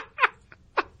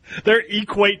 They're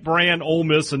Equate brand Ole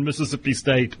Miss and Mississippi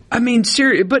State. I mean,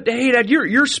 seriously, but hey, Dad,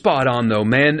 you're spot on though,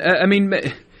 man. I mean,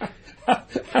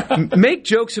 make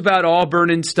jokes about Auburn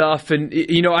and stuff, and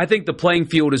I think the playing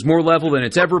field is more level than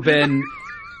it's ever been,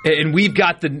 and we've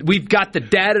got the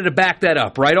data to back that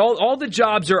up, right? All the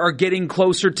jobs are getting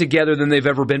closer together than they've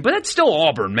ever been, but that's still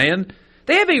Auburn, man.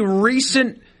 They have a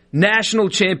recent national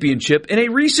championship and a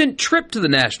recent trip to the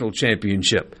national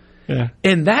championship. Yeah.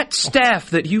 And that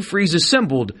staff that Hugh Freeze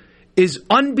assembled is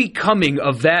unbecoming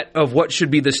of what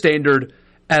should be the standard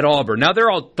at Auburn. Now,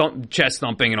 they're all chest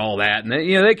thumping and all that, and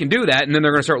they can do that, and then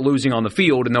they're going to start losing on the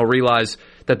field, and they'll realize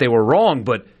that they were wrong.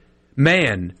 But,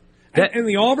 man. And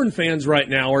the Auburn fans right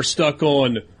now are stuck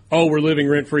on, we're living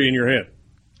rent-free in your head.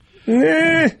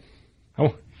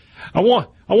 I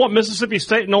want Mississippi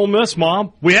State and Ole Miss,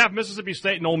 Mom. We have Mississippi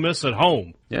State and Ole Miss at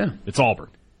home. Yeah. It's Auburn.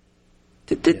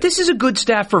 This is a good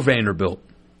staff for Vanderbilt.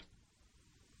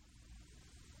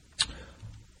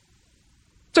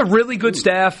 It's a really good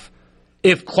staff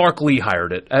if Clark Lee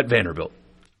hired it at Vanderbilt.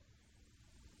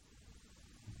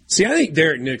 See, I think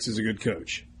Derek Nix is a good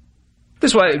coach.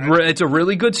 This way, it's a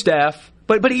really good staff,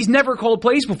 but he's never called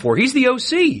plays before. He's the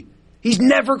OC. He's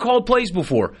never called plays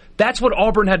before. That's what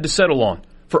Auburn had to settle on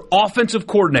for offensive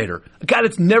coordinator. A guy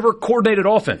that's never coordinated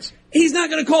offense. He's not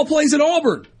going to call plays at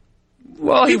Auburn.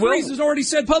 Well, he will. Freeze has already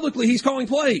said publicly he's calling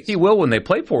plays. He will when they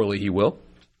play poorly. He will.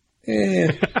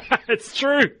 It's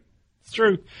true. It's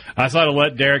true. I decided to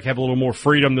let Derek have a little more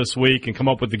freedom this week and come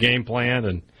up with the game plan,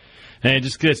 and it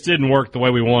just didn't work the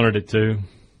way we wanted it to.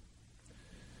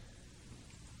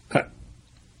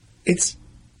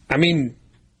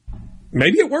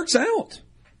 Maybe it works out.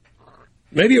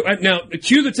 Now,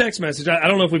 cue the text message. I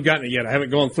don't know if we've gotten it yet. I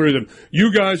haven't gone through them.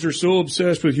 You guys are so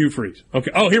obsessed with Hugh Freeze.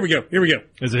 Okay. Oh, here we go.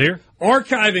 Is it here?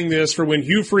 Archiving this for when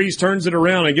Hugh Freeze turns it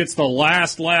around and gets the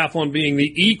last laugh on being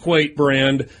the Equate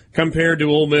brand compared to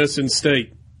Ole Miss and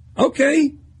State.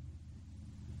 Okay.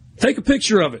 Take a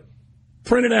picture of it.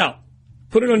 Print it out.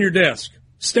 Put it on your desk.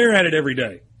 Stare at it every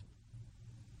day.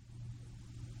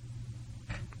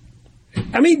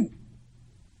 I mean,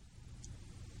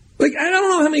 I don't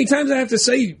know how many times I have to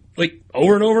say,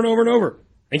 over and over and over and over.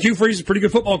 And Hugh Freeze is a pretty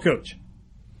good football coach.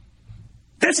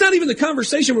 That's not even the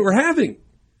conversation we were having.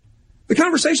 The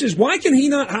conversation is, why can he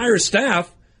not hire a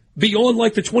staff beyond,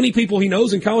 the 20 people he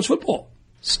knows in college football?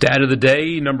 Stat of the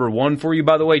day, number one for you,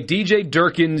 by the way. DJ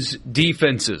Durkin's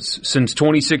defenses since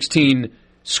 2016,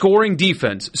 scoring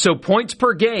defense. So points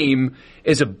per game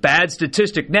is a bad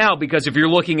statistic now, because if you're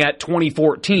looking at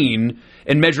 2014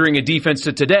 and measuring a defense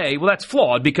to today, well, that's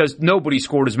flawed because nobody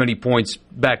scored as many points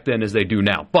back then as they do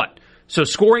now. But, so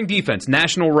scoring defense,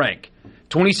 national rank.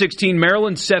 2016,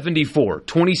 Maryland, 74.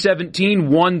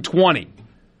 2017, 120.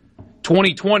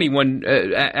 2020, when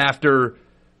after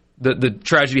the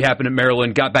tragedy happened at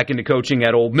Maryland, got back into coaching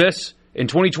at Ole Miss. In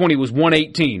 2020, was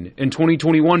 118. In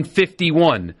 2021,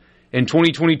 51. In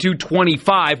 2022,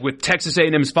 25 with Texas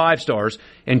A&M's 5 stars.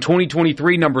 In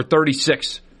 2023, number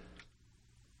 36.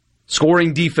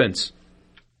 Scoring defense.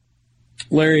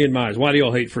 Larry and Mize, why do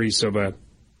y'all hate Freeze so bad?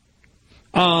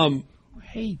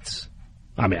 Hates.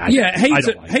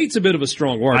 Hate's a bit of a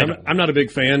strong word. I'm not a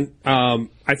big fan.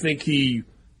 I think he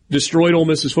destroyed Ole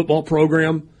Miss's football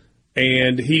program,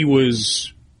 and he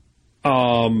was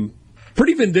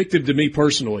pretty vindictive to me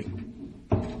personally.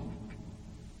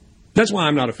 That's why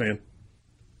I'm not a fan.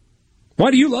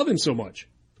 Why do you love him so much?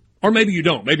 Or maybe you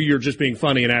don't. Maybe you're just being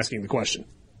funny and asking the question.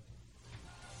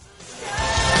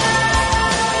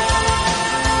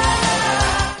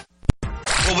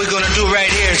 What we're going to do right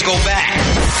here is go back.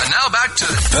 And now back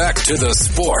to the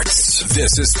sports.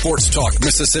 This is Sports Talk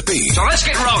Mississippi. So let's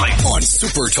get rolling on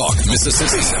Super Talk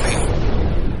Mississippi.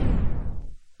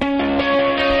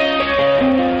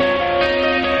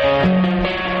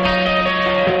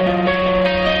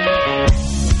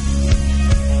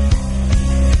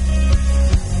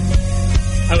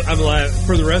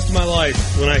 For the rest of my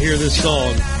life, when I hear this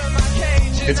song,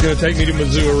 it's going to take me to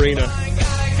Mizzou Arena,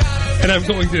 and I'm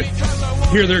going to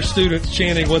hear their students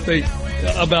chanting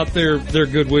about their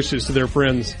good wishes to their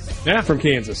friends from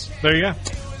Kansas. There you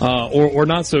go. Or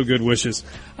not so good wishes.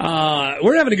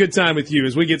 We're having a good time with you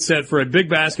as we get set for a big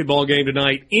basketball game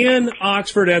tonight in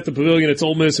Oxford at the Pavilion. It's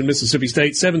Ole Miss and Mississippi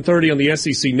State, 7:30 on the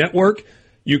SEC Network.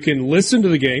 You can listen to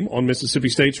the game on Mississippi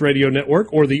State's radio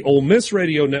network or the Ole Miss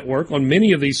radio network on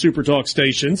many of these SuperTalk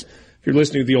stations. If you're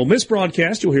listening to the Ole Miss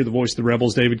broadcast, you'll hear the voice of the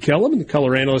Rebels, David Kellum, and the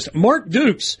color analyst, Mark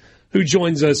Dukes, who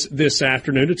joins us this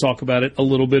afternoon to talk about it a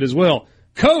little bit as well.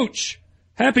 Coach,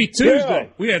 happy Tuesday.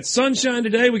 Yeah. We had sunshine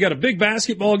today. We got a big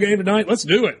basketball game tonight. Let's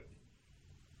do it.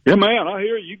 Yeah, man, I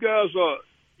hear you guys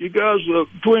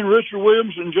between Richard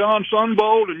Williams and John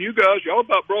Sunvold and y'all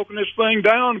about broken this thing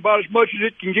down about as much as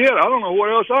it can get. I don't know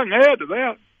what else I can add to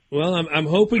that. Well, I'm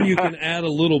hoping you can add a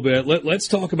little bit. Let's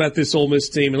talk about this Ole Miss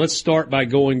team, and let's start by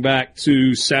going back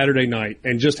to Saturday night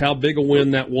and just how big a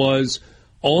win that was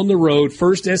on the road.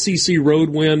 First SEC road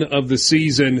win of the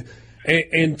season.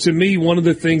 And to me, one of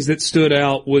the things that stood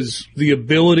out was the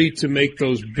ability to make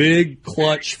those big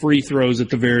clutch free throws at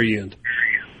the very end.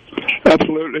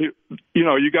 Absolutely.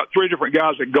 You got three different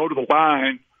guys that go to the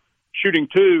line shooting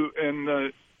two,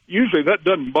 and usually that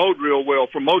doesn't bode real well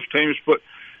for most teams, but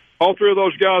all three of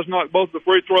those guys knocked both the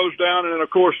free throws down, and then, of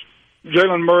course,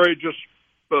 Jalen Murray just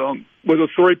with a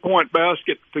three-point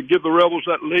basket to give the Rebels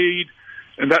that lead,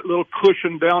 and that little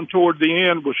cushion down toward the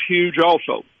end was huge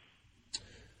also.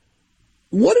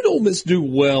 What did Ole Miss do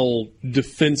well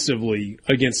defensively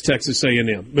against Texas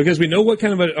A&M? Because we know what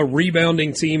kind of a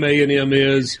rebounding team A&M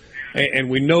is, and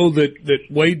we know that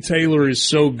Wade Taylor is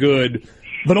so good.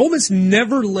 But Ole Miss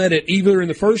never let it, either in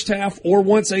the first half or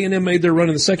once A&M made their run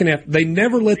in the second half, they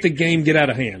never let the game get out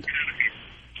of hand.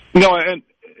 No, and,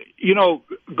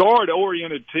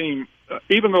 guard-oriented team,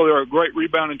 even though they're a great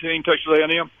rebounding team, Texas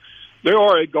A&M, they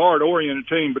are a guard-oriented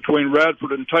team between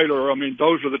Radford and Taylor. I mean,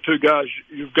 those are the two guys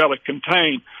you've got to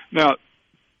contain. Now,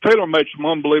 Taylor made some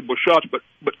unbelievable shots, but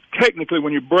technically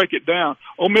when you break it down,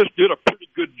 Ole Miss did a pretty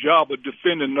good job of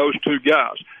defending those two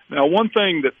guys. Now, one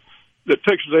thing that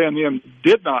Texas A&M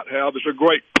did not have is a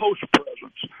great post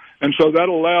presence, and so that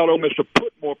allowed Ole Miss to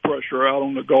put more pressure out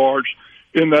on the guards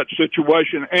in that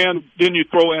situation. And then you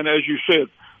throw in, as you said,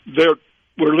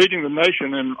 we're leading the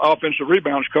nation in offensive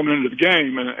rebounds coming into the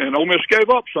game, and Ole Miss gave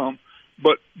up some,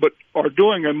 but are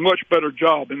doing a much better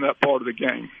job in that part of the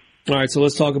game. All right, so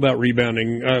let's talk about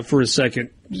rebounding for a second.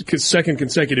 Second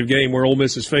consecutive game where Ole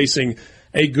Miss is facing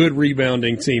a good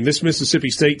rebounding team. This Mississippi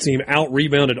State team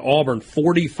out-rebounded Auburn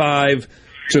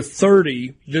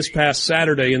 45-30 this past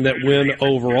Saturday in that win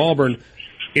over Auburn.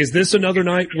 Is this another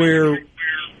night where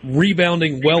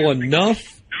rebounding well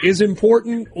enough is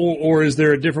important, or is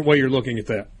there a different way you're looking at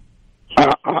that?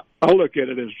 I look at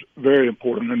it as very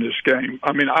important in this game.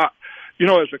 I mean, as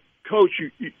a coach,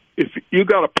 if you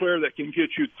got a player that can get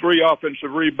you 3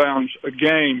 offensive rebounds a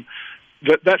game,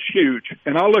 that's huge.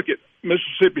 And I look at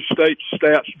Mississippi State's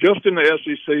stats just in the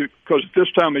SEC, because at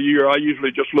this time of year, I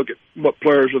usually just look at what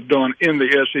players have done in the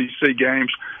SEC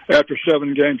games. After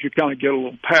 7 games, you kind of get a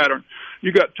little pattern.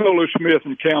 You got Tolu Smith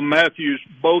and Cam Matthews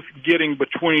both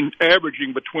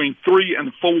averaging between 3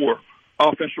 and 4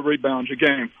 offensive rebounds a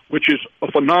game, which is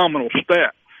a phenomenal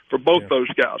stat for both those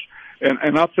guys.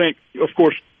 And I think, of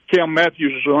course, Cam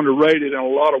Matthews is underrated in a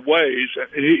lot of ways.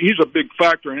 He's a big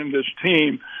factor in this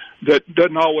team that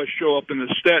doesn't always show up in the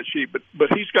stat sheet, but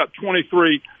he's got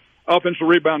 23 offensive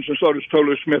rebounds, and so does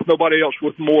Tolu Smith. Nobody else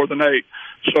with more than 8.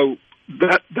 So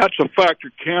that's a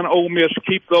factor. Can Ole Miss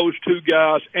keep those two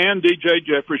guys? And DJ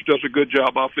Jeffries does a good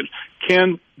job offense.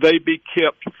 Can they be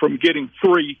kept from getting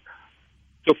 3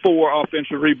 to 4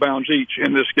 offensive rebounds each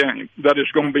in this game? That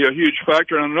is going to be a huge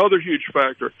factor. And another huge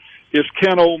factor is,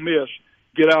 can Ole Miss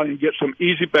get out and get some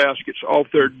easy baskets off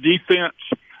their defense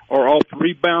or off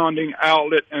rebounding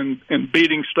outlet and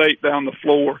beating State down the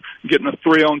floor, getting a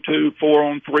 3-on-2,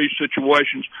 4-on-3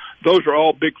 situations. Those are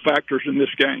all big factors in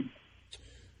this game.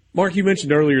 Mark, you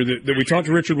mentioned earlier that we talked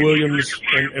to Richard Williams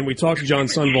and we talked to John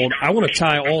Sunvold. I want to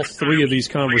tie all 3 of these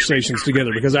conversations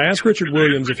together, because I asked Richard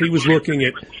Williams if he was looking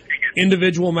at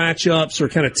individual matchups or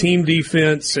kind of team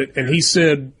defense, and he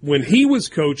said when he was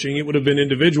coaching, it would have been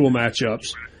individual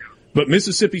matchups. But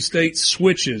Mississippi State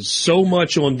switches so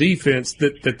much on defense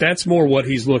that's more what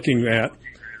he's looking at.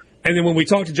 And then when we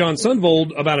talked to John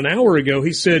Sunvold about an hour ago,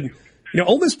 he said,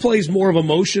 Ole Miss plays more of a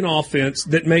motion offense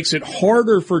that makes it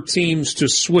harder for teams to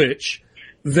switch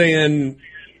than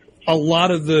a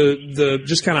lot of the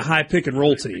just kind of high pick and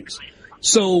roll teams.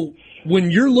 So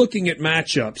when you're looking at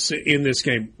matchups in this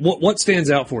game, what stands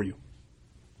out for you?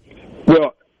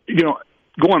 Well,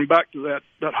 going back to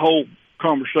that whole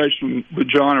conversation with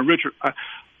John and Richard,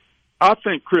 I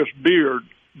think Chris Beard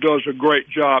does a great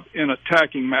job in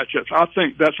attacking matchups. I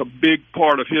think that's a big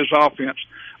part of his offense.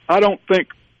 I don't think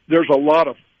there's a lot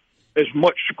of as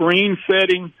much screen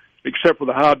setting, except for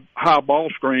the high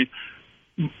ball screen,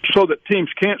 so that teams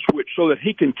can't switch, so that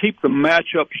he can keep the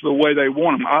matchups the way they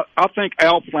want them. I think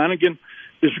Al Flanagan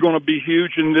is going to be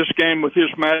huge in this game with his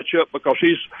matchup because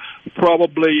he's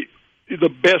probably the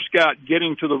best guy at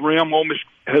getting to the rim Ole Miss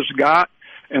has got.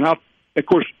 And, of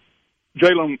course,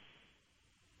 Jalen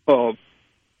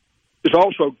is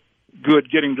also good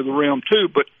getting to the rim, too,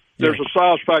 but there's a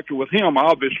size factor with him,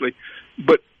 obviously.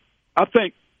 But I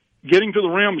think getting to the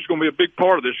rim is going to be a big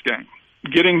part of this game.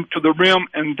 Getting to the rim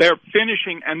and they're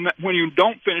finishing, and when you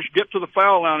don't finish, get to the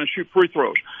foul line and shoot free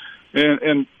throws.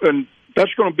 And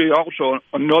that's going to be also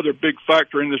another big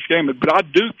factor in this game. But I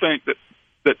do think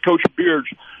that Coach Beard's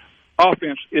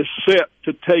offense is set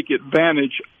to take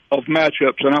advantage of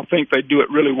matchups, and I think they do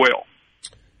it really well.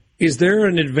 Is there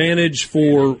an advantage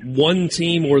for one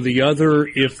team or the other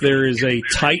if there is a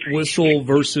tight whistle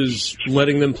versus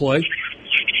letting them play?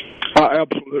 I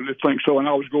absolutely think so, and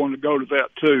I was going to go to that,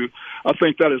 too. I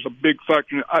think that is a big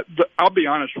factor. I'll be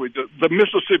honest with you. The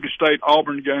Mississippi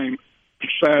State-Auburn game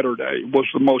Saturday was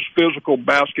the most physical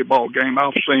basketball game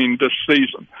I've seen this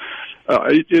season.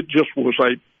 It just was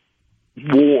a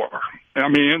war. I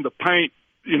mean, in the paint,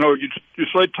 you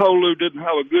say Tolu didn't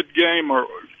have a good game or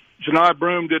Janai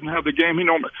Broome didn't have the game he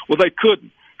normally. Well, they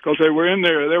couldn't because they were in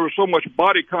there. There was so much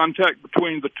body contact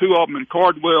between the two of them and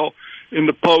Cardwell in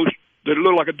the post that it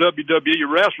looked like a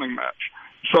WWE wrestling match.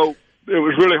 So it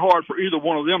was really hard for either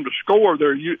one of them to score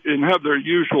and have their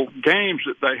usual games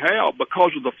that they have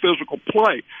because of the physical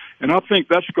play. And I think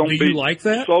that's going to be so big. Do you like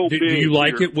that? Do you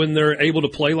like it when they're able to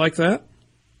play like that?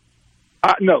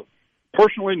 No.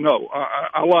 Personally, no.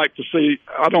 I like to see.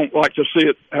 I don't like to see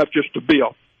it have just to be a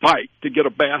fight to get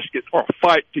a basket or a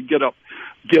fight to get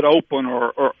open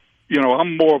or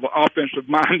I'm more of an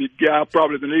offensive-minded guy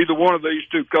probably than either one of these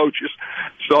two coaches.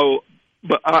 So,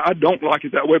 but I don't like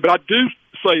it that way. But I do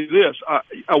say this.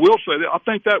 I will say that I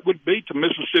think that would be to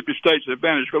Mississippi State's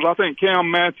advantage because I think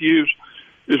Cam Matthews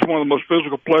is one of the most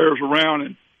physical players around,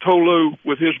 and Tolu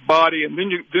with his body, and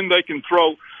then they can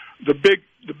throw the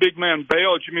big man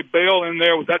Bell, Jimmy Bell, in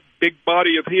there with that big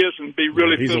body of his and be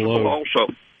really physical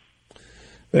also.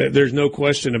 There's no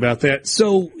question about that.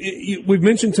 So we've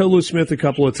mentioned Tolu Smith a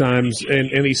couple of times,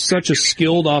 and he's such a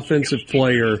skilled offensive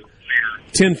player,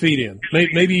 10 feet in,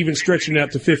 maybe even stretching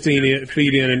out to 15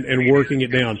 feet in and working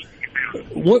it down.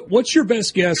 What's your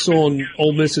best guess on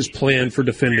Ole Miss's plan for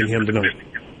defending him tonight?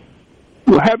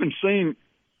 Well, having seen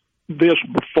this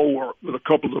before with a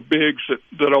couple of the bigs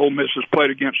that Ole Miss has played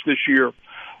against this year,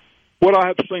 what I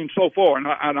have seen so far, and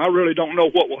I really don't know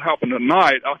what will happen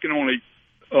tonight. I can only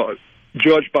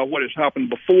judged by what has happened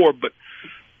before, but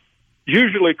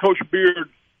usually Coach Beard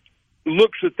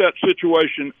looks at that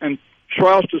situation and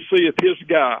tries to see if his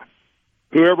guy,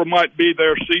 whoever might be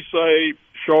there, Cisse,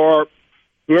 Sharp,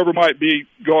 whoever might be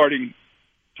guarding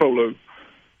Tolu,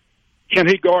 can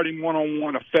he guard him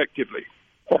one-on-one effectively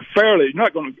or fairly? He's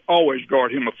not going to always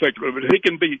guard him effectively, but he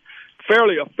can be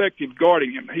fairly effective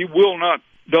guarding him. He will not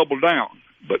double down.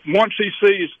 But once he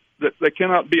sees that they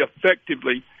cannot be effective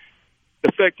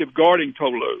guarding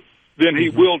Tolu, then he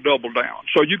will double down.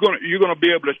 So you're going to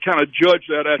be able to kind of judge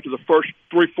that after the first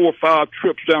 3, 4, 5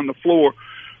 trips down the floor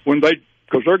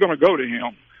because they're going to go to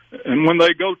him, and when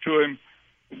they go to him,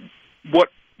 what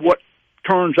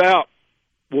turns out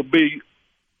will be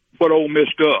what Ole Miss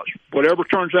does. Whatever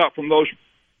turns out from those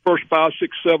first 5,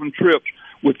 6, 7 trips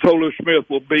with Tolu Smith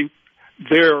will be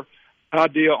their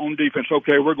idea on defense.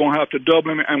 Okay, we're going to have to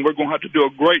double him, and we're going to have to do a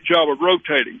great job of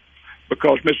rotating.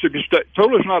 Because Mississippi State,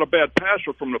 Tolu's not a bad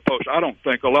passer from the post. I don't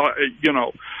think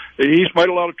he's made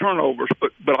a lot of turnovers,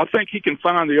 but I think he can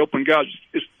find the open guys.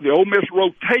 It's the Ole Miss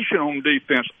rotation on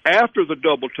defense after the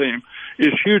double team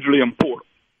is hugely important.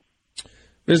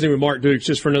 Visiting with Mark Dukes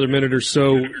just for another minute or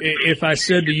so. If I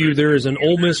said to you there is an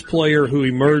Ole Miss player who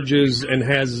emerges and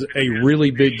has a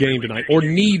really big game tonight, or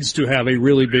needs to have a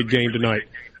really big game tonight,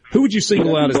 who would you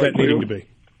single out as that needing to be?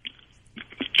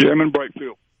 Jamin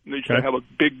Brakefield needs to have a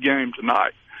big game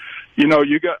tonight.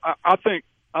 I think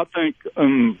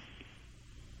Jalen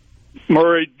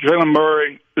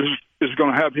Murray is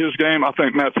going to have his game. I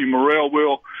think Matthew Morrell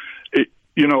will. It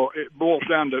boils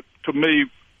down to me,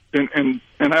 and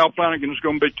Al Flanagan is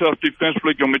going to be tough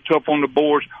defensively, going to be tough on the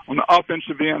boards. On the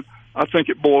offensive end, I think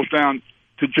it boils down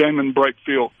to Jamin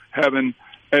Brakefield having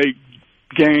a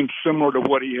game similar to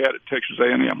what he had at Texas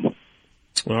A&M.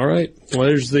 All right. Well,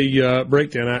 there's the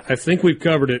breakdown. I think we've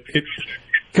covered it.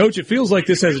 Coach, it feels like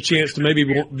this has a chance to maybe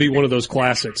be one of those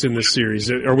classics in this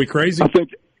series. Are we crazy? I think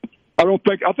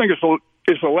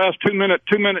it's a last two minute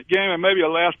game and maybe a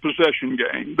last possession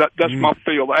game. That's my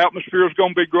feel. The atmosphere is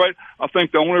going to be great. I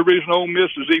think the only reason Ole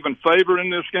Miss is even favored in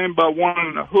this game by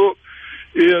 1.5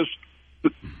 is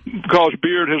because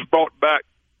Beard has brought back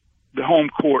the home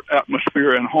court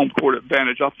atmosphere and home court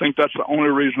advantage. I think that's the only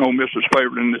reason Ole Miss is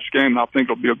favored in this game, and I think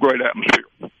it'll be a great atmosphere.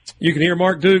 You can hear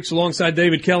Mark Dukes alongside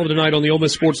David Keller tonight on the Ole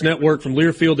Miss Sports Network from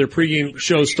Learfield. Their pregame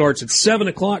show starts at 7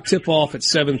 o'clock, tip-off at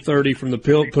 7:30 from the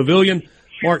Pavilion.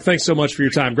 Mark, thanks so much for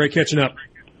your time. Great catching up.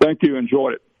 Thank you.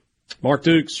 Enjoyed it. Mark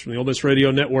Dukes from the Ole Miss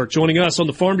Radio Network joining us on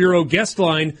the Farm Bureau guest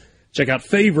line. Check out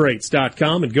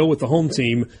favorites.com and go with the home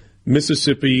team,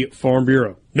 Mississippi Farm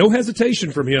Bureau. No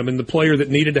hesitation from him in the player that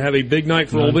needed to have a big night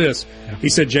for Ole Miss. He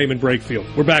said Jamin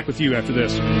Brakefield. We're back with you after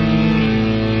this.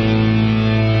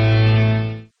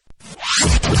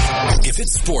 If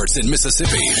it's sports in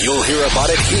Mississippi, you'll hear about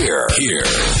it here.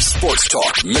 Sports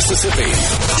Talk Mississippi.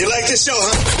 You like this show,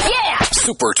 huh? Yeah!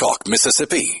 Super Talk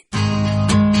Mississippi.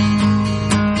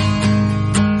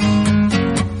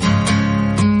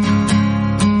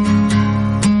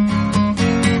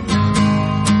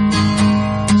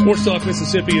 Sports Talk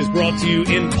Mississippi is brought to you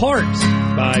in part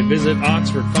by Visit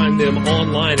Oxford. Find them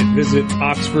online at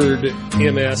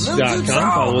visitoxfordms.com.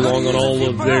 Follow along on all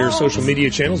of their social media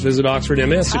channels, Visit Oxford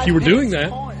MS. If you were doing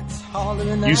that,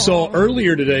 you saw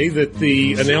earlier today that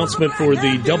the announcement for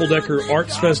the Double Decker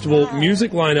Arts Festival music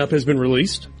lineup has been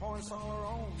released.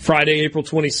 Friday, April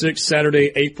 26th,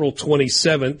 Saturday, April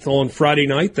 27th. On Friday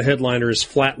night, the headliner is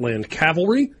Flatland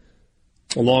Cavalry,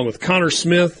 along with Connor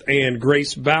Smith and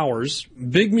Grace Bowers.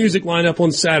 Big music lineup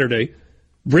on Saturday.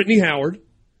 Brittany Howard,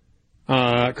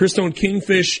 Christone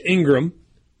Kingfish Ingram,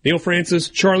 Neil Francis,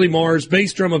 Charlie Mars,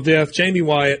 Bass Drum of Death, Jamie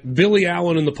Wyatt, Billy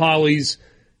Allen and the Pollies,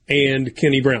 and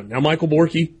Kenny Brown. Now, Michael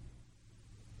Borky,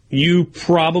 you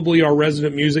probably are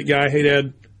resident music guy. Hey,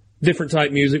 Dad, different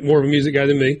type music, more of a music guy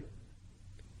than me.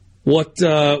 What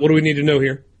do we need to know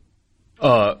here?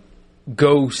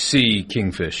 Go see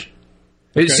Kingfish.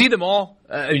 Okay. See them all.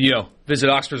 Visit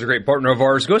Oxford's a great partner of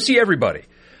ours. Go see everybody.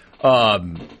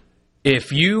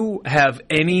 If you have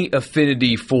any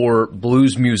affinity for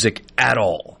blues music at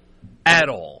all,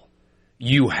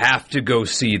 you have to go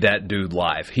see that dude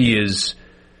live. He is,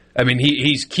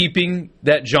 he's keeping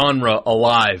that genre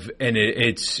alive, and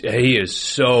he is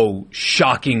so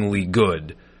shockingly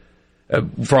good.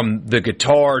 From the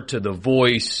guitar to the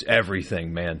voice,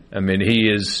 everything, man. He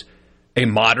is a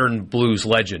modern blues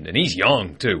legend, and he's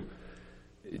young, too.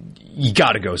 You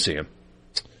got to go see him.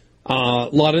 A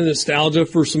lot of nostalgia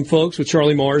for some folks with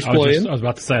Charlie Mars playing. I was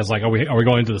about to say, are we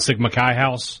going to the Sigma Chi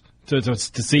house to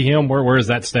see him? Where is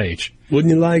that stage?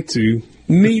 Wouldn't you like to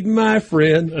meet my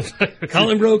friend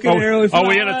Colin Broken Arrow?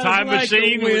 We in a time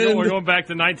machine? We're going back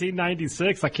to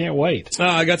 1996. I can't wait.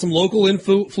 I got some local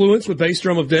influence with Bass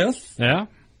Drum of Death. Yeah.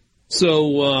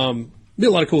 So, be a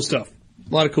lot of cool stuff.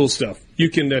 You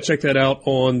can check that out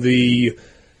on the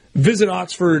Visit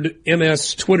Oxford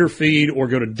MS Twitter feed or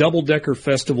go to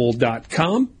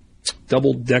doubledeckerfestival.com.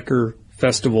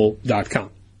 Doubledeckerfestival.com.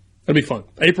 That'll be fun.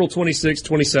 April 26th,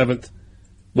 27th.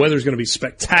 Weather's going to be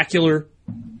spectacular.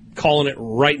 Calling it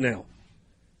right now.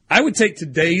 I would take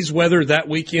today's weather that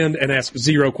weekend and ask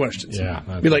zero questions. Yeah.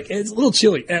 Be like, it's a little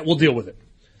chilly. We'll deal with it.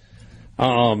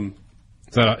 Is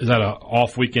that an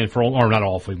off weekend for or not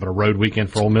off week, but a road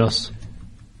weekend for Ole Miss?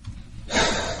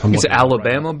 It's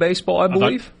Alabama baseball, I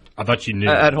believe. I thought you knew.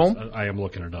 At home? I am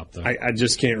looking it up, though. I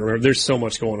just can't remember. There's so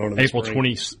much going on in April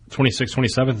 26th,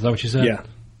 27th, is that what you said? Yeah.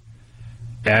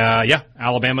 Yeah,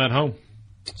 Alabama at home.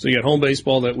 So you got home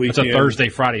baseball that weekend. It's a Thursday,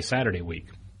 Friday, Saturday week.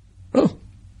 Oh,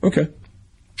 okay.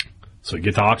 So you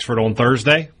get to Oxford on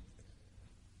Thursday.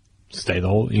 Stay the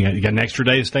whole. You got an extra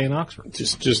day to stay in Oxford.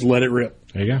 Just let it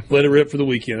rip. There you go. Let it rip for the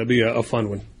weekend. It'll be a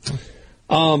fun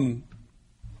one.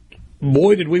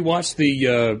 Boy, did we watch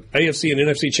the AFC and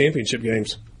NFC championship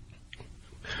games.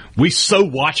 We so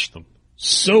watched them.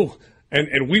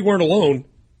 And we weren't alone.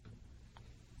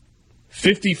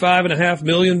 55.5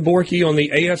 million, Borky, on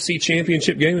the AFC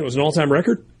championship game. It was an all-time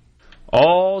record?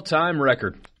 All-time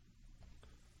record.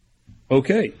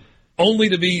 Okay. Only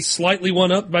to be slightly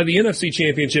one-up by the NFC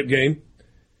championship game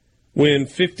when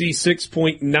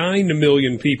 56.9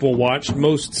 million people watched,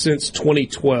 most since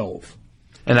 2012.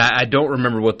 And I don't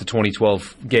remember what the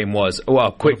 2012 game was.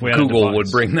 Well, quick Google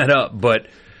would bring that up. But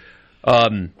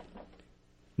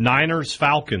Niners,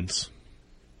 Falcons.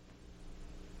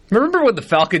 Remember when the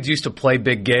Falcons used to play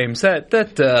big games? Such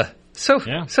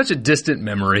a distant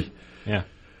memory. Yeah,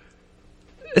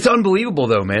 it's unbelievable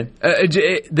though, man.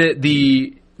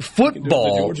 The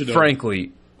football,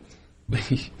 frankly,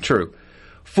 true.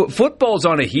 Football's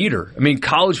on a heater.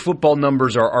 College football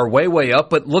numbers are way up,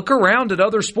 but look around at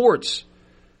other sports.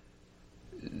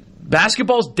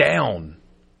 Basketball's down.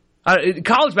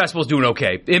 College basketball's doing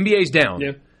okay. NBA's down.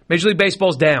 Yeah. Major League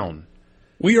Baseball's down.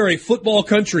 We are a football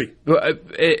country. But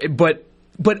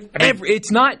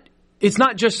it's not it's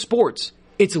not just sports.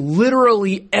 It's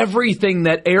literally everything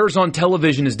that airs on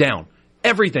television is down.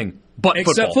 Everything but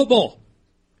except football.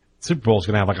 Super Bowl's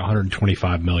going to have like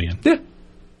 $125 million. Yeah.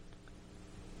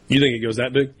 You think it goes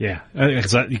that big? Yeah,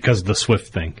 because of the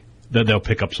Swift thing. They'll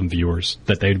pick up some viewers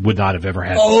that they would not have ever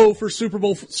had. Oh, for Super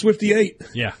Bowl Swifty 8.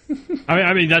 Yeah.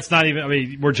 I mean, that's not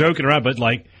even, we're joking around, but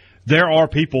like, there are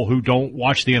people who don't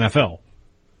watch the NFL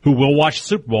who will watch the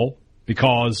Super Bowl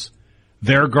because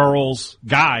their girl's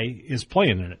guy is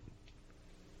playing in it.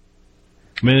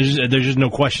 I mean, there's just no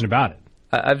question about it.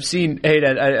 I've seen, hey,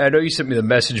 I know you sent me the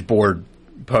message board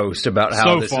post about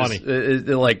how this funny. is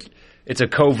like, it's a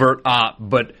covert op,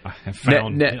 but I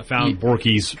found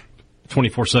Borky's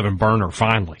 24/7 burner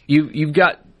finally. You've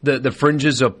got the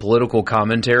fringes of political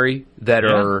commentary that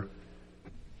are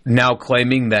now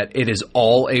claiming that it is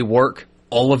all a work,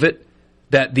 all of it,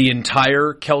 that the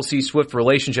entire Kelsey Swift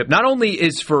relationship not only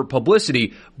is for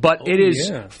publicity, but it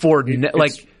is for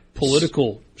it's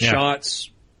political shots,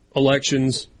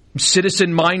 elections,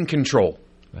 citizen mind control.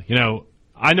 You know,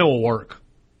 I know a work.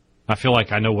 I feel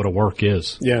like I know what a work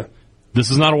is. Yeah. This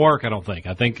is not a work, I don't think.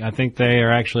 I think they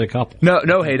are actually a couple.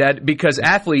 No, hey, Dad, because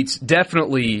athletes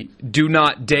definitely do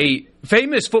not date.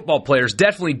 Famous football players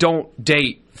definitely don't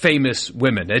date famous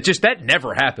women. It just, that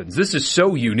never happens. This is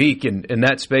so unique in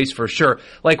that space for sure.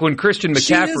 Like when Christian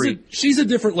McCaffrey. She's a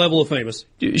different level of famous.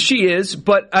 She is,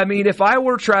 but I mean, if I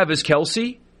were Travis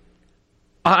Kelce,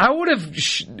 I would have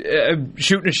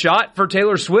shooting a shot for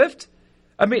Taylor Swift.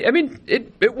 I mean,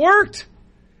 it worked.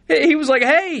 He was like,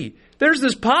 hey, there's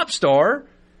this pop star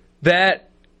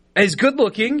that is good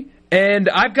looking, and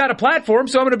I've got a platform,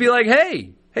 so I'm going to be like,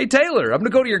 hey, Taylor, I'm going to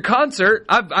go to your concert.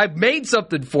 I've made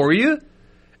something for you.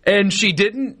 And she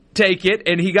didn't take it,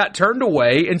 and he got turned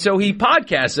away, and so he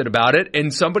podcasted about it,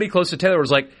 and somebody close to Taylor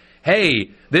was like,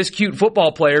 hey, this cute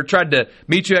football player tried to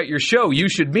meet you at your show. You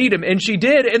should meet him. And she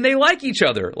did, and they like each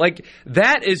other. Like,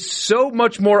 that is so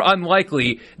much more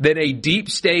unlikely than a deep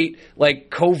state, like,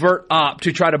 covert op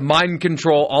to try to mind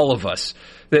control all of us.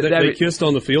 They kissed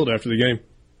on the field after the game.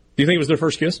 Do you think it was their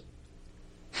first kiss?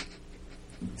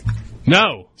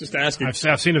 No. Just asking.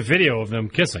 I've seen a video of them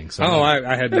kissing. So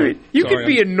I had to. You can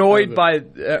be annoyed by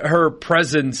her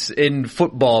presence in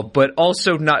football, but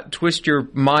also not twist your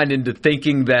mind into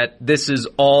thinking that this is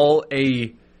all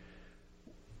a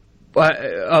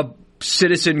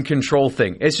citizen control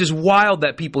thing. It's just wild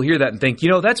that people hear that and think,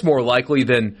 that's more likely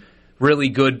than really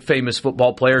good famous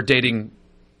football player dating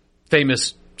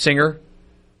famous singer.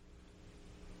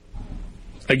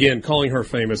 Again, calling her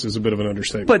famous is a bit of an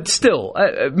understatement. But still,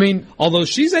 I mean... Although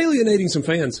she's alienating some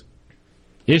fans.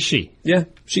 Is she? Yeah,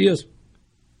 she is.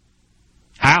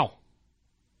 How?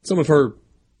 Some of her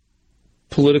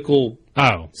political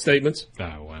statements.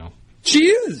 Oh, well. She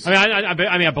is. I mean,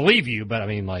 I believe you, but I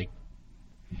mean, like...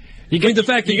 the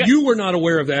fact that you were not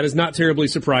aware of that is not terribly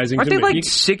surprising to me. Aren't they like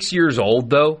 6 years old,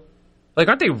 though? Like,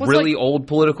 aren't they really old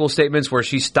political statements where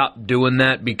she stopped doing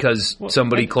that because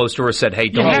somebody close to her said, hey,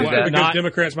 don't do that? Because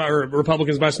Democrats buy, or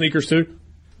Republicans buy sneakers, too?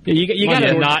 Yeah, you got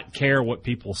to not care what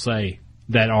people say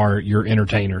that are your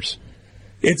entertainers.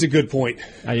 It's a good point.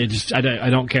 I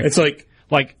don't care. It's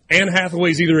like Anne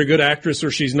Hathaway's either a good actress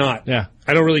or she's not. Yeah.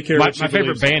 I don't really care what she My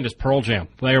favorite band is Pearl Jam.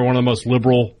 They are one of the most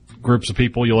liberal groups of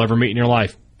people you'll ever meet in your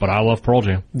life, but I love Pearl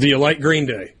Jam. Do you like Green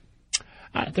Day?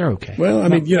 They're okay. Well, I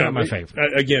mean, not my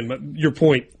favorite. Again, your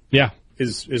point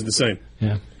is the same.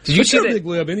 Yeah. Did you see a big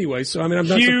lib anyway, so I mean, I'm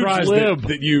not surprised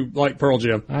that you like Pearl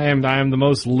Jam. I am the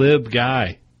most lib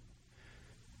guy.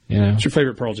 What's your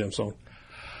favorite Pearl Jam song?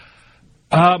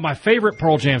 My favorite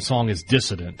Pearl Jam song is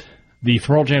Dissident. The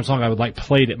Pearl Jam song I would like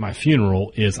played at my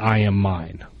funeral is I Am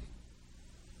Mine.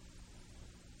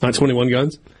 Not 21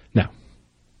 Guns? No.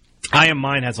 I Am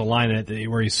Mine has a line in it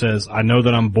where he says, I know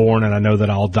that I'm born and I know that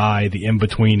I'll die. The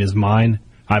in-between is mine.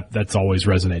 That's always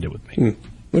resonated with me.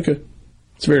 Okay.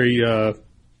 It's very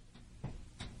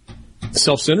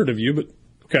self-centered of you, but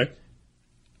okay.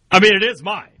 I mean, it is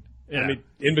mine. Yeah. I mean,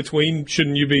 in between,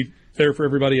 shouldn't you be there for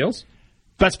everybody else?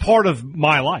 That's part of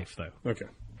my life, though. Okay.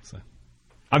 So,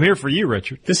 I'm here for you,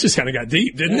 Richard. This just kind of got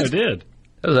deep, didn't it? It did.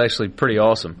 That was actually pretty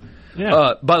awesome.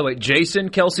 Yeah. By the way, Jason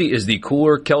Kelce is the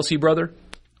cooler Kelce brother.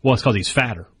 Well, it's because he's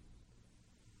fatter.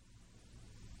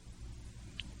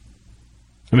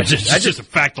 I mean, it's just a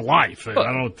fact of life. I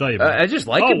don't know what to tell you about. I just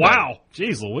like it. Oh, wow.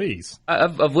 Jeez Louise.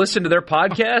 I've listened to their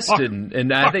podcast,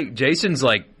 and I think Jason's,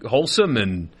 like, wholesome.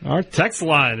 And our text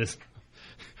line is...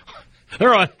 They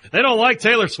don't like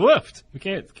Taylor Swift. We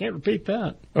can't repeat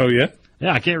that. Oh, yeah?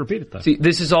 Yeah, I can't repeat it, though. See,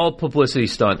 this is all publicity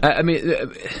stunt. I mean,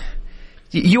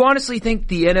 you honestly think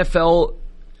the NFL...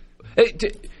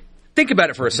 Think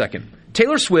about it for a second.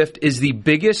 Taylor Swift is the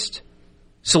biggest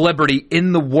celebrity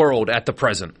in the world at the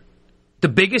present. The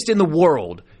biggest in the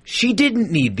world. She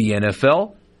didn't need the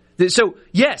NFL. So,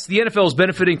 yes, the NFL is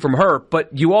benefiting from her,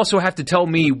 but you also have to tell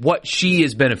me what she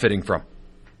is benefiting from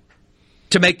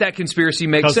to make that conspiracy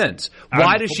make sense.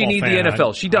 Why does she need the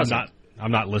NFL? She doesn't.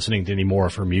 I'm not listening to any more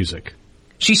of her music.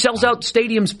 She sells out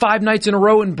stadiums 5 nights in a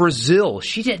row in Brazil.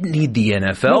 She didn't need the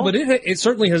NFL. No, but it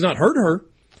certainly has not hurt her.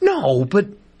 No, but...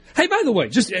 Hey, by the way,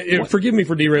 just forgive me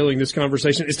for derailing this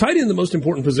conversation. Is tight end the most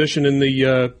important position in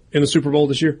the Super Bowl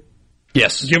this year?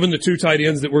 Yes. Given the 2 tight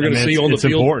ends that we're going to see on the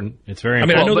field. It's important. It's very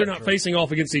important. I know they're not facing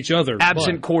off against each other.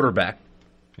 Absent quarterback.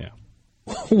 Yeah.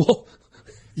 Well,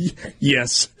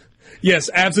 yes. Yes,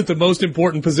 absent the most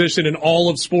important position in all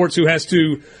of sports who has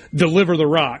to deliver the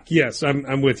rock. Yes,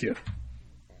 I'm with you.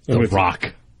 The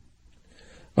rock.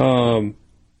 Got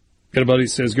a buddy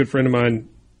says, good friend of mine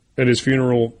at his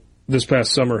funeral this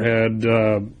past summer had...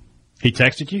 he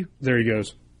texted you? There he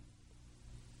goes.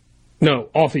 No,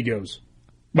 off he goes.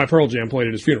 My Pearl Jam played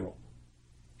at his funeral.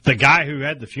 The guy who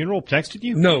had the funeral texted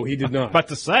you? No, he did not. About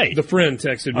to say. The friend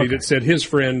texted me that said his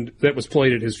friend that was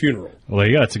played at his funeral. Well, there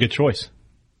you go. That's a good choice.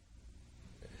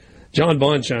 John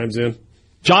Bond chimes in.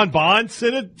 John Bond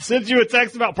sends you a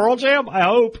text about Pearl Jam? I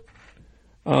hope.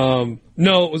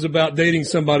 No, it was about dating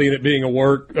somebody and it being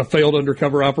a failed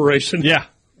undercover operation. Yeah.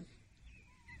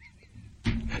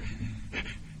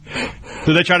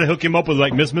 Did they try to hook him up with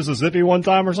like Miss Mississippi one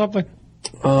time or something?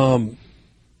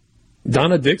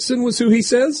 Donna Dixon was who he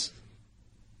says?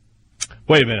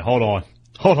 Wait a minute. Hold on,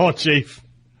 Chief.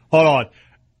 Hold on.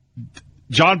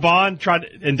 John Bond tried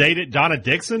and dated Donna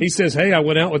Dixon? He says, hey, I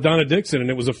went out with Donna Dixon and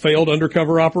it was a failed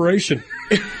undercover operation.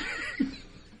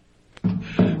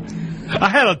 I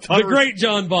had the great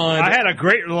John Bond. I had a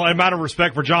great amount of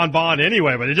respect for John Bond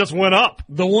anyway, but it just went up.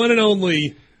 The one and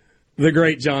only, the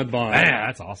great John Bond. Man,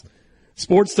 that's awesome.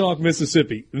 Sports Talk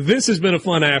Mississippi. This has been a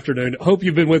fun afternoon. Hope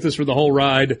you've been with us for the whole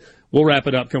ride. We'll wrap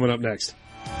it up coming up next.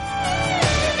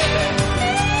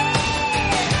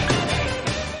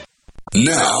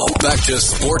 Now, back to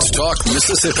Sports Talk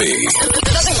Mississippi. It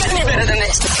doesn't get any better than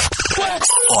this.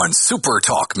 On Super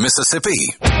Talk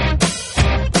Mississippi.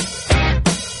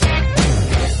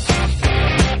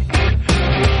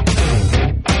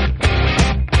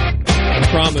 I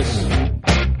promise,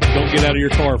 don't get out of your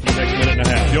car for the next minute and a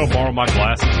half. You'll borrow my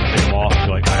glasses and take them off. You're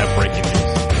like, I have breaking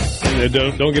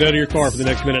news. Don't get out of your car for the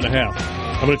next minute and a half.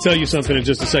 I'm going to tell you something in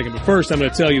just a second. But first, I'm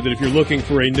going to tell you that if you're looking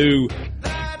for a new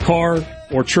car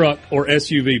or truck or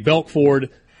SUV, Belk Ford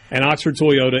and Oxford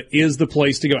Toyota is the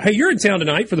place to go. Hey, you're in town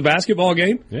tonight for the basketball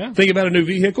game. Yeah. Think about a new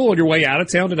vehicle on your way out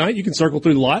of town tonight. You can circle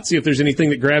through the lot, see if there's anything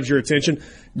that grabs your attention.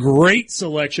 Great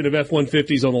selection of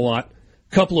F-150s on the lot.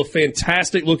 Couple of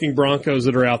fantastic-looking Broncos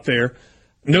that are out there.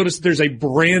 Notice there's a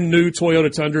brand-new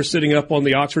Toyota Tundra sitting up on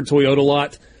the Oxford Toyota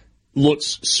lot.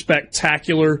 Looks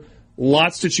spectacular.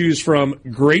 Lots to choose from.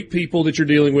 Great people that you're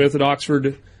dealing with at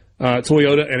Oxford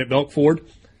Toyota and at Belk Ford.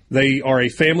 They are a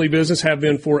family business, have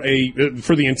been for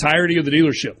the entirety of the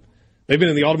dealership. They've been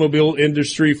in the automobile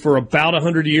industry for about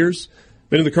 100 years.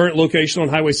 Been in the current location on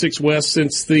Highway 6 West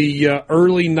since the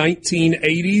early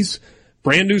 1980s.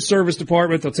 Brand new service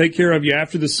department. They'll take care of you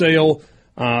after the sale.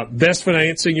 Best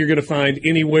financing you're going to find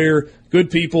anywhere. Good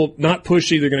people, not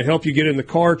pushy. They're going to help you get in the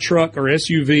car, truck, or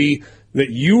SUV that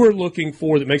you are looking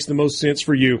for that makes the most sense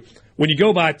for you. When you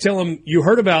go by, tell them you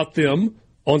heard about them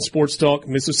on Sports Talk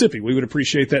Mississippi. We would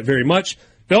appreciate that very much.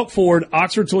 Belk Ford,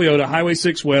 Oxford Toyota, Highway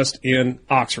 6 West in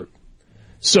Oxford.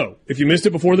 So, if you missed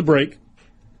it before the break,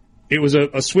 it was a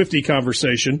Swiftie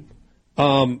conversation.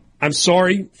 I'm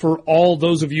sorry for all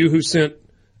those of you who sent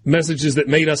messages that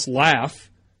made us laugh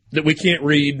that we can't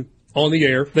read on the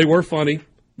air. They were funny.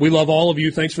 We love all of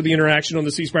you. Thanks for the interaction on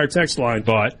the C Spire text line.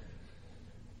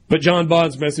 But John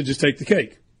Bond's messages take the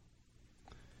cake.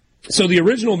 So the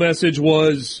original message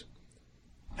was,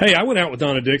 hey, I went out with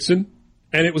Donna Dixon,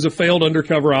 and it was a failed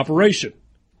undercover operation.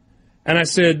 And I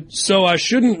said, so I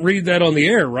shouldn't read that on the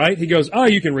air, right? He goes, oh,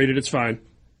 you can read it. It's fine.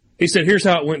 He said, here's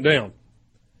how it went down.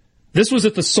 This was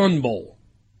at the Sun Bowl.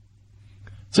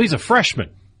 So he's a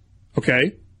freshman.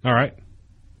 Okay. All right.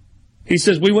 He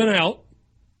says, we went out,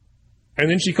 and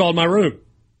then she called my room.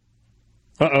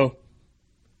 Uh-oh.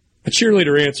 A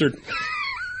cheerleader answered.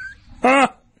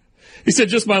 He said,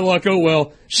 just my luck. Oh,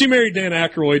 well. She married Dan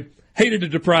Aykroyd. Hated to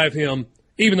deprive him,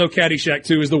 even though Caddyshack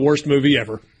 2 is the worst movie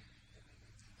ever.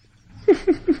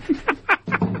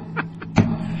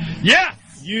 Yes!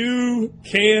 You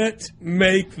can't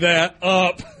make that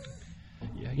up.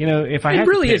 You know, if I had it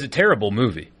really to pick, is a terrible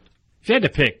movie. If you had to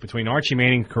pick between Archie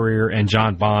Manning's career and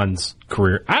John Bond's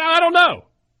career, I don't know.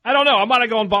 I might have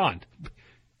gone Bond.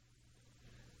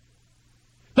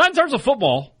 Not in terms of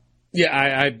football.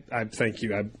 Yeah, I thank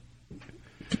you.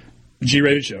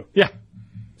 G-rated show. Yeah.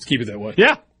 Let's keep it that way.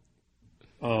 Yeah.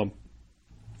 All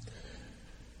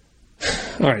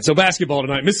right, so basketball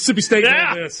tonight. Mississippi State.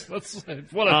 Yeah. Ole Miss.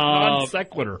 What a non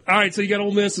sequitur. All right, so you got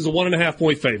Ole Miss as a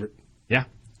 1.5-point favorite. Yeah.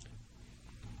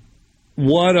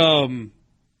 What's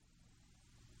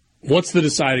the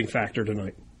deciding factor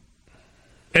tonight?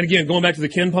 And again, going back to the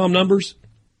Ken Pom numbers,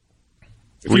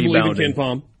 if you believe in Ken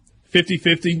Pom,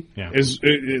 50-50 is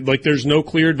like there's no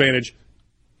clear advantage.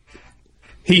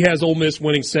 He has Ole Miss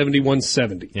winning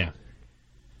 71-70. Yeah.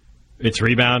 It's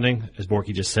rebounding, as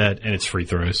Borky just said, and it's free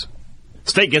throws.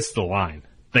 State gets to the line.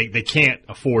 They can't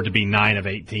afford to be 9 of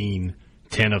 18,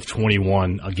 10 of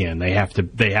 21 again. They have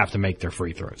to make their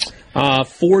free throws.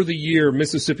 For the year,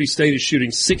 Mississippi State is shooting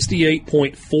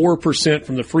 68.4%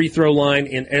 from the free throw line.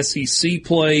 In SEC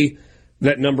play,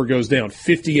 that number goes down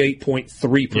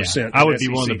 58.3%. Yeah, I would be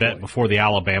willing to bet before the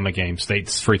Alabama game,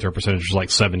 State's free throw percentage was like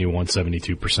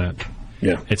 71-72%.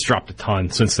 Yeah, it's dropped a ton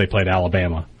since they played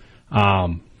Alabama.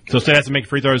 So State has to make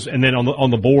free throws, and then on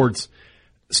the boards,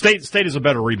 State is a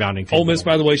better rebounding team. Ole Miss,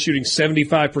 by the way, shooting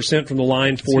 75% from the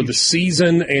line for the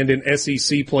season, and in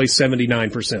SEC play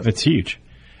 79%. That's huge.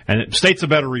 And State's a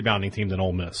better rebounding team than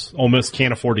Ole Miss. Ole Miss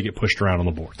can't afford to get pushed around on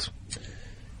the boards.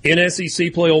 In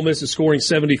SEC play, Ole Miss is scoring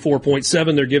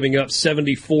 74.7. They're giving up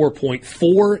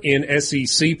 74.4. In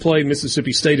SEC play,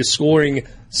 Mississippi State is scoring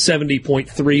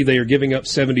 70.3. They are giving up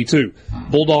 72.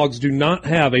 Bulldogs do not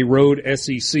have a road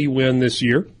SEC win this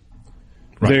year.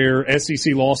 Right. Their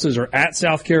SEC losses are at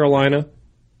South Carolina,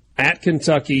 at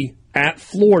Kentucky, at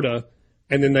Florida,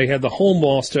 and then they had the home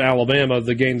loss to Alabama,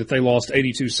 the game that they lost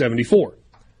 82-74.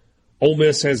 Ole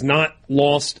Miss has not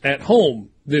lost at home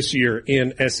this year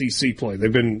in SEC play.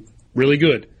 They've been really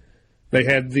good. They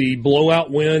had the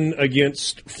blowout win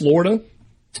against Florida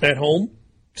at home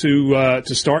to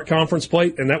start conference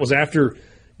play, and that was after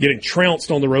getting trounced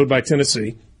on the road by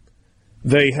Tennessee.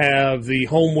 They have the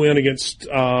home win against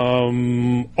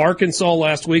Arkansas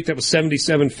last week. That was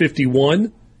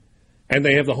 77-51. And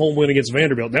they have the home win against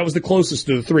Vanderbilt. That was the closest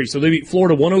to the three. So they beat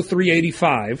Florida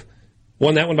 103-85,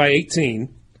 won that one by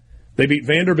 18. They beat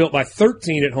Vanderbilt by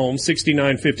 13 at home,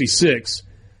 69-56.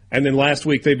 And then last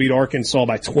week they beat Arkansas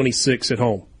by 26 at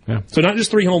home. Yeah. So not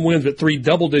just 3 home wins, but 3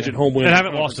 double-digit home wins. And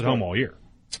haven't lost at home all year.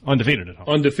 Undefeated at home.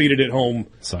 Undefeated at home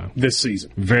this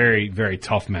season. Very, very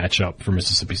tough matchup for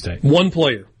Mississippi State. One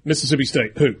player, Mississippi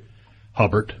State. Who?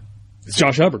 Hubbard. It's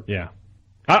Josh Hubbard. Yeah.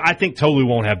 I think Tolu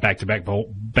won't have back-to-back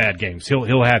bad games.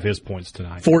 He'll have his points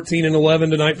tonight. 14 and 11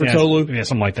 tonight for Tolu? Yeah,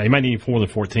 something like that. He might need more than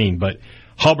 14, but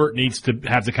Hubbard needs to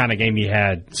have the kind of game he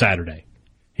had Saturday.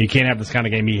 He can't have this kind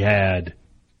of game he had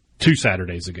 2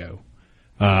 Saturdays ago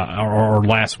or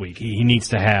last week. He needs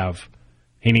to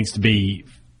be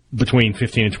between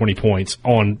 15 and 20 points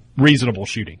on reasonable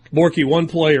shooting. Borky, one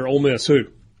player, Ole Miss, who?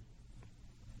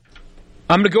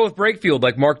 I'm going to go with Brakefield,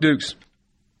 like Mark Dukes.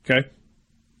 Okay.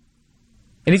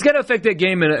 And he's got to affect that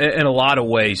game in a lot of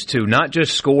ways, too. Not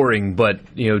just scoring,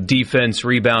 but defense,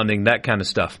 rebounding, that kind of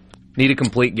stuff. Need a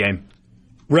complete game.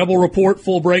 Rebel Report,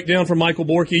 full breakdown from Michael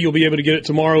Borky. You'll be able to get it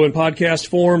tomorrow in podcast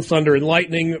form. Thunder and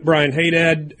Lightning, Brian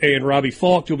Haydad and Robbie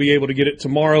Falk. You'll be able to get it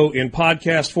tomorrow in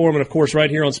podcast form. And, of course, right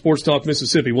here on Sports Talk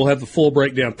Mississippi, we'll have the full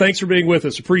breakdown. Thanks for being with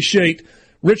us. Appreciate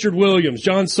Richard Williams,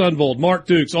 John Sunvold, Mark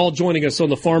Dukes, all joining us on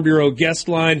the Farm Bureau guest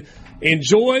line.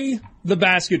 Enjoy the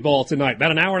basketball tonight.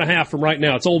 About an hour and a half from right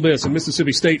now. It's Ole Miss and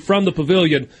Mississippi State from the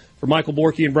Pavilion. For Michael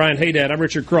Borky and Brian Haydad, I'm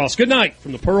Richard Cross. Good night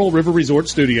from the Pearl River Resort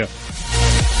Studio.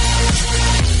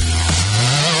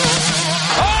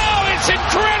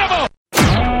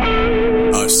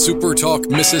 SuperTalk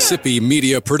Mississippi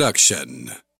Media Production.